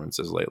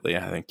performances lately.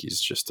 I think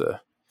he's just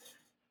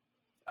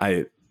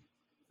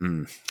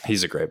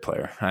he's a great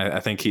player. I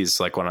think he's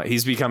like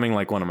he's becoming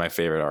like one of my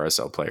favorite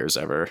RSL players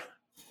ever.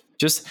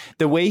 Just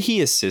the way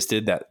he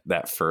assisted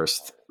that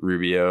first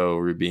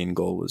Rubin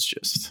goal was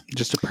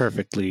just a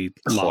perfectly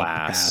long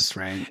pass,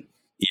 right?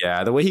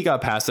 Yeah, the way he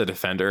got past the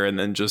defender and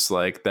then just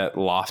like that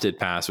lofted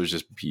pass was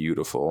just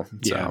beautiful.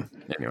 So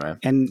anyway.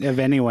 And if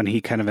anyone,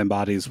 he kind of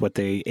embodies what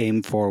they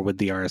aim for with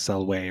the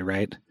RSL way,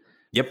 right?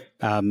 Yep.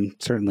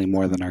 Certainly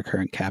more than our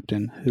current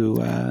captain,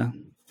 who I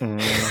don't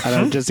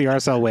know, does the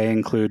RSL way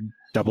include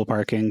double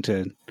parking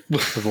to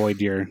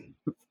avoid your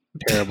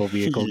terrible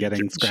vehicle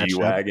getting scratched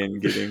G-Wagon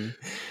up? Getting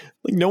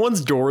like no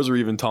one's doors were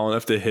even tall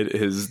enough to hit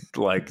his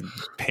like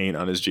paint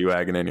on his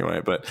G-Wagon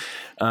anyway. But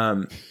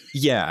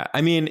yeah,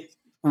 I mean,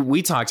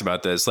 we talked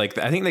about this. Like,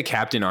 I think the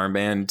captain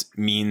armband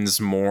means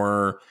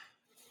more.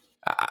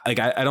 Like,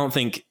 I don't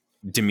think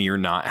Damir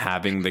not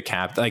having the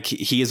cap, like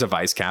he is a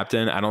vice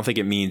captain. I don't think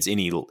it means I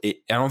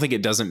don't think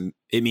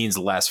it means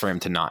less for him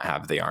to not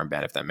have the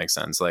armband, if that makes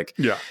sense. Like,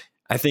 yeah,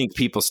 I think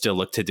people still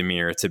look to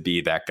Damir to be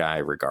that guy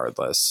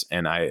regardless.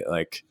 And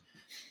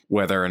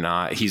whether or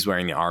not he's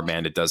wearing the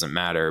armband, it doesn't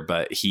matter,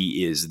 but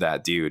he is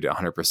that dude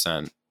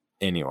 100%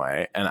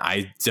 anyway. And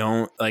I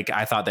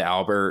thought the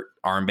Albert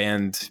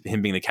armband,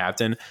 him being the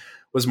captain,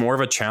 was more of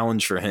a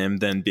challenge for him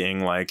than being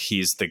like,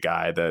 he's the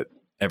guy that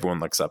everyone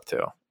looks up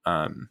to.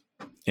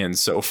 And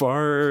so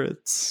far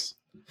it's,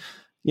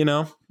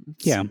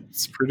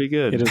 it's pretty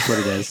good. It is what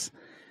it is.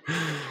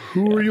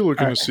 Who are you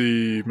looking to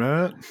see,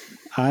 Matt?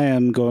 I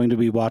am going to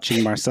be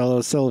watching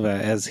Marcelo Silva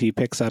as he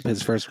picks up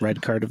his first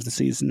red card of the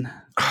season.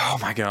 Oh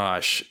my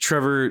gosh.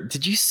 Trevor,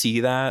 did you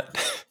see that?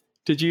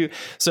 Did you?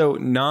 So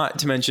not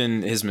to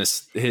mention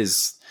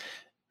his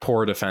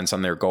poor defense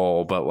on their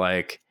goal, but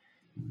like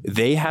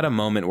they had a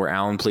moment where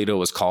Alan Polito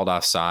was called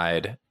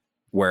offside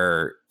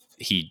where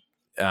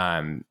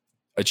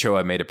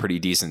Ochoa made a pretty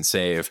decent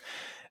save.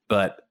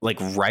 But like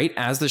right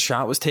as the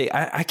shot was taken,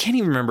 I can't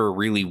even remember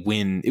really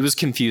when. It was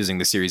confusing,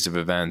 the series of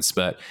events.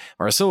 But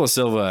Marcelo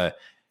Silva,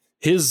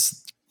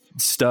 his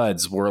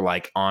studs were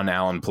like on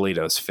Alan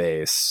Polito's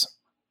face,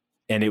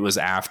 and it was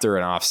after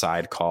an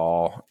offside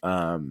call.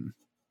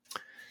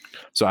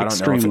 So I don't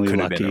know if it could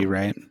have been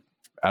right.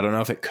 I don't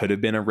know if it could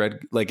have been a red.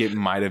 Like it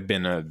might have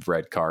been a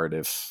red card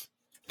if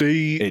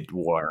it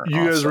were.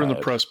 You guys were in the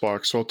press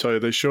box, so I'll tell you.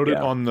 They showed it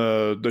on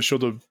they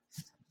showed the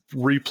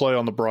replay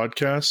on the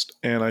broadcast,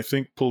 and I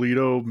think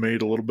Polito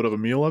made a little bit of a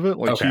meal of it.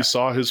 Like he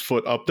saw his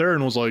foot up there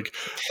and was like,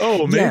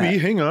 "Oh, maybe.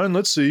 Hang on,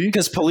 let's see."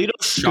 Because Polito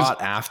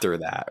shot after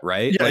that,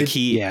 right?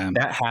 Yeah,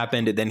 that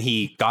happened, and then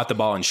he got the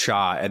ball and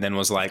shot, and then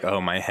was like, "Oh,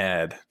 my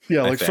head."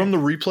 Yeah, like from the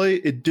replay,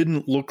 it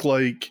didn't look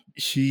like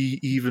he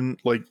even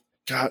like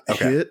got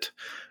hit,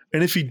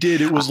 and if he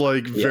did, it was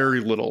like very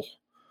little.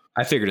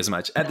 I figured as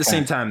much. At the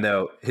same time,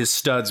 though, his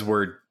studs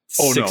were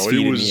 6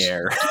 feet in the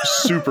air,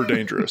 super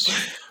dangerous.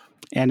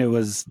 And it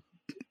was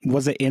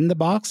it in the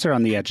box or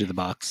on the edge of the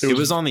box? It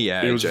was on the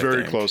edge. It was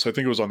very close. I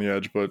think it was on the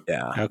edge, but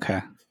yeah.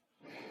 Okay.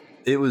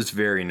 It was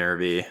very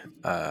nervy.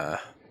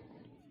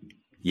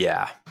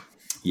 Yeah.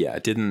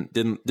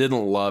 Didn't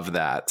love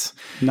that.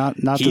 Not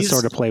the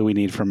sort of play we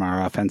need from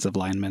our offensive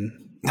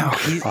lineman. No,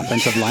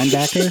 offensive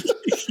linebacker.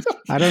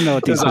 I don't know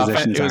what these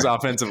positions are. It was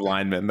offensive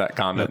lineman, that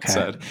comment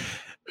said,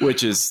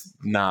 which is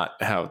not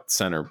how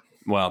center.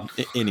 Well,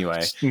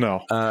 anyway,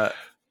 no.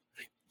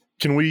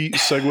 Can we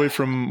segue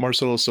from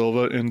Marcelo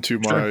Silva into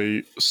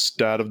my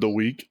stat of the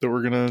week that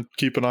we're going to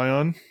keep an eye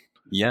on?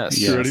 Yes.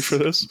 You ready for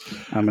this?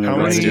 I'm going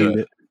to read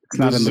it. It's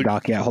not in the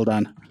doc yet. Hold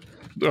on.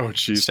 Oh,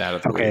 jeez. Stat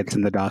of the week. It's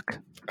in the doc.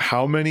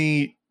 How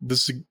many,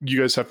 you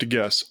guys have to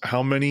guess,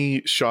 how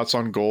many shots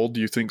on goal do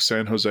you think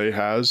San Jose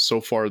has so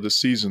far this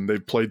season?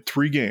 They've played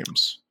 3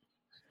 games.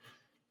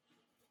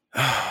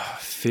 How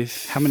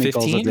many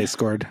goals have they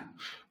scored?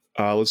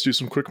 Let's do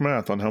some quick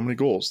math on how many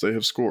goals they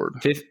have scored.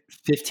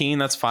 15,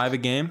 that's 5 a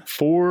game?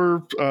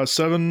 4,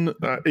 7,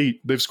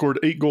 8. They've scored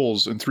 8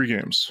 goals in 3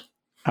 games.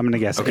 I'm going to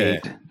guess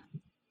 8.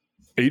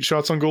 8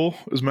 shots on goal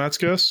is Matt's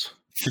guess?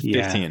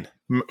 15.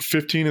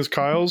 15 is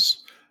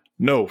Kyle's?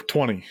 No,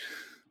 20.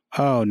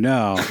 Oh,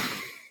 no.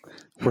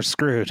 We're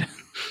screwed.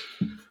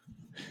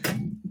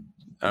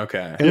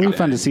 Okay. It'll be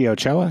fun to see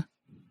Ochoa.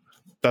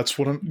 That's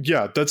what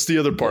that's the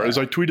other part. Is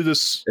I tweeted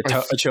this.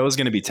 Ochoa's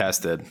going to be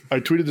tested.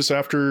 I tweeted this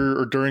after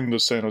or during the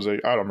San Jose. I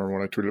don't remember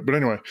when I tweeted it, but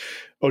anyway,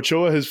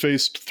 Ochoa has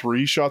faced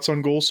 3 shots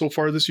on goal so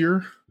far this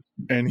year,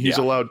 and he's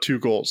allowed 2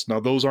 goals. Now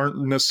those aren't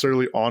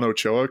necessarily on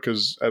Ochoa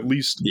because at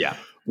least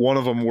one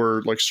of them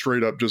were like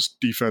straight up just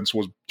defense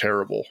was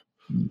terrible.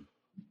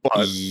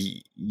 But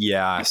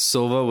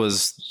Silva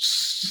was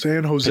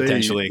San Jose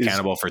potentially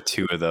accountable for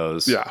 2 of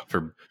those. Yeah,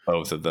 for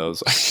both of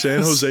those.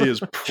 San Jose is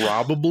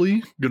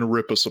probably going to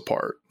rip us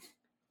apart.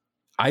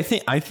 I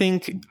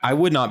think I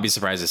would not be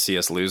surprised to see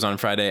us lose on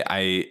Friday.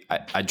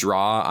 A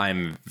draw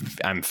I'm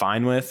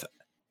fine with.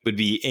 Would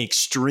be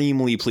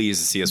extremely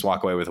pleased to see us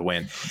walk away with a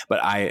win.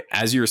 But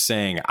as you're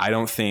saying, I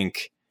don't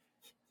think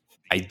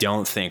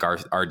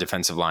our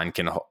defensive line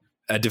can.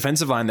 A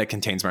defensive line that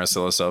contains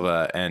Marcelo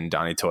Silva and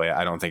Donny Toya,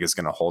 I don't think is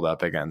going to hold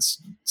up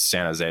against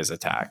San Jose's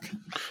attack.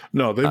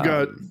 No, they've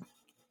got,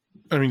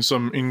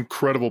 some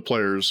incredible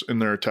players in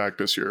their attack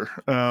this year.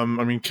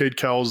 Cade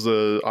Cowell's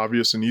the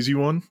obvious and easy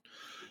one.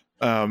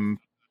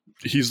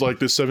 He's like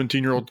this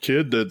 17-year-old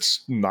kid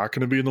that's not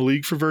going to be in the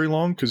league for very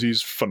long because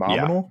he's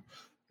phenomenal. Yeah.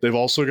 They've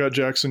also got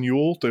Jackson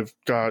Ewell. They've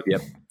got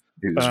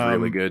who's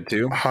really good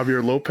too.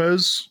 Javier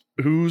Lopez,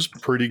 who's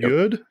pretty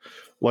good.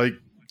 Like,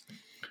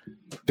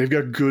 they've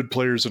got good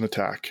players in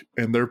attack,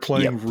 and they're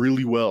playing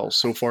really well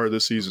so far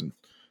this season.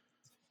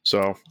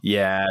 So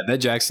that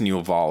Jackson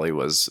Ewell volley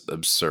was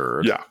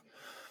absurd. Yeah,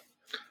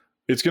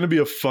 it's going to be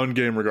a fun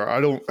game. I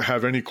don't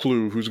have any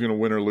clue who's going to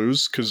win or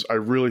lose because I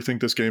really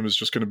think this game is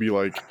just going to be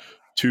like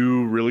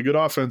 2 really good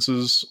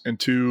offenses and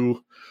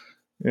 2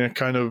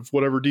 kind of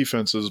whatever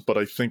defenses. But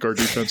I think our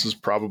defense is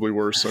probably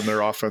worse and their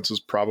offense is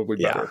probably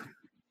better.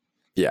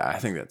 Yeah, I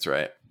think that's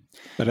right.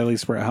 But at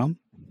least we're at home.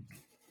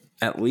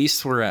 At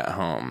least we're at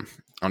home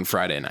on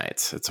Friday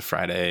nights. It's a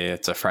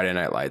Friday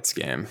Night Lights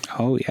game.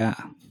 Oh yeah.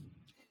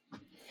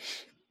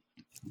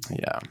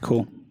 Yeah.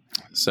 Cool.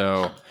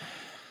 So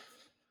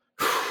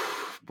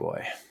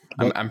boy,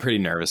 I'm pretty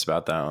nervous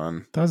about that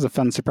one. That was a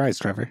fun surprise,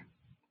 Trevor.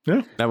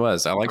 Yeah, That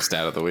was. I like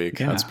stat of the week.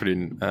 Yeah. That's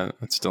pretty.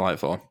 That's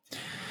delightful.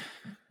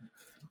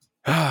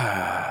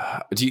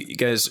 Do you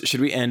guys?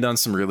 Should we end on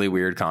some really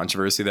weird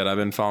controversy that I've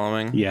been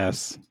following?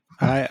 Yes.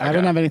 I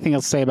don't have anything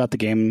else to say about the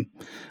game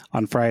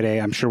on Friday.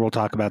 I'm sure we'll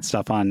talk about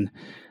stuff on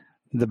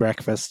the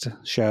breakfast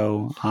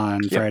show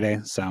on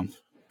Friday. So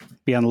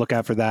be on the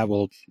lookout for that.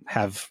 We'll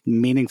have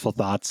meaningful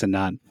thoughts and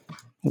not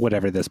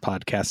whatever this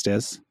podcast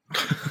is.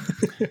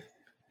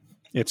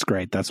 It's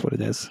great. That's what it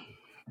is.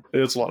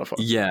 it's a lot of fun.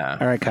 Yeah.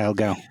 All right, Kyle,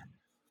 go.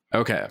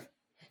 Okay.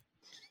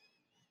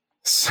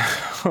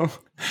 So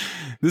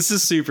this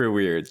is super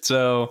weird.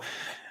 So,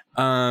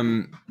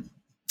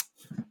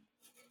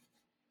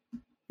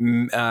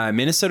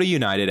 Minnesota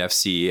United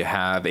FC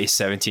have a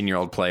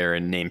 17-year-old player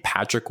named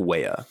Patrick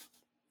Weah.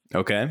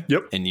 Okay.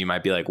 Yep. And you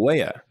might be like,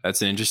 Weah,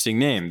 that's an interesting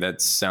name.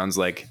 That sounds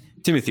like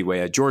Timothy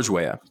Weah, George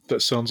Weah.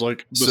 That sounds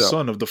like the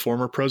son of the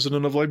former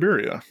president of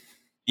Liberia.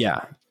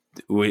 Yeah.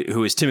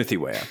 Who is Timothy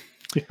Weah.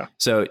 Yeah.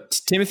 So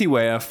Timothy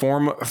Weah,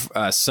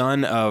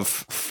 son of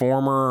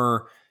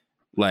former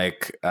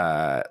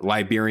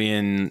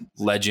Liberian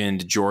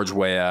legend George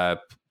Weah,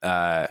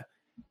 is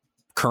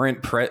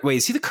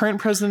he the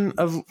current president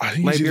of I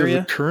think he's Liberia?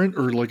 either the current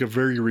or like a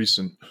very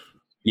recent.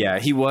 Yeah,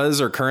 he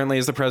was or currently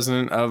is the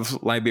president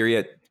of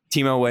Liberia.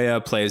 Timo Weah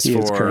plays He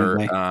is for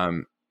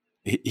currently.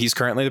 He's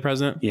currently the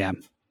president? Yeah.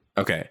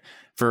 Okay.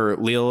 For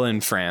Lille in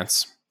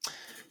France.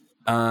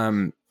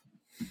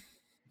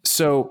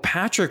 So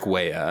Patrick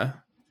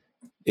Weah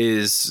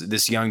is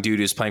this young dude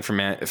who's playing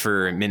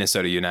for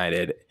Minnesota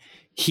United.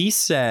 He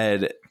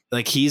said,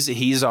 like,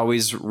 he's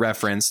always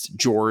referenced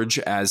George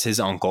as his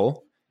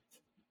uncle,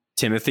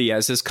 Timothy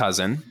as his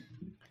cousin.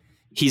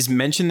 He's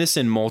mentioned this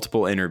in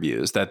multiple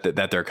interviews that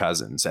they're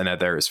cousins and that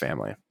they're his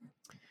family.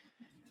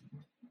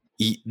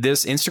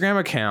 This Instagram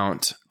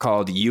account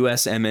called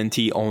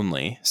USMNT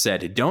Only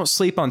said, "Don't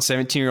sleep on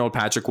 17-year-old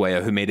Patrick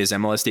Weah, who made his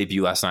MLS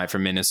debut last night for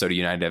Minnesota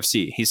United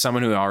FC. He's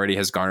someone who already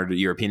has garnered a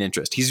European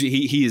interest. He's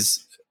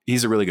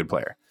a really good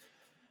player.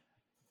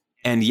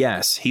 And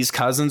yes, he's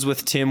cousins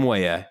with Tim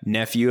Weah,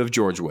 nephew of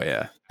George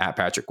Weah, at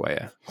Patrick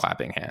Weah,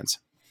 clapping hands."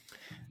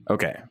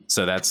 Okay,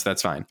 so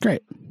that's fine.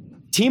 Great.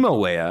 Timo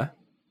Weah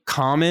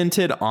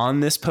commented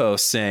on this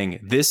post saying,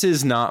 "This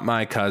is not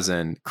my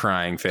cousin,"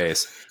 crying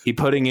face. "He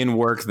putting in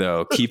work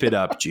though. Keep it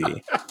up, G."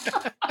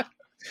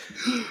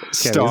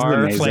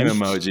 Star flame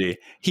emoji.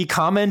 He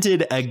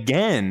commented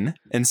again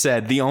and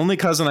said, "The only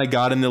cousin I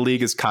got in the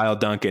league is Kyle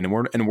Duncan,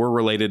 and we're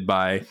related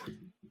by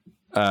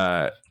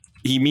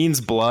he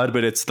means blood,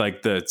 but it's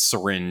like the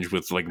syringe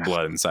with like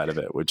blood inside of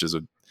it, which is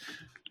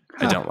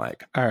I don't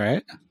like." All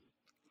right.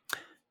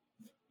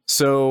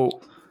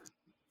 So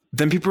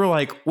then people are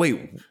like,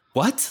 "Wait,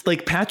 what?"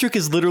 Like, Patrick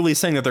is literally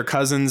saying that they're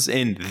cousins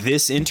in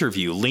this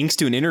interview, links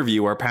to an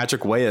interview where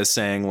Patrick Weah is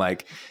saying,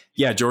 like,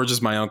 "Yeah, George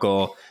is my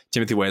uncle,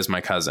 Timothy Weah is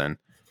my cousin."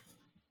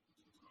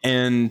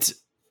 And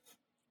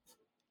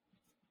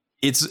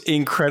it's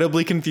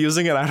incredibly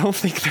confusing, and I don't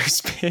think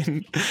there's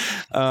been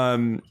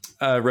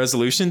a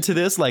resolution to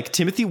this. Like,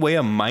 Timothy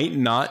Weah might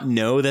not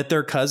know that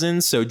they're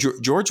cousins. So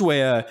George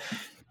Weah,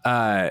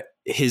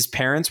 his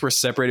parents were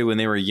separated when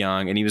they were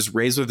young, and he was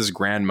raised with his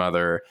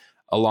grandmother,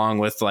 along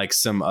with like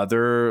some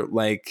other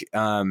like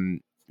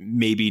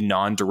maybe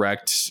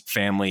non-direct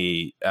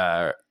family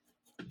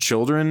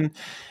children,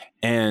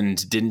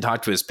 and didn't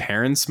talk to his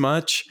parents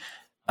much.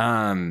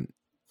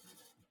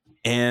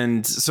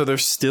 And so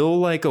there's still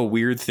like a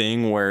weird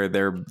thing where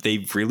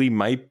they really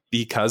might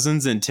be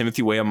cousins, and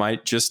Timothy Weah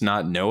might just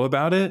not know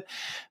about it.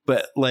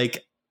 But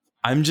like,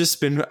 I've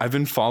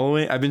been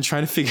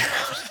trying to figure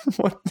out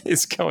what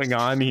is going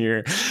on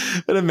here.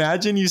 But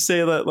imagine you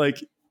say that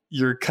like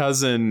your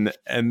cousin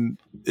and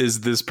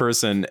is this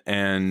person,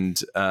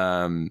 and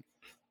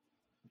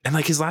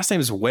like his last name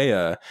is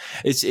Weah.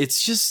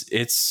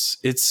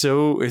 It's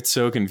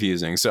so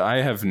confusing. So I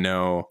have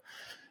no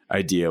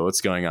idea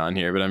what's going on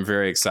here, but I'm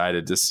very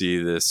excited to see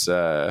this,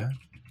 to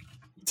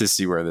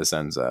see where this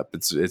ends up.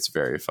 It's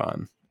very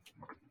fun.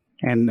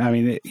 And I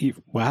mean,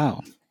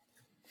 wow.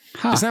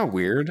 Huh. Isn't that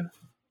weird?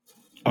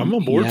 I'm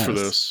on board Yes. for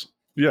this.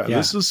 Yeah,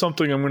 this is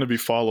something I'm going to be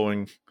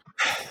following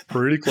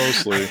pretty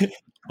closely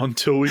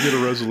until we get a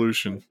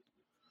resolution.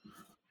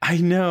 I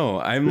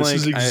know. This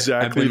is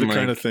exactly the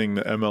kind of thing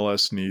that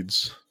MLS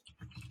needs.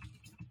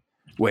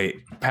 Wait,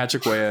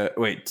 Patrick Weah.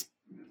 Wait.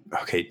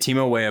 Okay,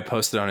 Timo Weah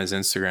posted on his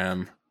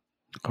Instagram.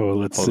 Oh,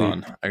 let's Hold see.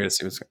 on. I gotta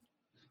see what's going.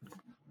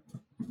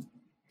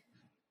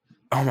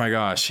 Oh my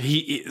gosh.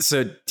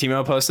 So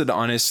Timo posted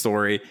on his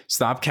story,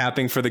 "Stop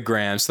capping for the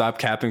gram, stop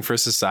capping for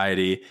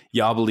society.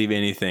 Y'all believe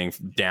anything."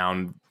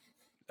 Down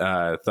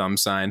thumb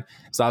sign.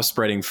 "Stop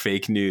spreading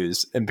fake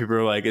news." And people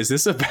are like, "Is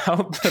this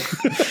about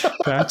the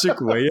Patrick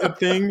Weah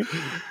thing?"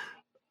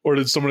 Or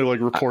did somebody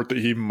like report that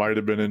he might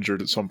have been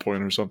injured at some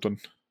point or something?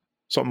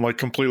 Something like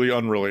completely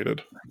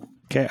unrelated.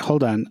 Okay,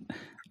 hold on.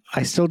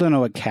 I still don't know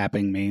what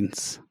capping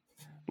means.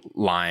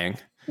 Lying.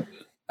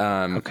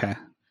 Okay.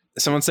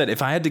 Someone said,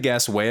 if I had to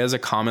guess, Weah is a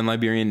common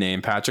Liberian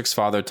name. Patrick's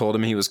father told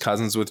him he was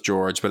cousins with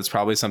George, but it's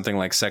probably something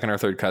like second or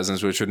third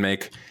cousins, which would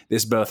make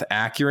this both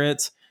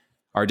accurate,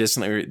 are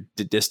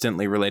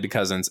distantly related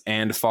cousins,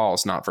 and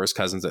false, not first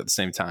cousins at the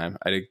same time.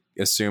 I'd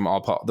assume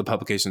all the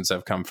publications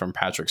have come from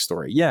Patrick's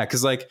story. Yeah,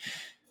 because like,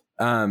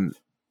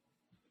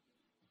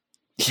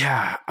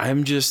 yeah,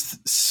 I'm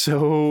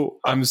so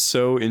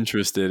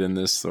interested in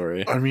this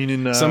story. I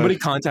mean, somebody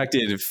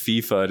contacted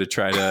FIFA to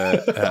try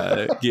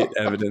to get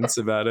evidence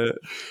about it.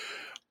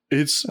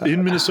 It's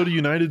in Minnesota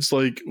United's,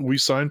 like, we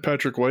signed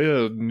Patrick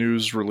Weah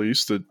news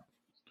release that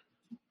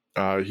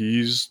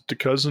he's the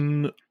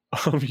cousin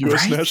of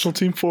U.S. national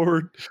team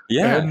forward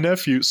and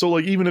nephew. So,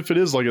 like, even if it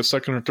is like a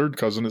second or third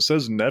cousin, it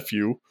says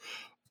nephew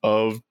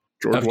of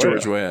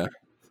George Weah.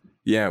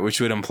 Yeah,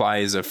 which would imply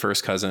he's a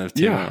first cousin of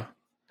Timo. Yeah.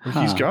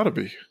 He's got to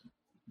be.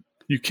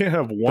 You can't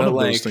have one of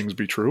those things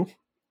be true.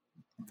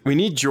 We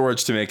need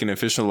George to make an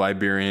official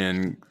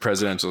Liberian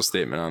presidential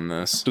statement on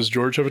this. Does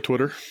George have a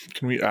Twitter?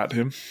 Can we at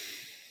him?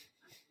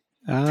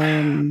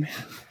 El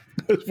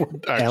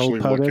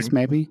POTUS,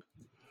 maybe.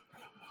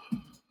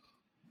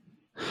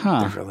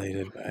 They're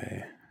related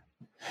by.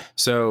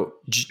 So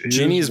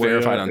Ginny's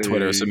verified on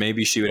Twitter, so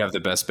maybe she would have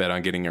the best bet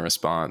on getting a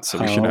response. So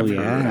we should have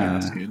her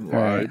ask. In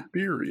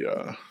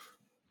Liberia.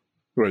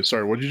 Wait,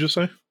 sorry, what did you just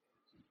say?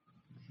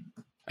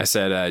 I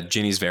said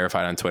Ginny's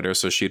verified on Twitter,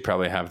 so she'd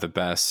probably have the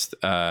best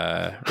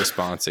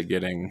response at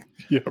getting,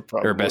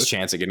 or best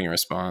chance at getting a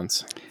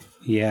response.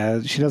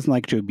 Yeah, she doesn't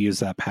like to abuse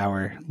that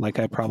power like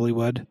I probably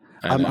would.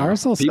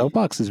 RSL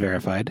Soapbox is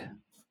verified.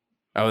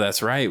 Oh,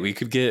 that's right. We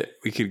could get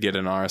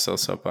an RSL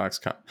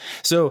Soapbox.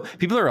 So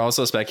people are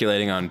also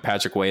speculating on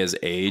Patrick Weah's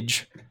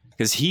age,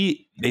 because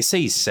they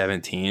say he's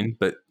 17,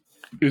 but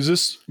is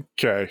this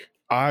okay?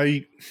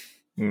 I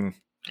don't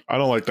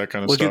like that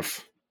kind of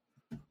stuff.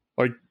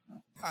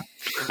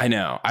 I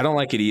know. I don't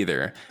like it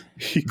either.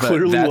 He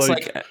clearly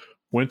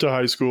went to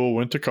high school,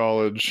 went to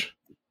college.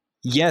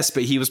 Yes,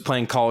 but he was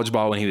playing college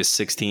ball when he was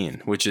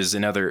 16, which is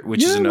another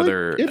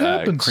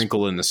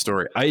crinkle in the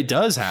story. It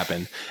does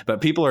happen, but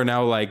people are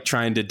now like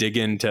trying to dig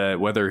into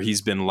whether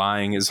he's been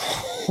lying his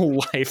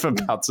whole life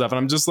about stuff. And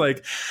I'm just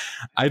like,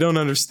 I don't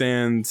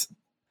understand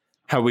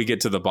how we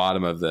get to the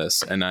bottom of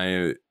this. And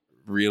I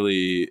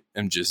really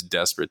am just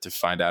desperate to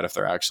find out if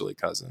they're actually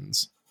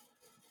cousins.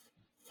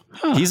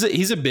 Huh.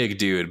 He's a big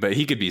dude, but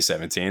he could be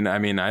 17. I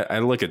mean, I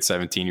look at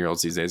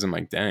 17-year-olds these days. I'm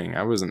like, dang,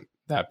 I wasn't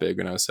that big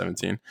when I was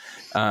 17.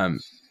 I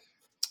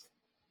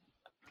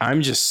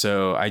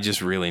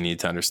just really need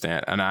to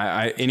understand. And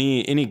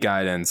any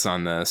guidance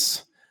on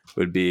this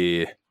would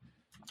be,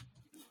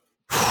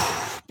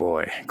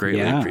 greatly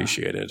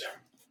appreciated.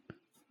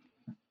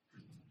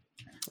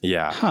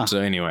 Yeah. Huh. So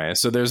anyway,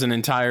 there's an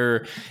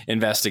entire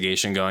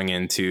investigation going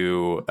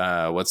into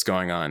what's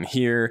going on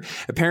here.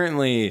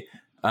 Apparently,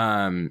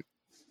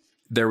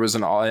 there was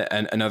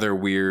another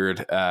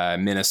weird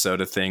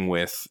Minnesota thing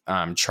with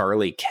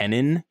Charlie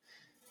Kennan.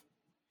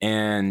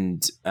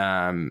 And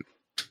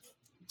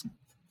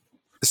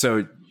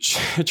so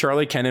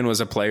Charlie Kennan was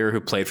a player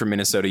who played for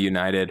Minnesota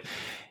United,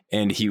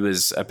 and he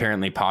was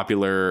apparently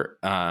popular.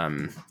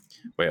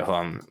 Wait, hold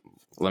on.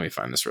 Let me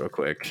find this real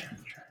quick.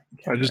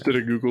 I just did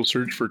a Google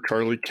search for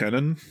Charlie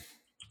Kennan,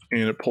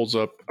 and it pulls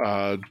up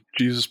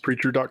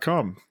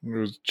JesusPreacher.com,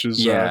 which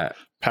is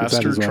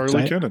Pastor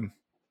Charlie Kennan.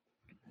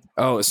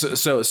 Oh,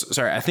 so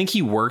sorry. I think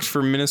he worked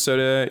for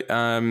Minnesota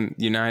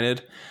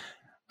United.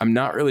 I'm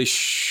not really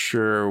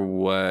sure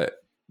what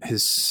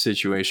his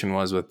situation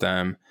was with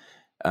them.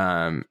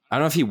 I don't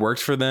know if he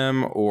worked for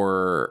them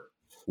or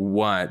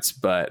what,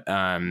 but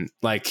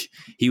like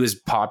he was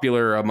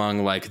popular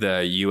among like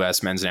the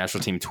U.S. men's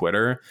national team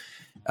Twitter.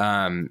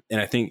 And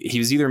I think he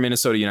was either a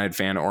Minnesota United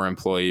fan or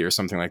employee or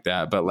something like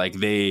that. But like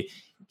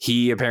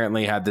he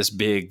apparently had this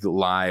big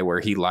lie where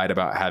he lied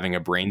about having a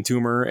brain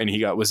tumor, and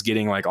he was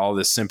getting like all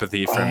this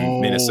sympathy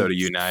from Minnesota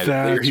United.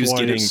 That's he was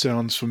getting. It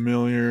sounds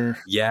familiar.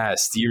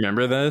 Yes. Do you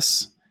remember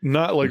this?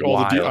 Not like all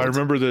the. I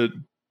remember that.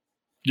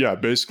 Yeah,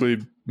 basically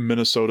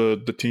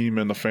Minnesota, the team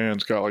and the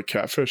fans got like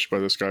catfished by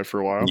this guy for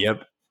a while.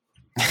 Yep.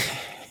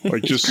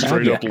 Like just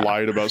straight up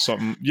lied about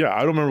something. Yeah, I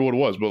don't remember what it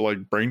was, but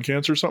like brain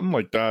cancer or something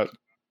like that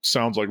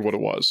sounds like what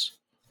it was.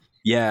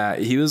 Yeah,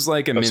 he was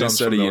like a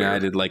Minnesota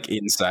United like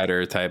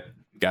insider type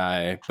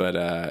guy,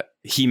 but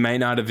he might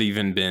not have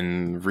even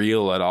been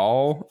real at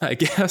all, I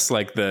guess.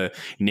 Like the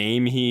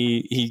name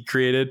he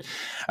created,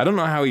 I don't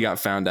know how he got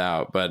found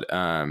out, but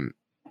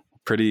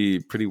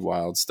pretty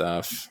wild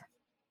stuff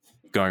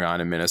going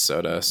on in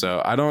Minnesota.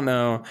 So I don't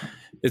know,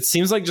 it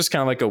seems like just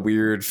kind of like a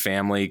weird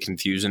family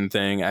confusion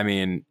thing. I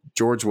mean,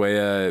 George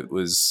Weah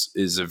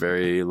is a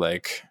very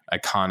like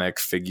iconic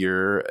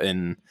figure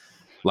in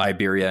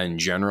Liberia in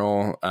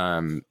general.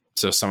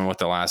 So someone with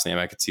the last name,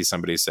 I could see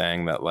somebody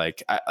saying that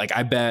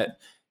I bet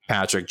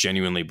Patrick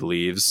genuinely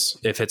believes.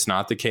 If it's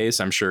not the case,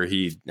 I'm sure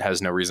he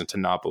has no reason to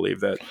not believe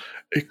that.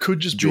 It could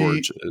just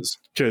George is.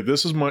 Okay,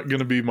 this is going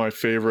to be my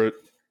favorite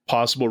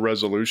possible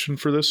resolution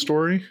for this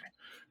story.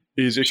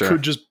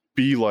 Could just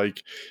be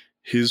like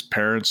his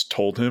parents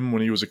told him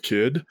when he was a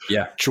kid.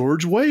 Yeah,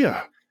 George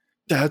Weah,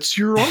 That's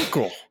your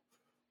uncle.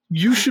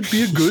 You should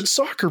be a good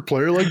soccer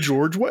player like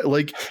George White.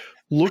 Like,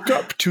 look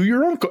up to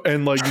your uncle,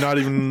 and like not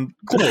even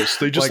close.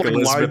 They just like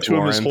lied to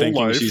him his whole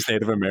life. She's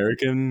Native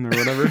American or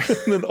whatever.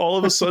 And then all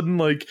of a sudden,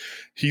 like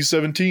he's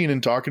 17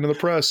 and talking to the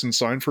press and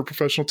signed for a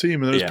professional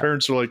team, and then his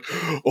parents are like,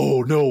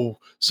 "Oh no,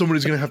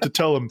 somebody's gonna have to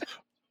tell him."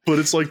 But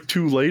it's like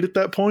too late at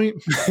that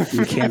point.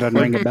 You can't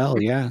unring a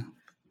bell. Yeah.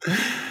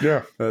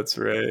 Yeah, that's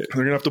right.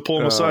 They're gonna have to pull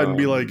him aside and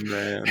be like,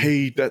 man.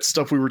 "Hey, that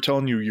stuff we were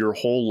telling you your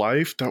whole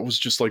life, that was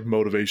just like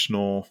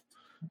motivational.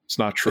 It's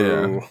not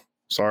true. Yeah.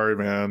 Sorry,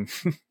 man."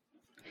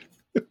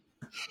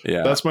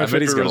 Yeah, that's my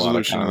favorite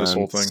resolution in this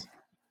whole thing.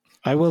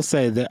 I will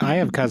say that I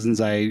have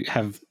cousins I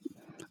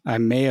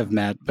may have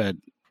met but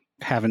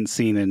haven't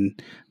seen in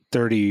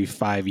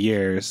 35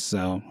 years.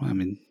 So I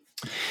mean,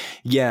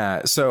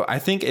 yeah. So I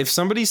think if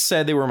somebody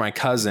said they were my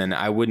cousin,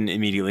 I wouldn't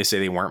immediately say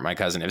they weren't my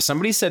cousin. If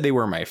somebody said they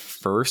were my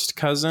first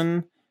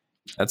cousin,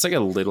 that's like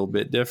a little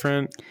bit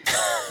different.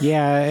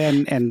 Yeah,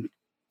 and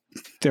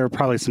there are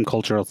probably some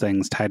cultural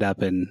things tied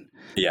up in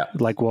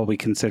like what we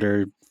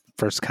consider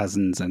first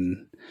cousins,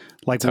 and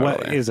like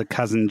what is a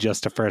cousin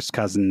just a first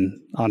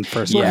cousin on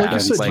first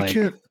cousins? Like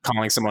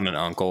calling someone an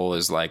uncle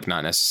is like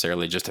not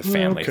necessarily just a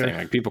family thing.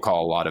 Like people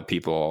call a lot of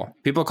people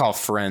call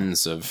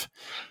friends of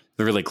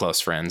the really close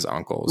friends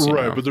uncles,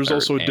 right? But there's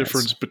also a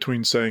difference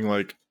between saying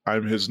like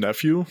I'm his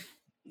nephew,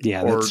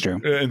 that's true,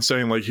 and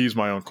saying like he's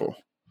my uncle.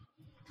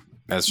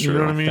 That's true. You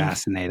know what I mean?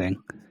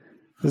 Fascinating.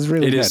 This is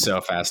really good. It is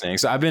so fascinating.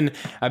 So I've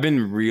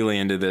been really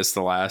into this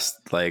the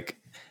last like.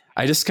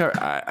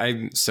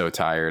 I'm so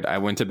tired. I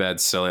went to bed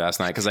silly last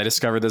night because I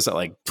discovered this at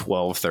like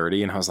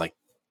 12:30 and I was like,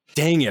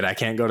 dang it, I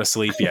can't go to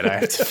sleep yet. I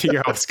have to figure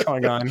out what's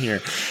going on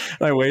here.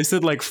 And I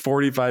wasted like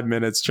 45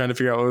 minutes trying to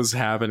figure out what was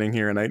happening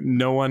here. And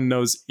no one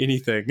knows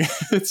anything.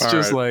 It's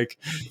just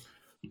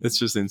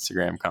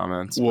Instagram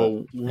comments.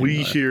 Well,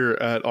 we here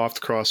at Off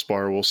the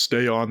Crossbar will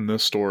stay on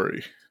this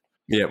story.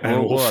 Yeah,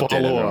 and we'll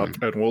follow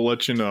up and we'll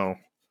let you know.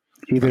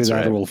 Either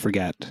that or we'll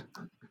forget.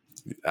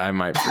 I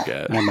might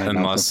forget.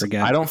 Unless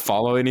forget. I don't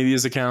follow any of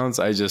these accounts.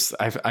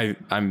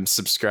 I'm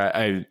subscribed.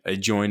 I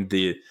joined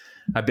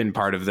I've been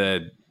part of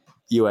the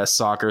US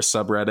soccer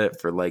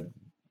subreddit for like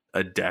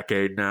a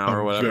decade now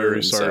or whatever.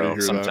 Very sorry to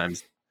hear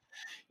sometimes.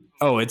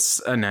 Oh, it's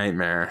a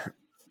nightmare.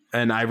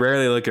 And I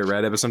rarely look at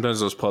Reddit, but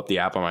sometimes I'll just pull up the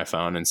app on my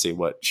phone and see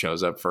what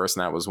shows up first.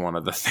 And that was one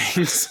of the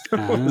things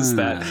was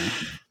that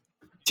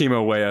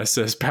Timo Weah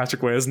says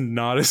Patrick Weah is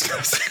not his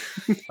cousin.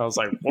 I was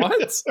like, what?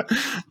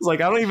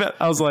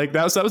 I was like,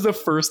 that was the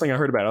first thing I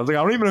heard about it. I was like,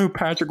 I don't even know who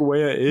Patrick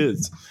Weah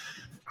is.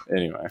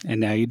 Anyway.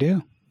 And now you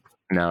do.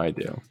 Now I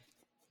do.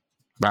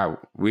 Wow,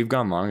 we've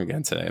gone long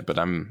again today, but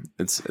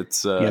it's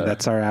that's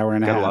our hour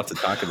and a half. Got a lot to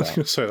talk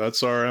about. So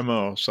that's our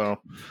MO. So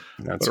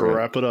that's right.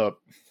 Wrap it up.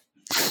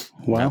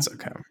 Well, that's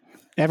okay.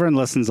 Everyone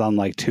listens on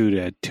like 2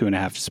 to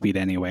 2.5 speed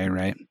anyway,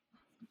 right?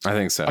 I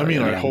think so. I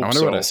mean, I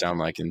wonder what I sound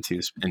like in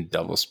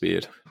double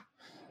speed.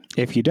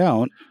 If you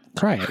don't,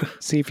 try it.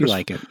 See if you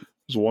like it.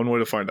 There's one way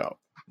to find out.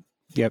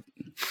 Yep.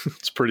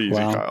 It's pretty easy,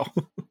 Kyle.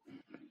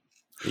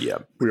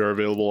 Yep. We are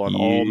available on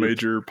all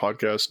major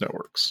podcast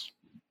networks,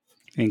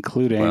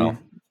 including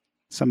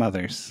some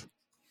others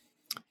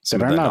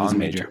that are not as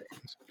major.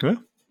 Yeah,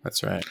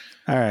 that's right.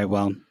 All right.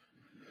 Well,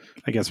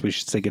 I guess we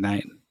should say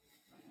goodnight.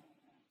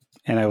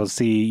 And I will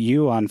see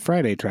you on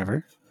Friday,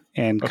 Trevor.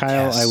 And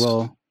Kyle, yes. I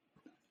will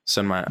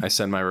send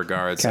my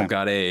regards.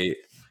 Okay.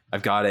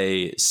 I've got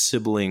a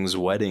sibling's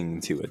wedding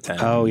to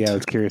attend. Oh yeah, I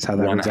was curious how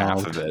that One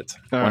resolved. half of it.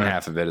 One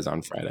half of it is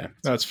on Friday.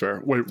 That's fair.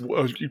 Wait,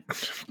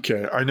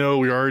 okay. I know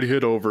we already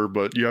hit over,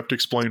 but you have to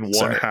explain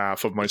one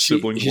half of my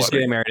sibling's wedding. She's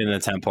getting married in the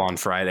temple on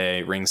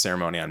Friday. Ring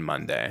ceremony on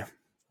Monday.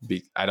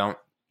 I don't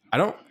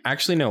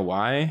actually know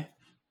why.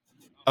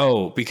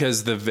 Oh,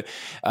 because the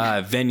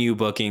venue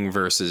booking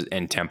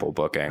and temple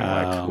booking.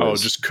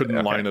 Just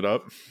couldn't line it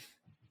up.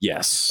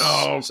 Yes.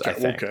 Oh,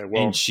 okay. Okay.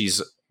 Well, and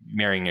she's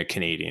marrying a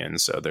Canadian,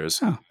 so there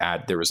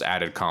was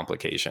added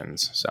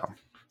complications. So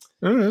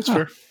that's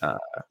fair.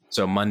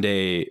 So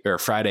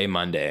Friday,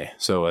 Monday.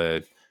 So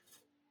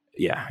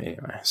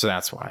anyway, so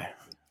that's why.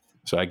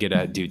 So I get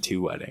to do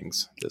 2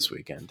 weddings this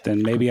weekend.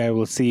 Then maybe I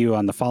will see you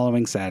on the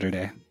following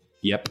Saturday.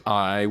 Yep,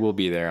 I will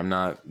be there. I'm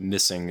not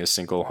missing a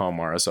single home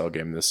RSL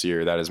game this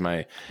year. That is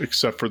my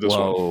except for this one.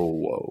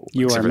 Whoa!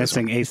 You are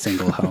missing a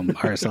single home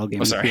RSL game.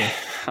 Oh, sorry,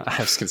 I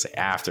was gonna say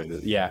after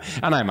this. Yeah,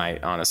 and I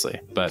might honestly,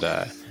 but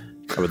I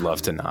would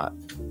love to not.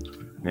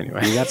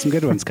 Anyway, we got some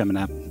good ones coming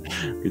up.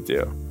 We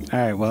do. All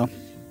right. Well,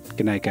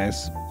 good night,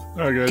 guys.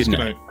 All right, guys. Good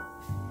night.